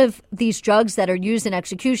 A lot of these drugs that are used in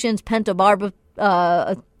executions, pentobarbital,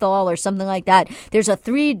 or something like that. There's a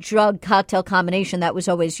 3-drug cocktail combination that was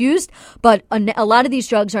always used, but a lot of these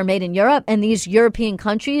drugs are made in Europe, and these European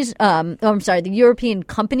countries, the European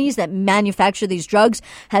companies that manufacture these drugs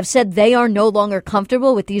have said they are no longer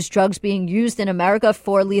comfortable with these drugs being used in America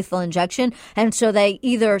for lethal injection, and so they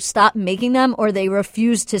either stop making them or they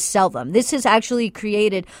refuse to sell them. This has actually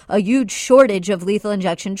created a huge shortage of lethal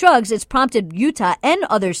injection drugs. It's prompted Utah and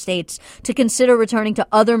other states to consider returning to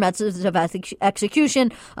other methods of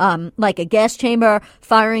execution, like a gas chamber,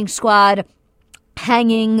 firing squad,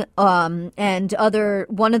 hanging, and other.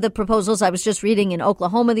 One of the proposals I was just reading in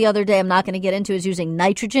Oklahoma the other day, I'm not going to get into, is using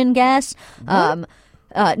nitrogen gas.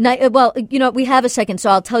 Well, we have a second, so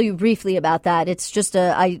I'll tell you briefly about that. It's just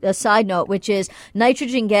a side note, which is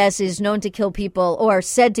nitrogen gas is known to kill people or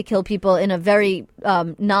said to kill people in a very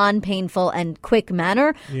non-painful and quick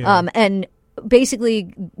manner. Yeah. And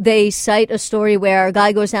basically, they cite a story where a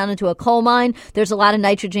guy goes down into a coal mine. There's a lot of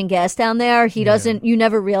nitrogen gas down there. You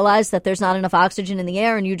never realize that there's not enough oxygen in the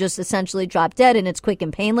air, and you just essentially drop dead, and it's quick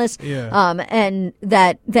and painless. Yeah. And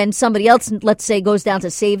that then somebody else, let's say, goes down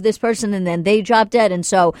to save this person, and then they drop dead. And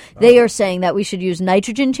so they are saying that we should use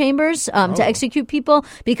nitrogen chambers to execute people,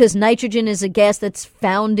 because nitrogen is a gas that's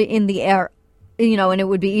found in the air. And it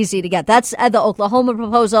would be easy to get. That's the Oklahoma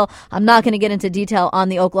proposal. I'm not going to get into detail on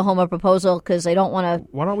the Oklahoma proposal because I don't want to.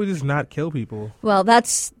 Why don't we just not kill people? Well,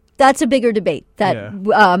 that's a bigger debate.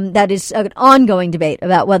 That is an ongoing debate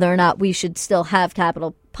about whether or not we should still have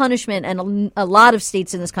capital punishment, and a lot of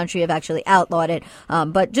states in this country have actually outlawed it.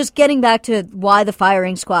 But just getting back to why the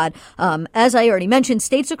firing squad, as I already mentioned,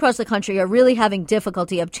 states across the country are really having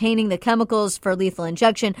difficulty obtaining the chemicals for lethal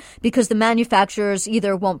injection because the manufacturers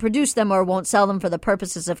either won't produce them or won't sell them for the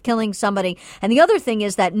purposes of killing somebody. And the other thing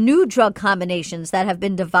is that new drug combinations that have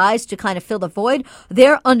been devised to kind of fill the void,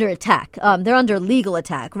 they're under attack. They're under legal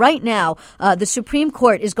attack. Right now, the Supreme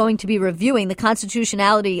Court is going to be reviewing the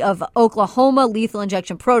constitutionality of Oklahoma lethal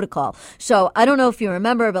injection protocol. So I don't know if you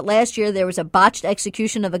remember, but last year there was a botched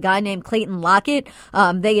execution of a guy named Clayton Lockett.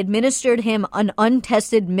 They administered him an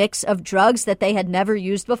untested mix of drugs that they had never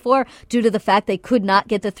used before due to the fact they could not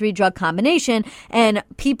get the 3-drug combination. And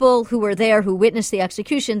people who were there who witnessed the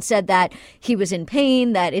execution said that he was in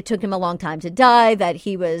pain, that it took him a long time to die, that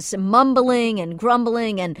he was mumbling and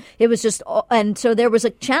grumbling, and it was just, and so there was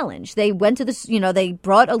a challenge. They went to this, they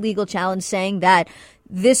brought a legal challenge saying that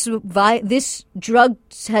this drug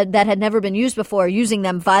that had never been used before, using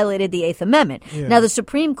them violated the 8th Amendment. Yeah. Now, the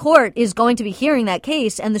Supreme Court is going to be hearing that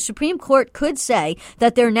case, and the Supreme Court could say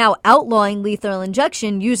that they're now outlawing lethal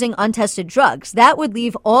injection using untested drugs. That would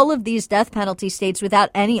leave all of these death penalty states without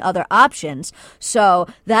any other options. So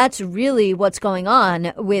that's really what's going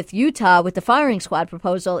on with Utah with the firing squad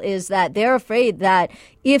proposal, is that they're afraid that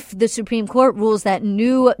if the Supreme Court rules that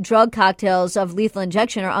new drug cocktails of lethal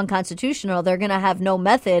injection are unconstitutional, they're going to have no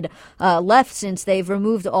method left, since they've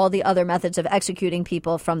removed all the other methods of executing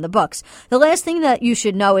people from the books. The last thing that you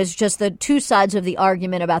should know is just the two sides of the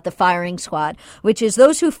argument about the firing squad, which is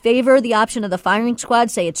those who favor the option of the firing squad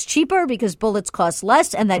say it's cheaper because bullets cost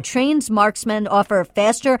less, and that trained marksmen offer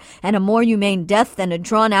faster and a more humane death than the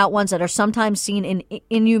drawn-out ones that are sometimes seen in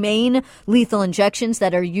inhumane lethal injections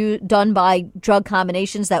that are done by drug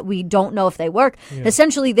combinations that we don't know if they work. Yeah.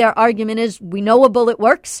 Essentially, their argument is we know a bullet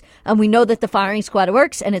works, and we know that the firing squad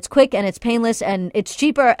works, and it's quick, and it's painless, and it's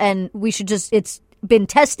cheaper, and we should just, it's been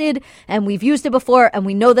tested, and we've used it before, and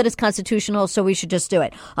we know that it's constitutional, so we should just do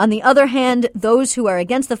it. On the other hand, those who are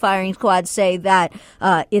against the firing squad say that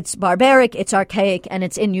it's barbaric, it's archaic, and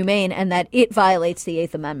it's inhumane, and that it violates the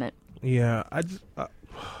 8th Amendment. Yeah,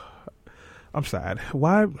 I'm sad.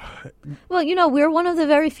 Why? Well, we're one of the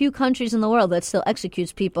very few countries in the world that still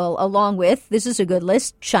executes people, along with, this is a good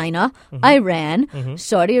list, China, Iran,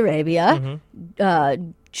 Saudi Arabia,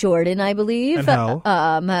 Jordan, I believe,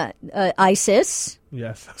 ISIS.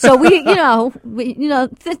 Yes. So honestly,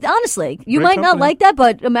 you Great might not company. like that,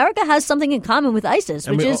 but America has something in common with ISIS,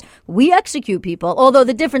 which is we execute people. Although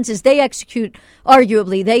the difference is they execute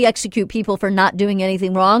people for not doing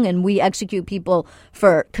anything wrong, and we execute people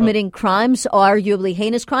for committing crimes, arguably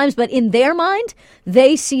heinous crimes. But in their mind,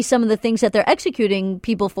 they see some of the things that they're executing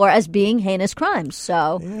people for as being heinous crimes.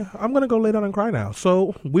 So yeah, I'm gonna go lay down and cry now.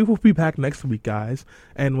 So we will be back next week, guys.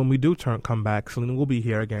 And when we do come back, Selena will be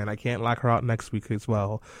here again. I can't lock her out next week as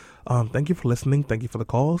well. Thank you for listening. Thank you for the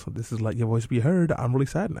calls. This is Let Your Voice Be Heard. I'm really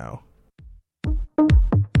sad now.